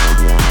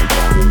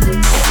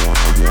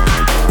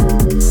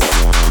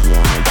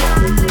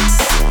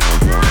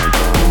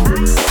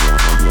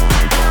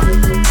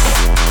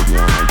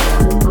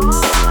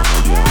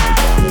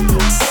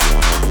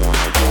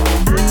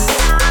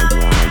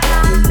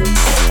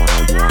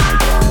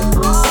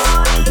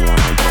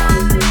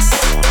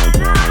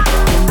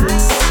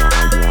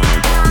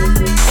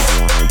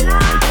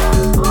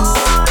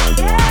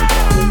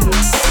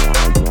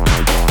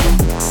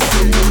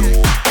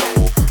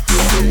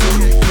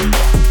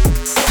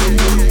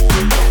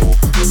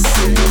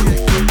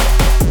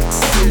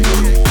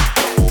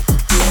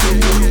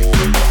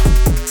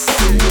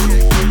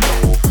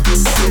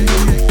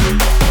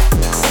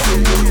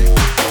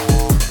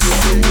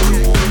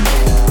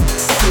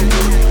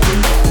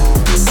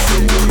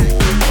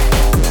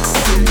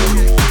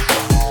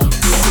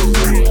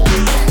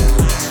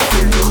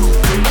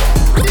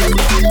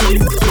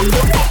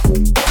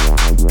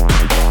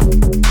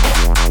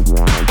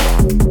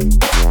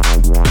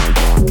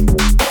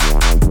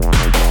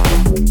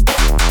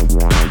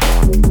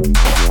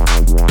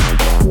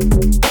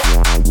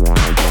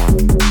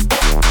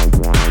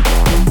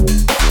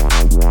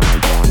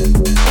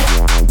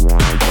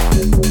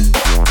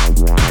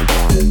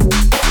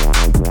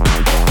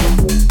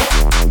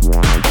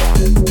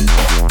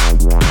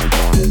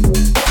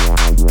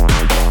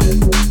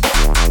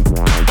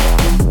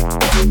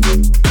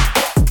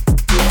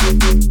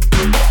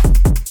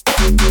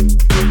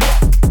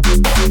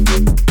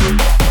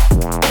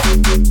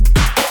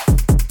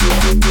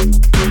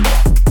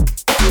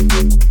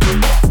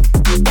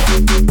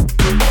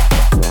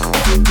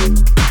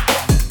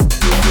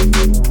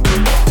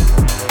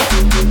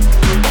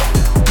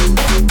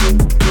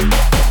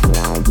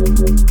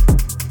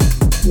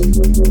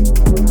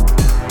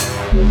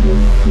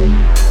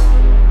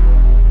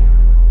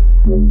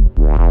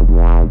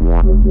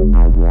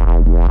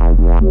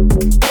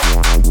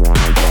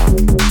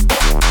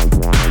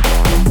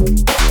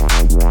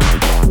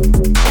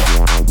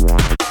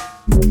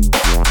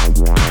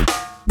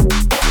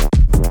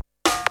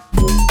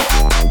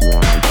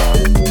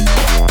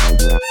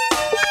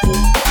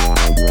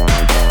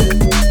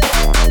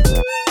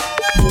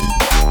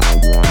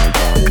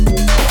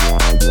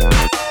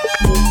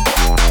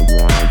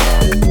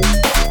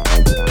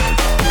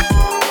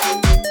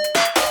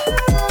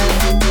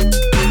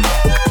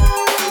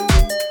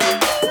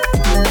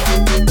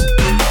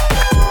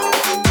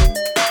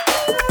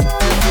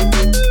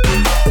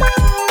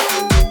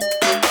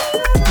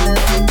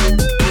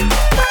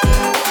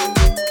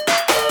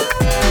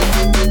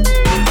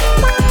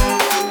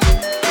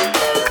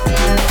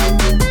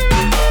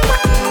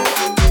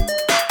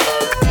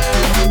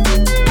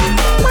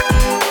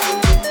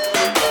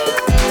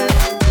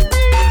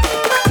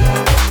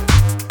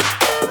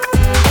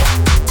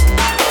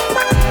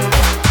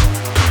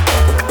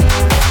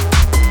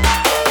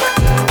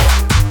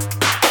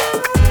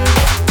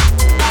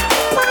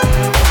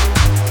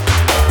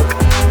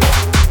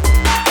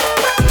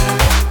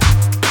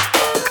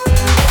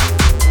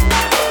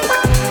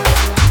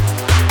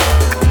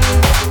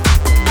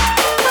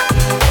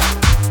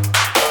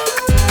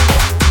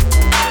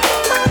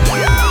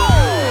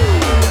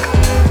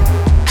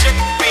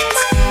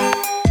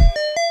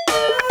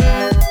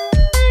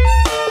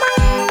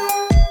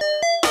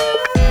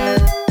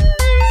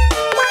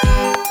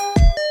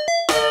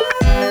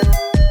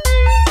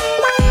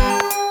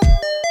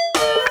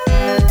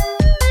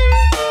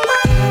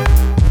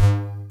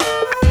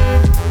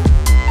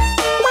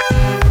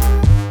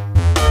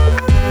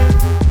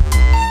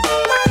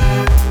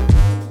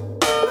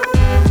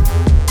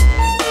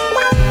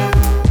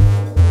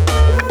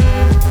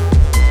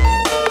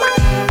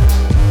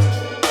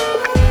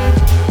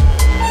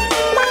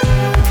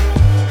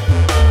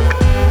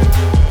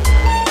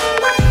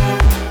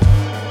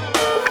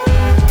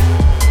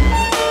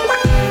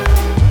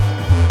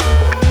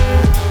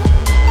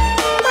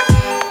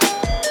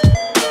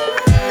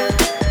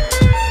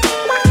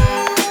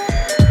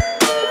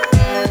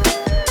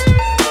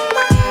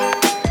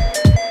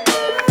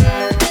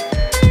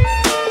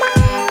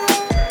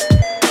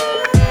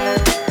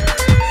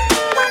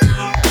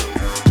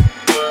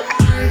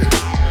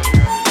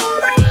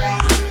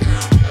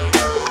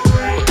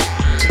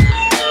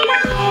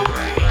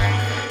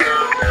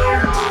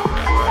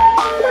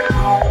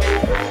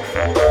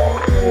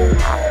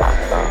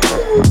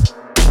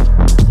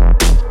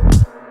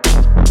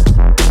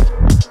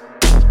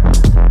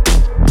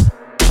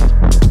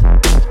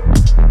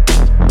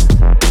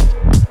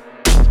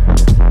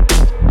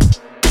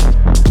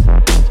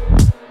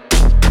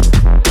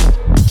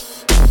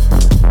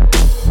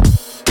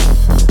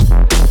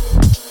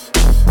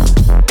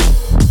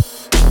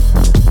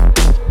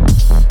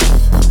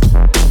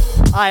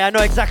 I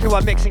know exactly what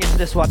I'm mixing into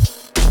this one.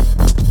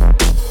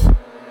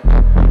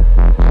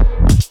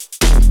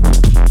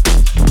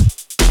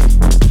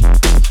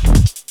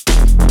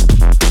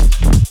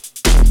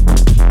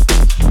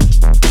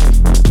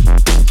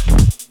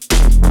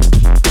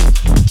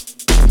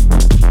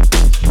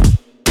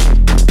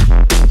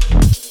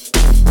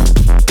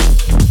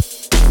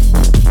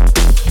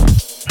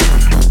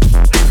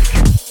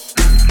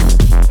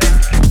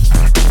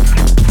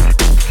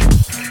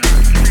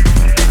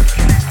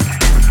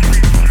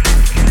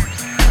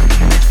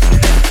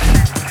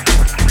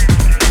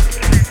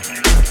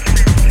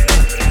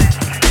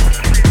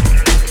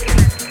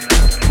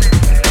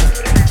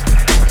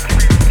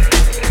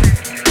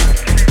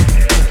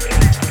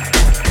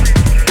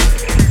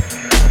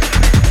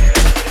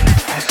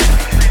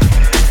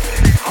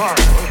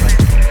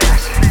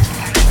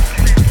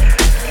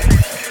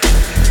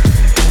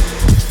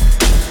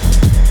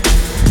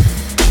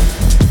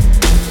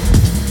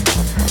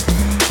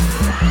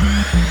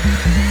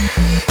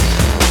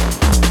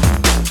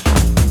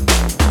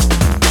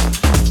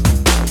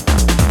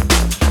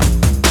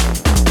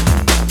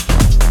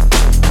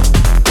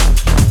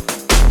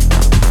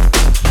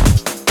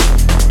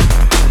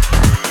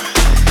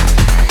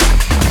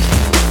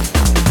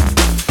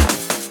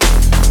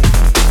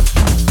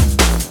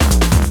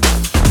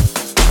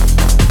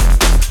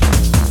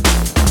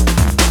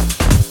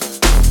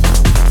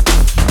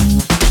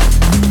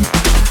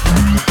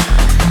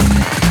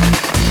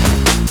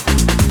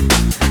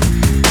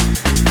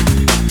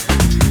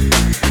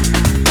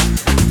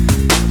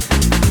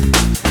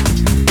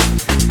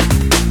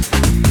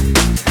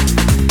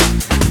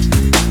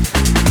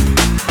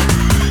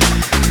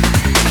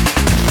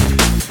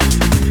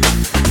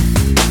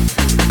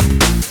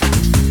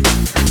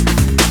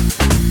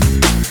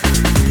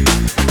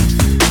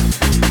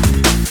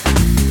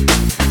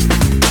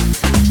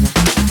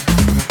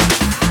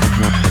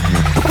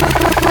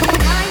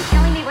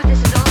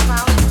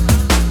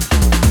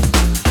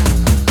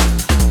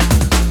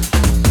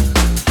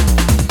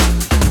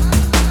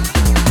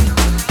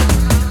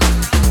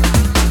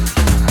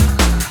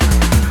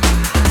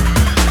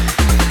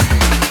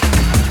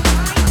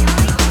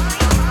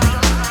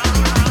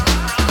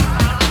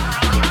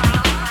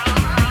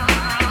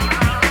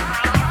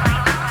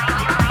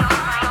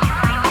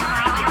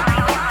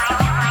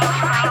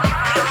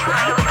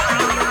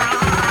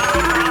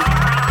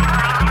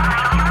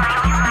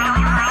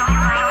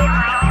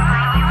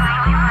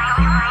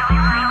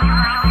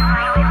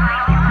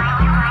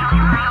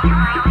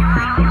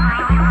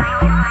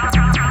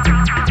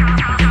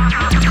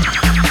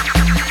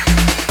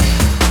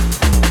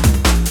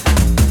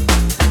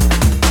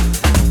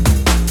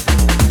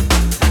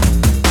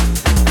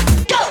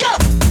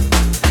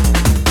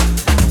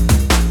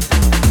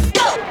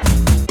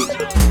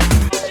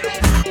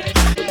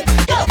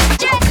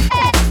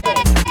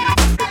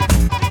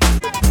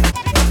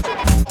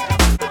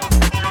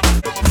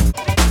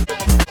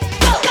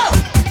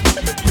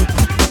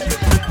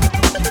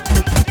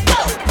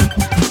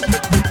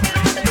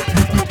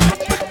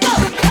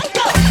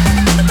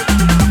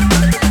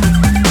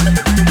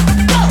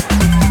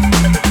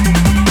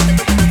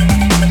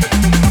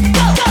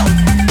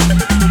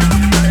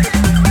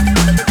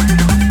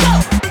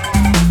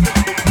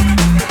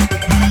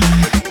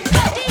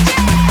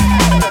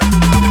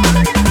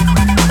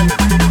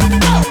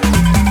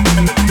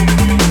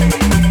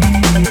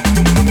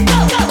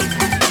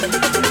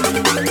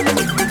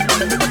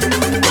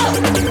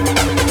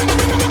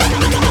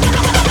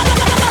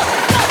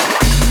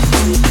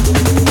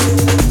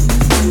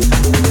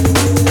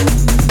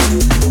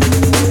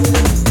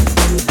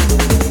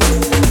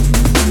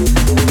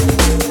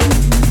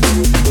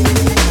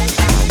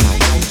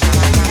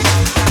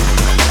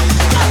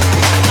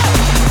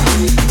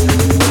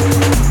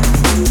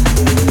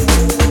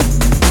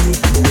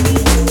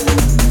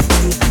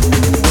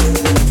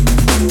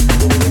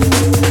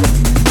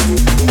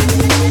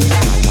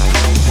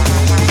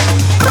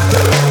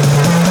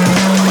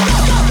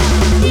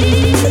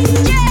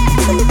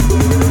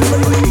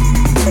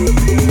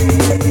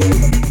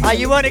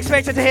 You weren't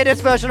expected to hear this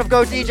version of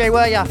Go DJ,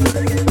 were ya?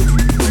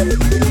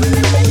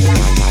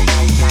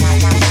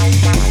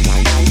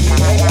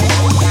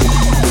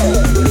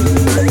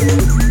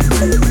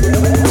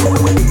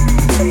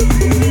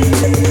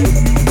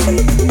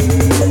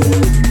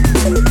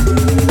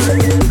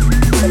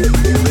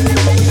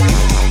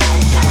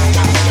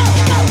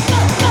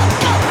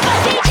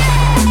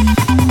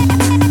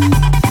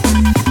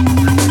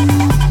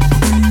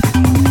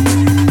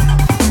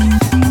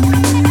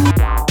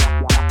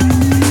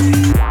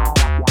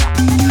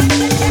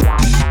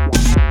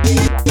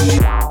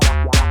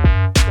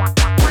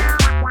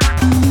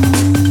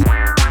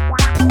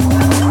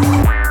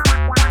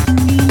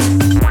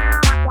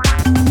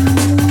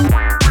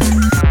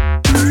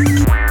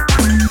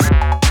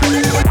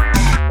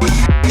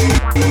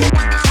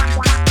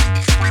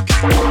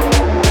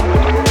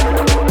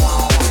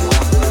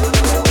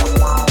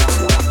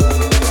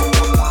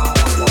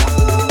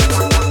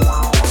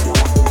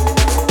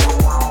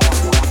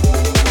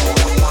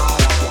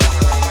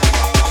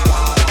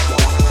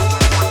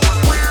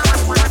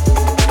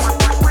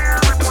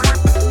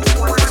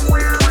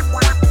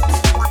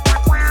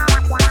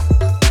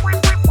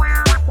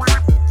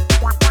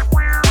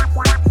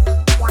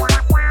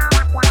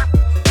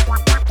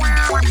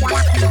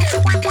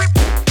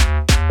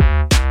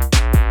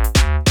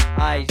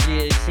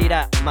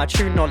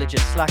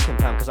 slacking,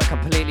 fam, because I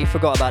completely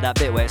forgot about that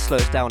bit where it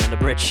slows down in the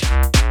bridge.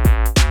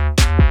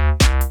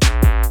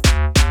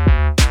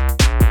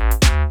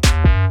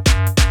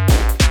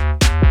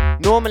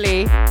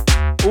 Normally,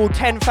 all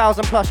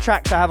 10,000 plus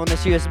tracks I have on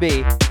this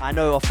USB, I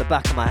know off the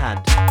back of my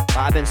hand. But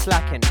I've been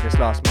slacking this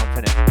last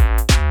month,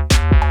 innit?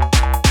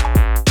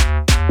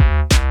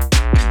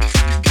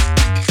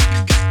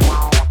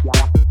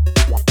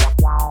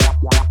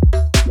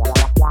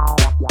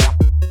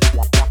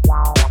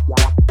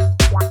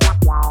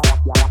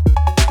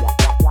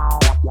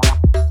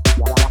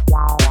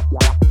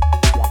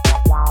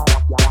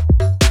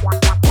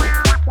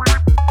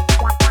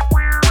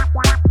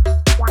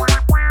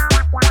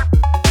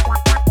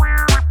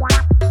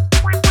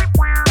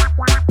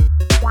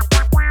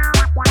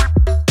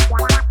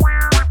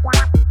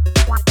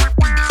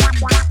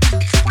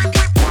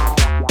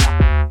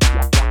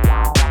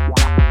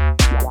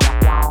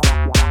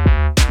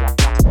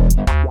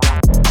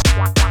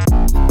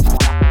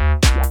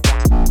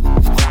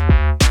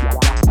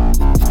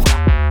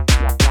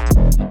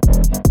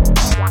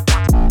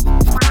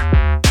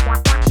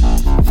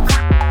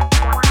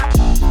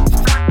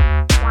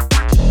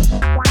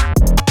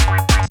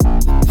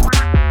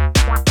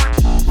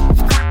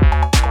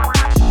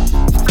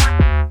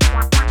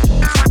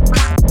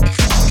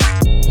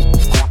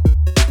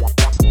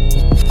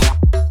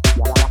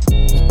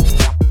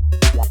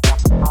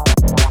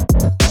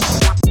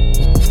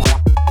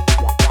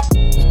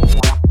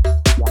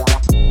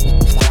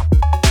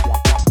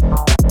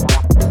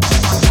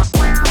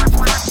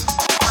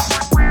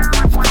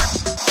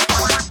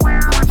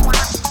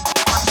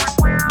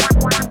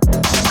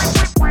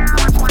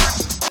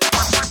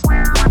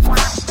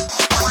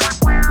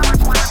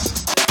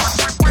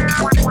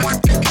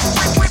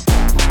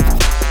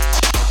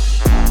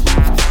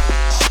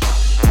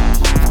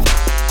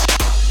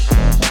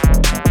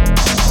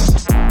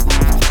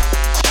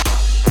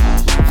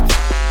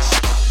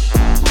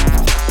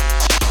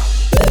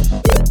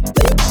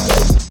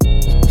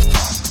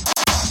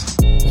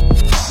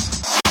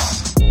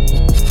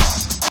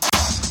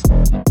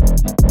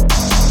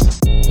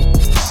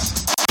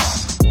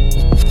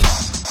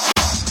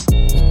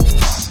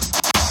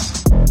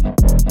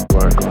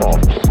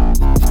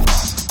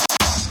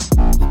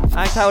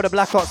 The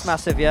Black Ops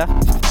Massive, yeah?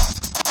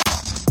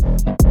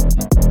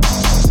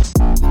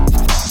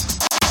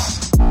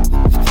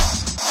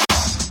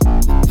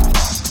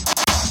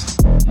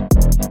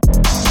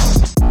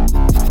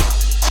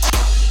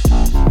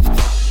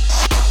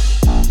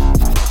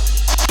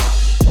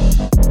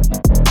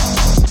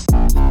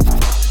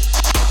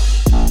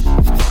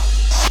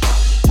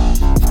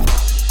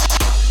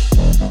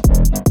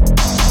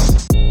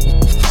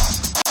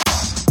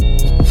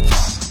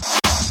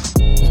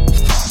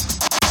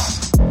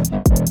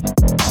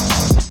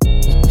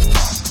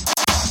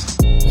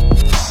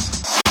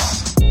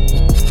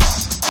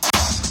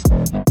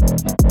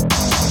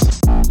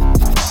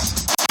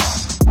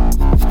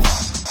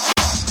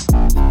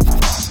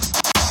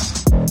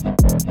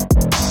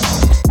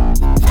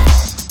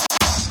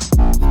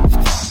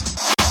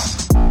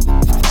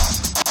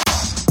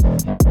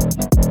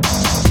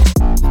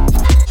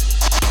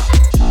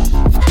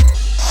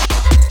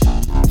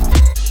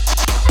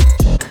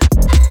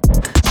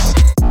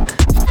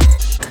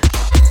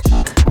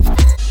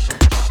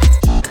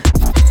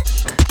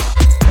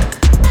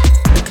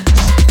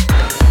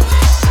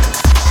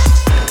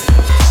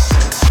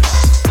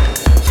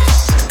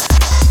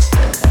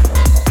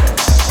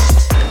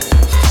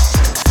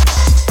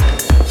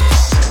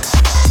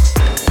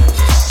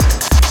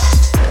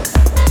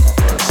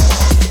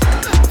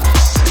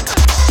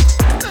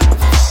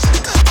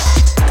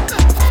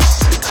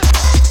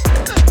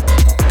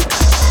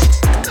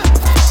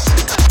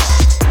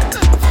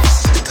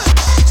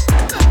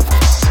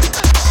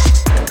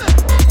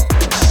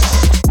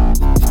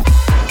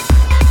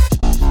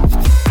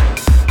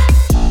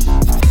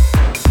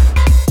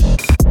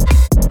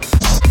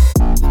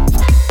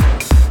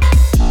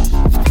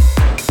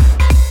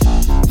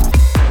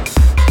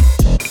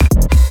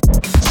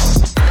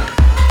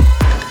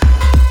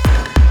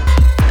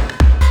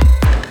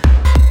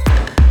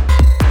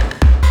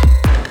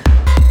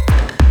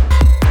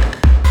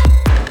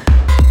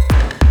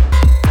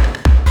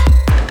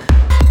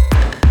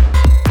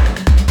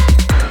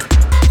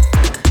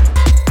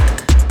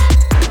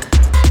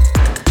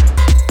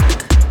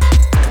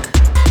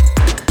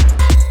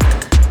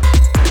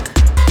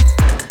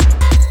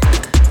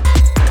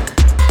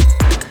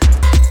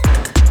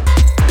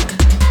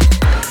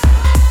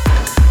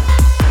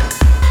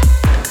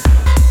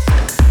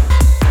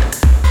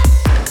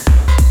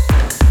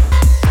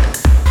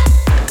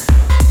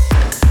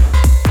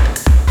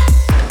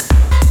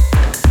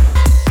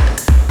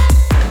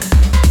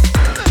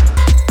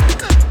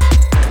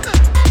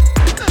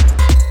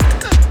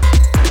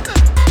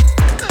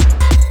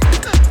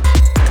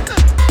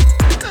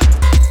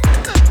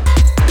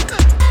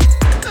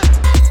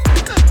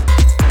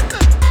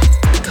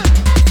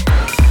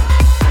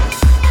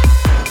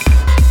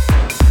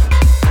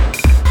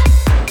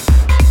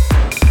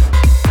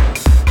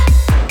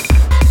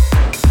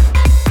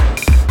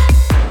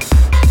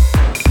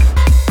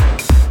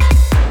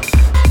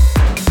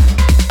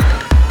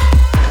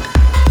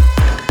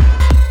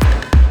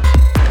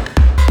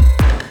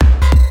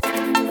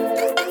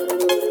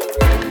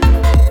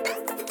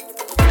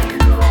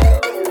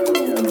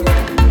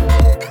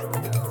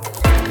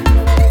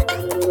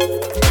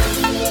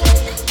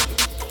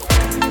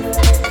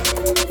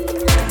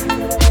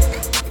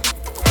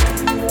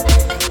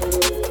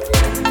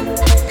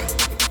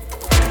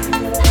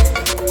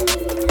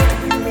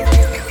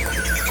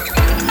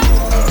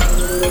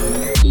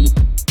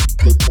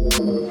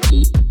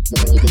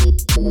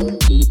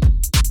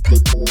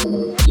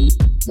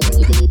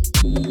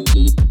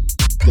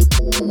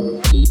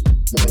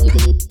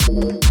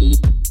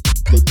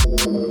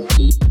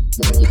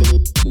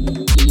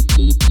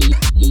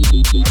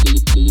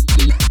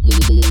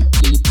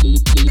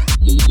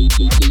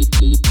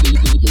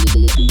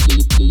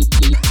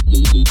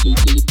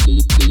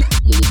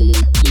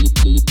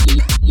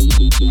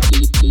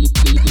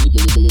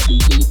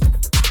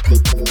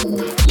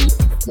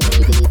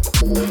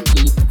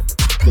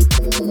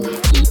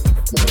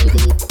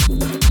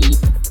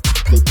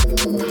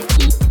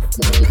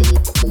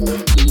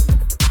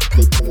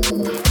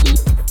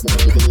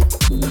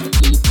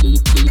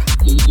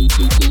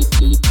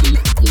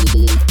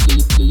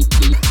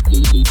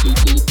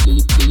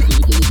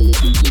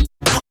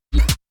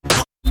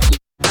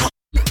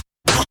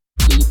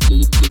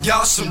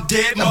 Y'all some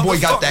dead That boy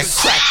got that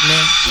crack,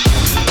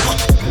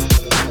 man.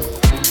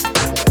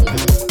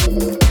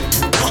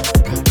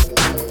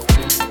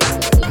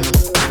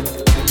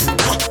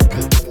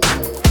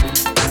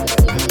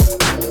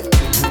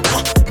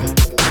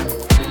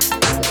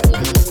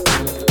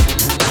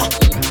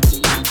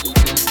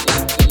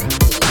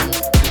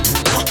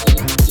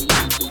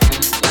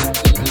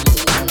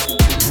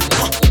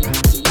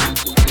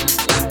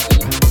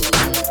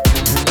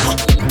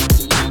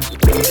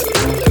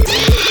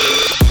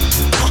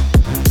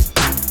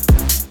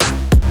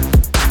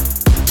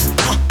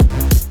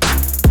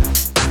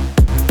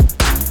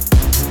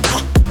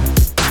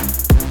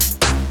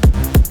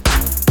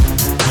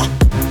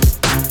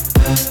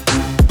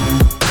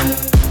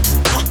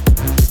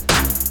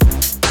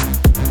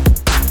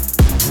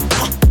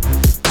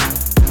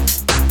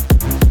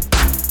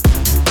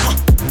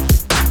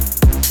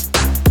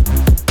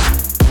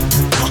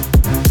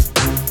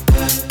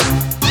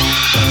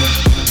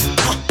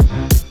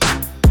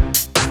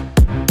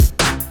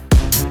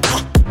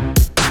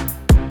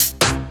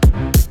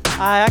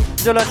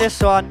 Still on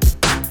this one.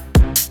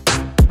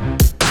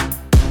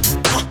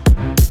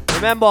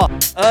 Remember,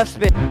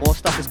 Earthspin, more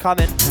stuff is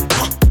coming.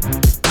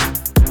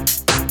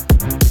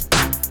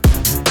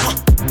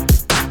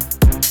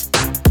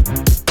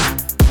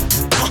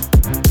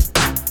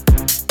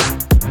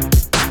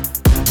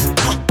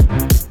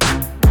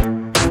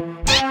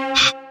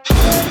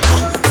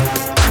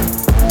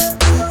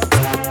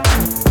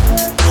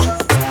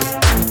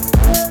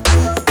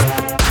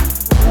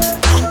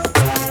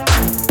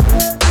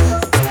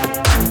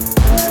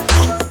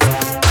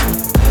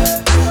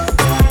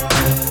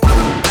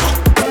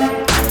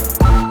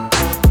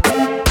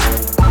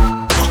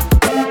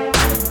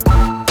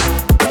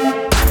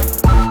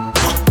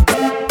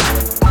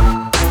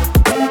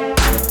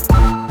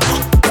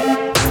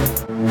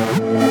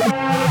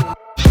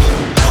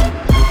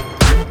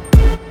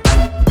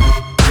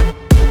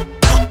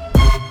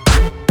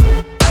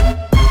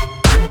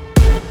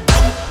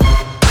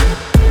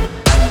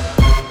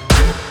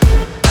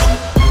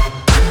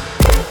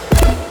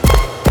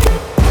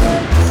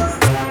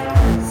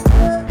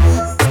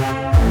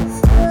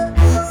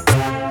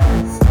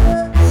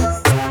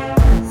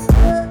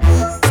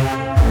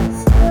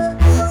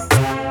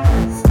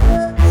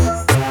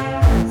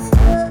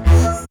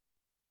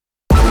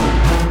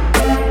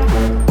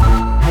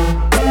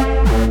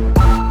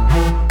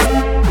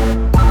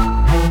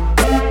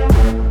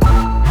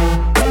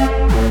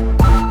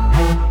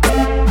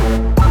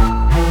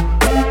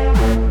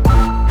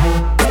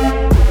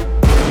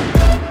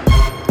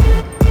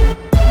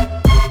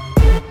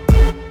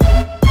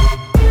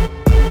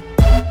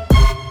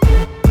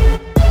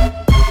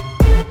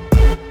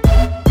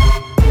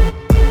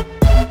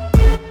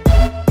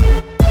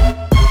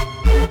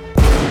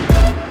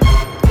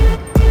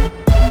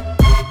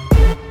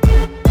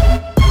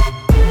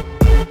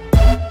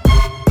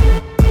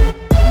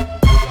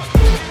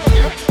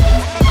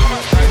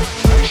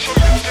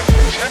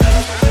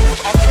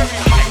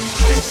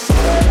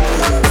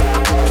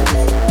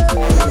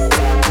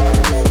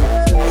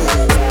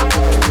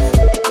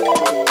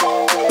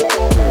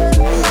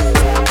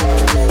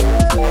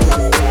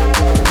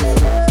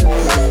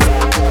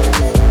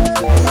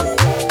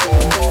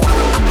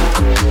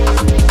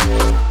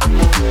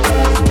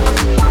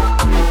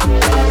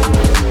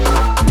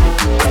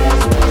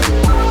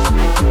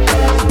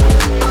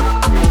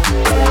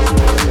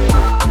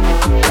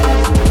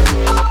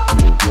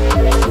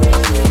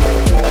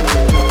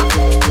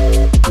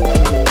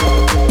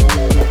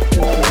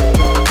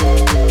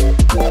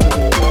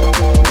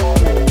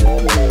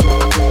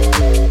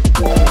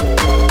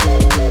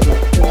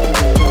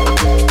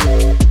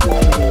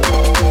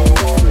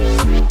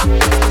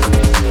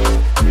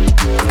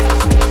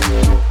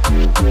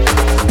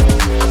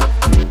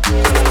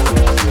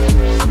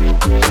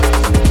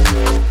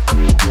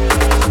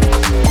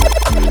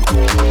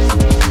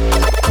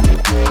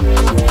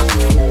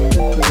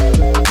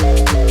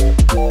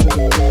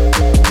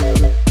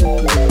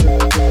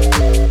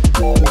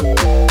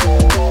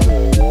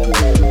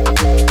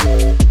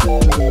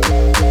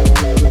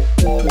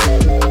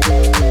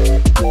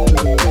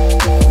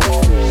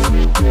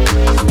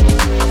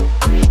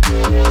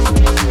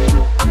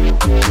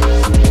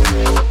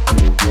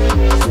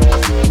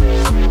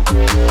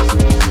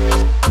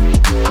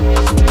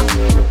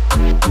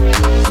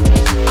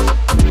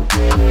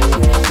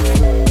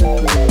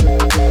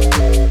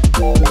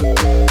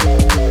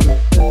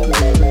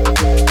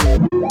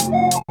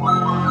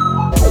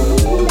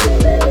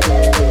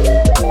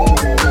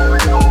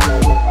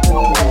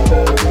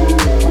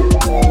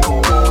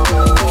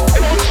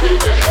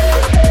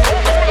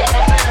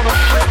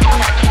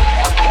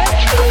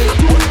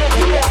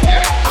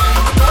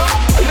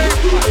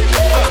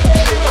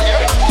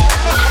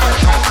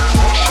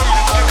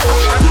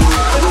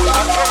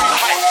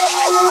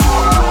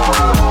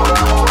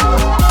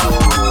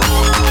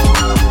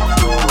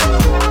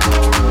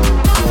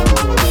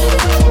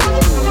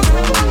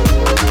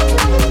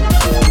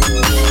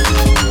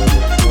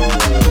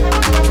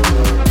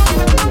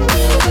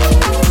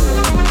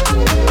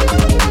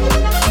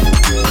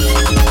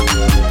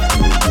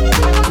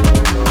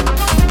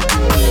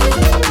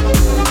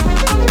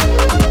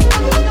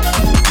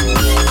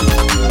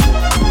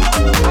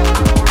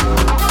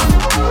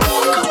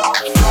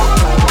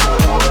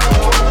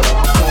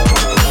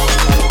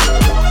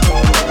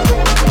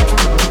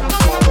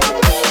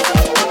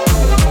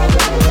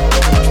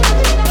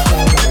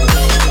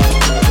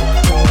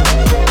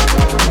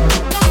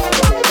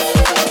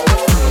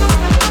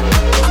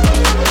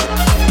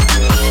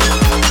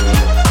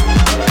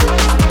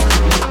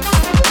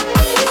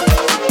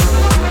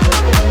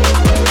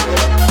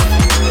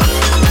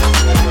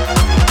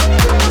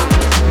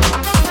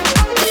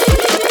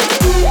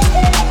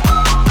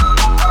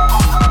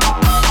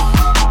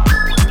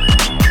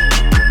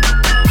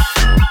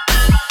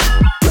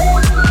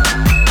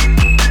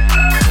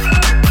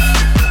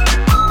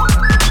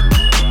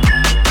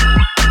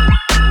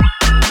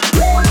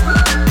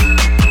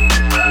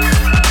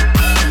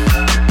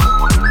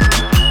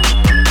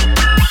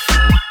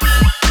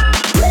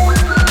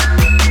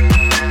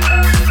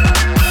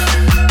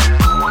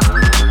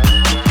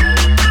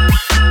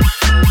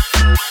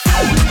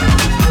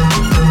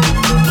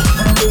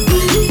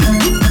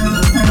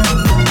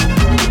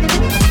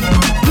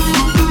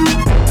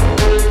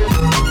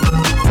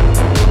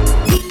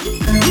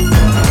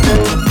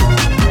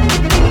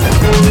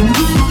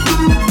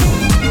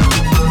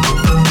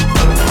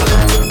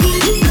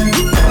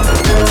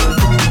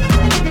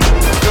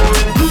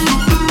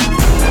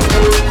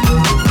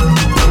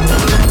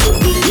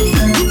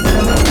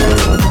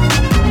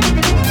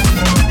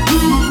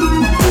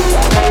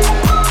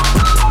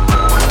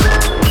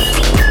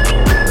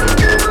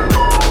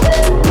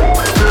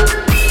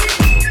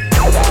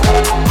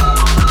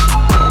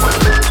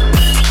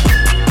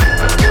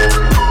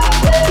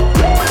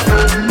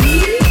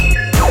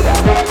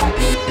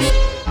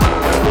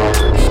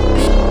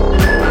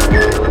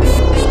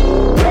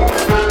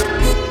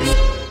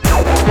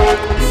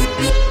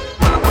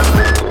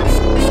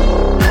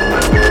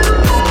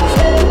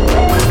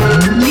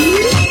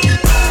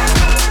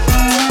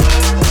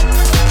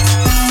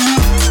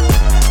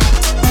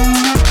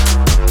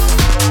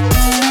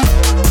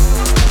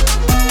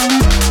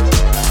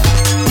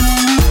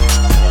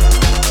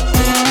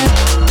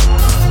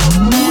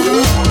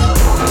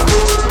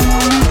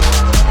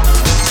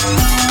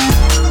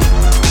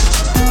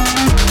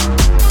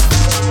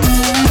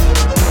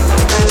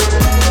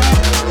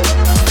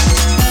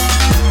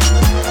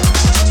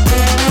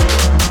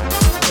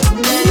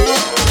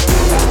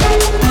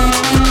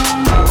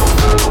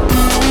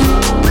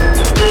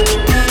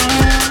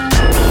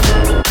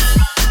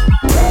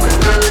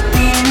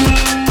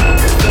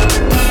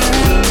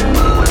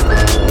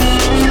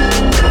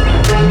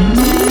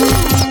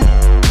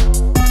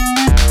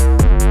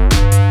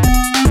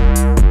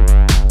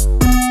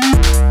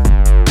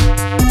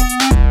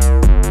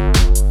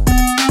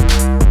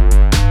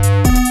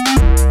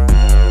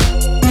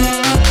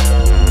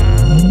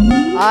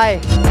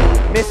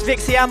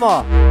 Fixie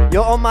Amor,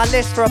 you're on my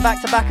list for a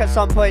back-to-back at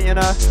some point, you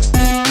know.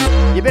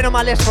 You've been on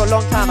my list for a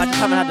long time, I just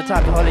haven't had the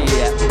time to holler you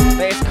yet.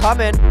 But it's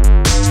coming.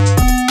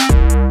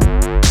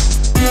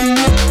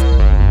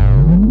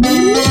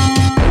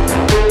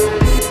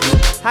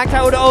 Hang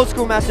tight with the old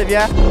school massive,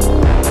 yeah?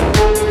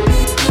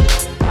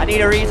 I need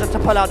a reason to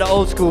pull out the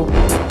old school.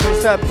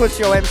 Certain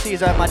pussy or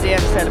MCs out my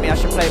DMs telling me I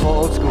should play more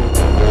old school.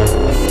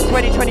 It's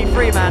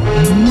 2023, man.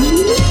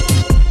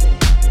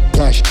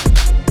 Cash.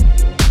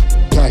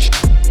 Cash.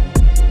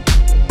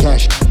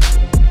 Cash.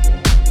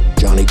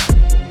 Johnny.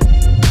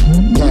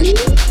 Cash.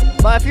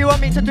 But if you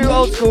want me to do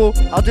old school,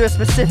 I'll do a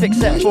specific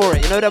set for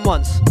it. You know them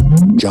ones?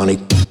 Johnny.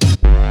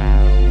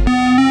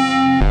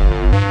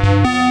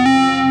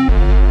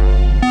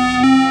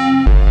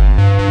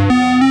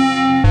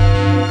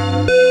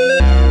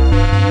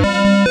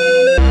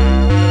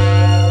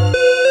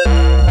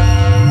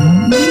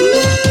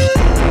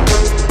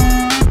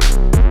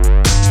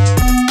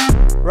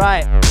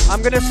 Right,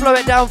 I'm gonna slow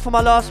it down for my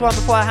last one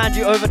before I hand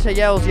you over to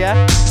Yells,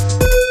 yeah?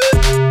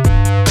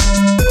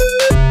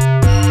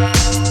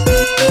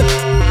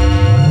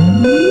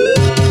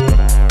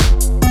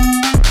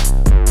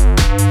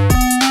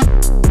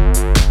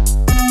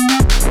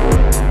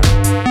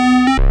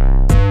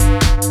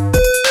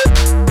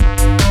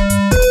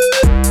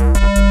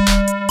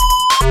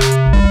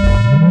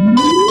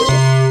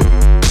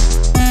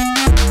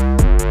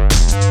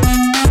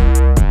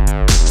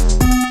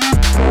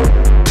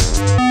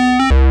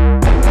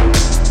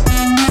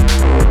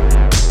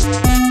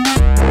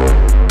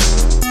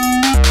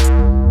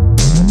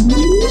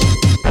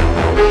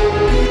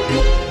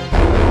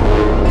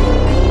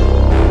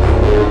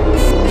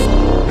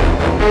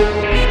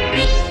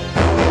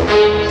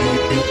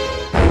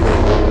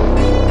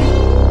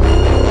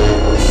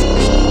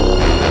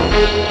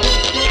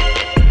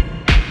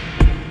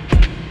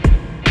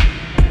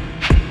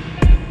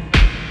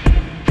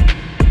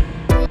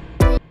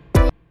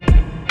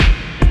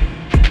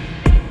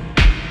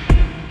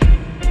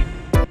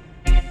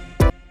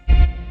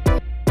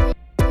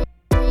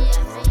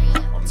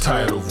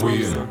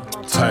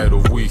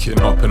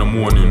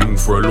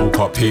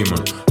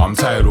 Payment. I'm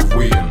tired of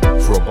waiting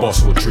for a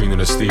bus or train in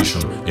a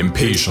station.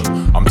 Impatient,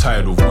 I'm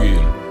tired of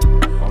waiting.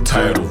 I'm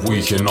tired of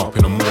waking up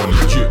in the morning.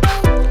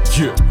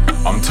 Yeah.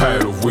 I'm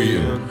tired of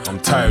waiting. I'm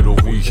tired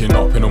of waking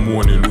up in the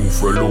morning all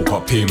for a low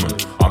cut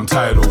payment. I'm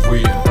tired of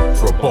waiting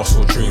for a bus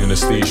or train in a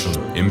station.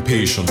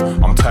 Impatient,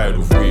 I'm tired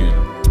of waiting.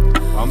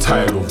 I'm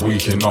tired of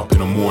waking up in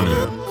the morning.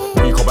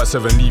 Wake up at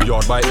 7, leave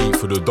yard by 8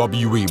 for the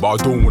WA, but I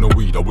don't wanna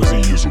wait. That was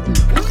 8 years ago.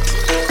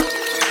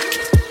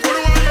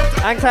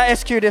 Hang tight,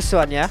 SQ this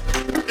one, yeah?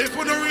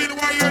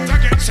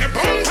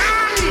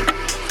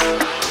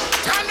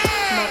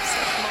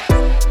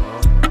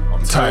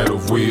 I'm tired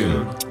of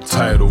waiting,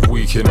 tired of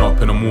waking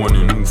up in the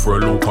morning all for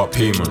a low cut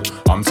payment.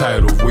 I'm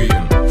tired of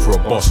waiting for a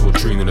bus or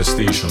train in a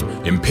station.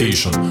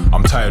 Impatient,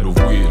 I'm tired of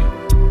waiting.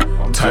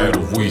 I'm tired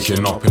of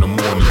waking up in the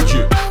morning.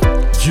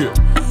 Yeah.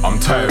 I'm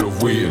tired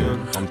of waiting.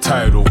 I'm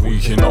tired of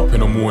waking up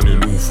in the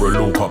morning all for a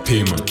low cut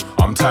payment.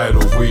 I'm tired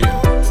of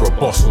waiting for a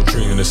bus or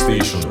train in a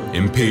station.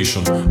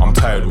 Impatient, I'm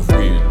tired of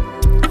waiting.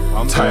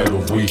 I'm tired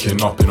of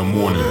waking up in the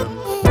morning.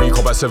 Wake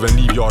up at 7,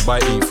 leave yard by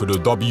 8 for the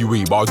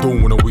WA, but I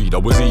don't wanna wait.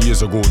 That was 8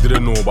 years ago,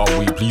 didn't know about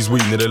wait. Please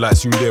wait, near the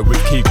lights soon there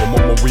with cake. I'm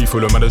on my way for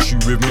the man that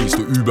shoot with mates.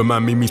 The Uber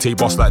man made me take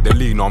bus like the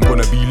lane. Now I'm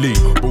gonna be late,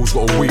 bro's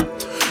gotta wait.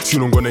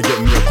 Soon I'm gonna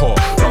get me a car.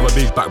 Rather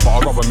big back, but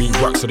I'd rather meet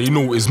rack so they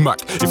know it's Mac.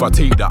 If I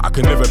take that, I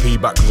can never pay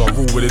back, cause I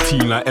roll with a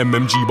team like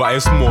MMG, but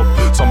it's more.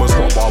 Summer's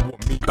hot, but I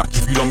want me back.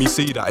 If you let me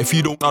say that, if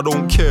you don't, I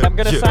don't care. I'm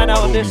gonna sign out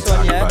on this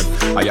one, yeah?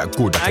 I act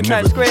good, I can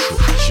never be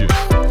short.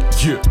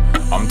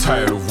 Yeah, I'm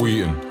tired of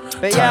waiting.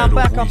 But yeah, I'm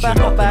back. In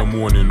the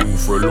morning, all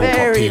for a low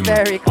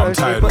very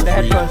closely. Put the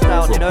headphones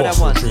down, you know that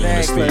one.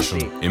 Very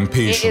closely.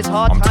 Impatient. It is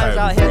hard times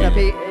out here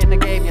in the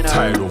game, you know.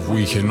 Tired of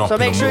waking up. So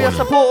make sure you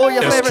support all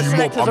your favourite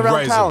selectors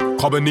around town.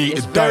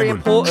 Carbonated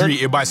diamond,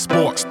 created by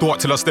sparks.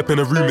 Start till I step in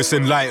a room, it's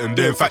enlightened.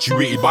 They're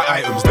infatuated by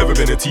items. Never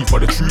been a thief, but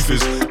the truth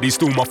is, they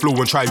steal my flow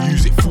and try to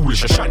use it.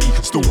 Foolish, a shiny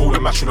can still hold a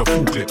match in a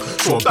full clip.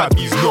 So a bad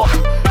bee's not.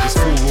 This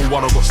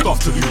 401, I got stuff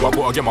to do. I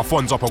gotta get my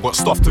funds up, I got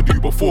stuff to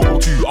do. Before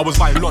 402, I was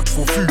buying lunch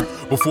for food.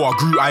 Before I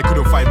grew, I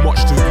couldn't find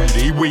much to do.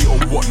 They wait on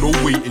what? No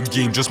waiting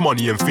game, just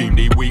money and fame.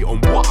 They wait on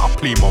what? I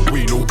play my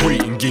way, no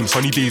waiting game.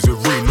 Sunny days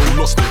with rain,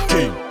 no lost no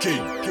game.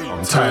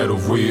 I'm tired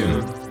of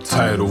waiting,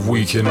 tired of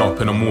waking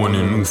up in the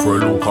morning all for a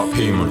low cut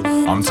payment.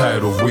 I'm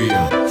tired of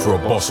waiting for a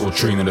bus or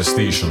train in the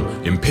station.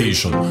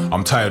 Impatient,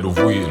 I'm tired of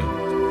waiting.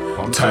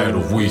 I'm tired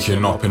of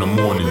waking up in the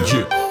morning.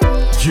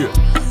 Yeah.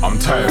 I'm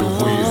tired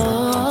of waiting.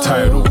 I'm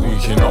tired of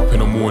waking up in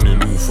the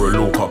morning all for a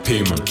low cut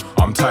payment.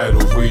 I'm tired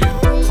of waiting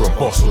for a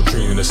bus or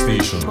train in the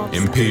station.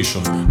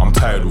 Impatient, I'm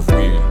tired of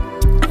waiting.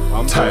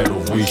 I'm tired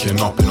of waking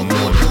up in the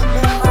morning.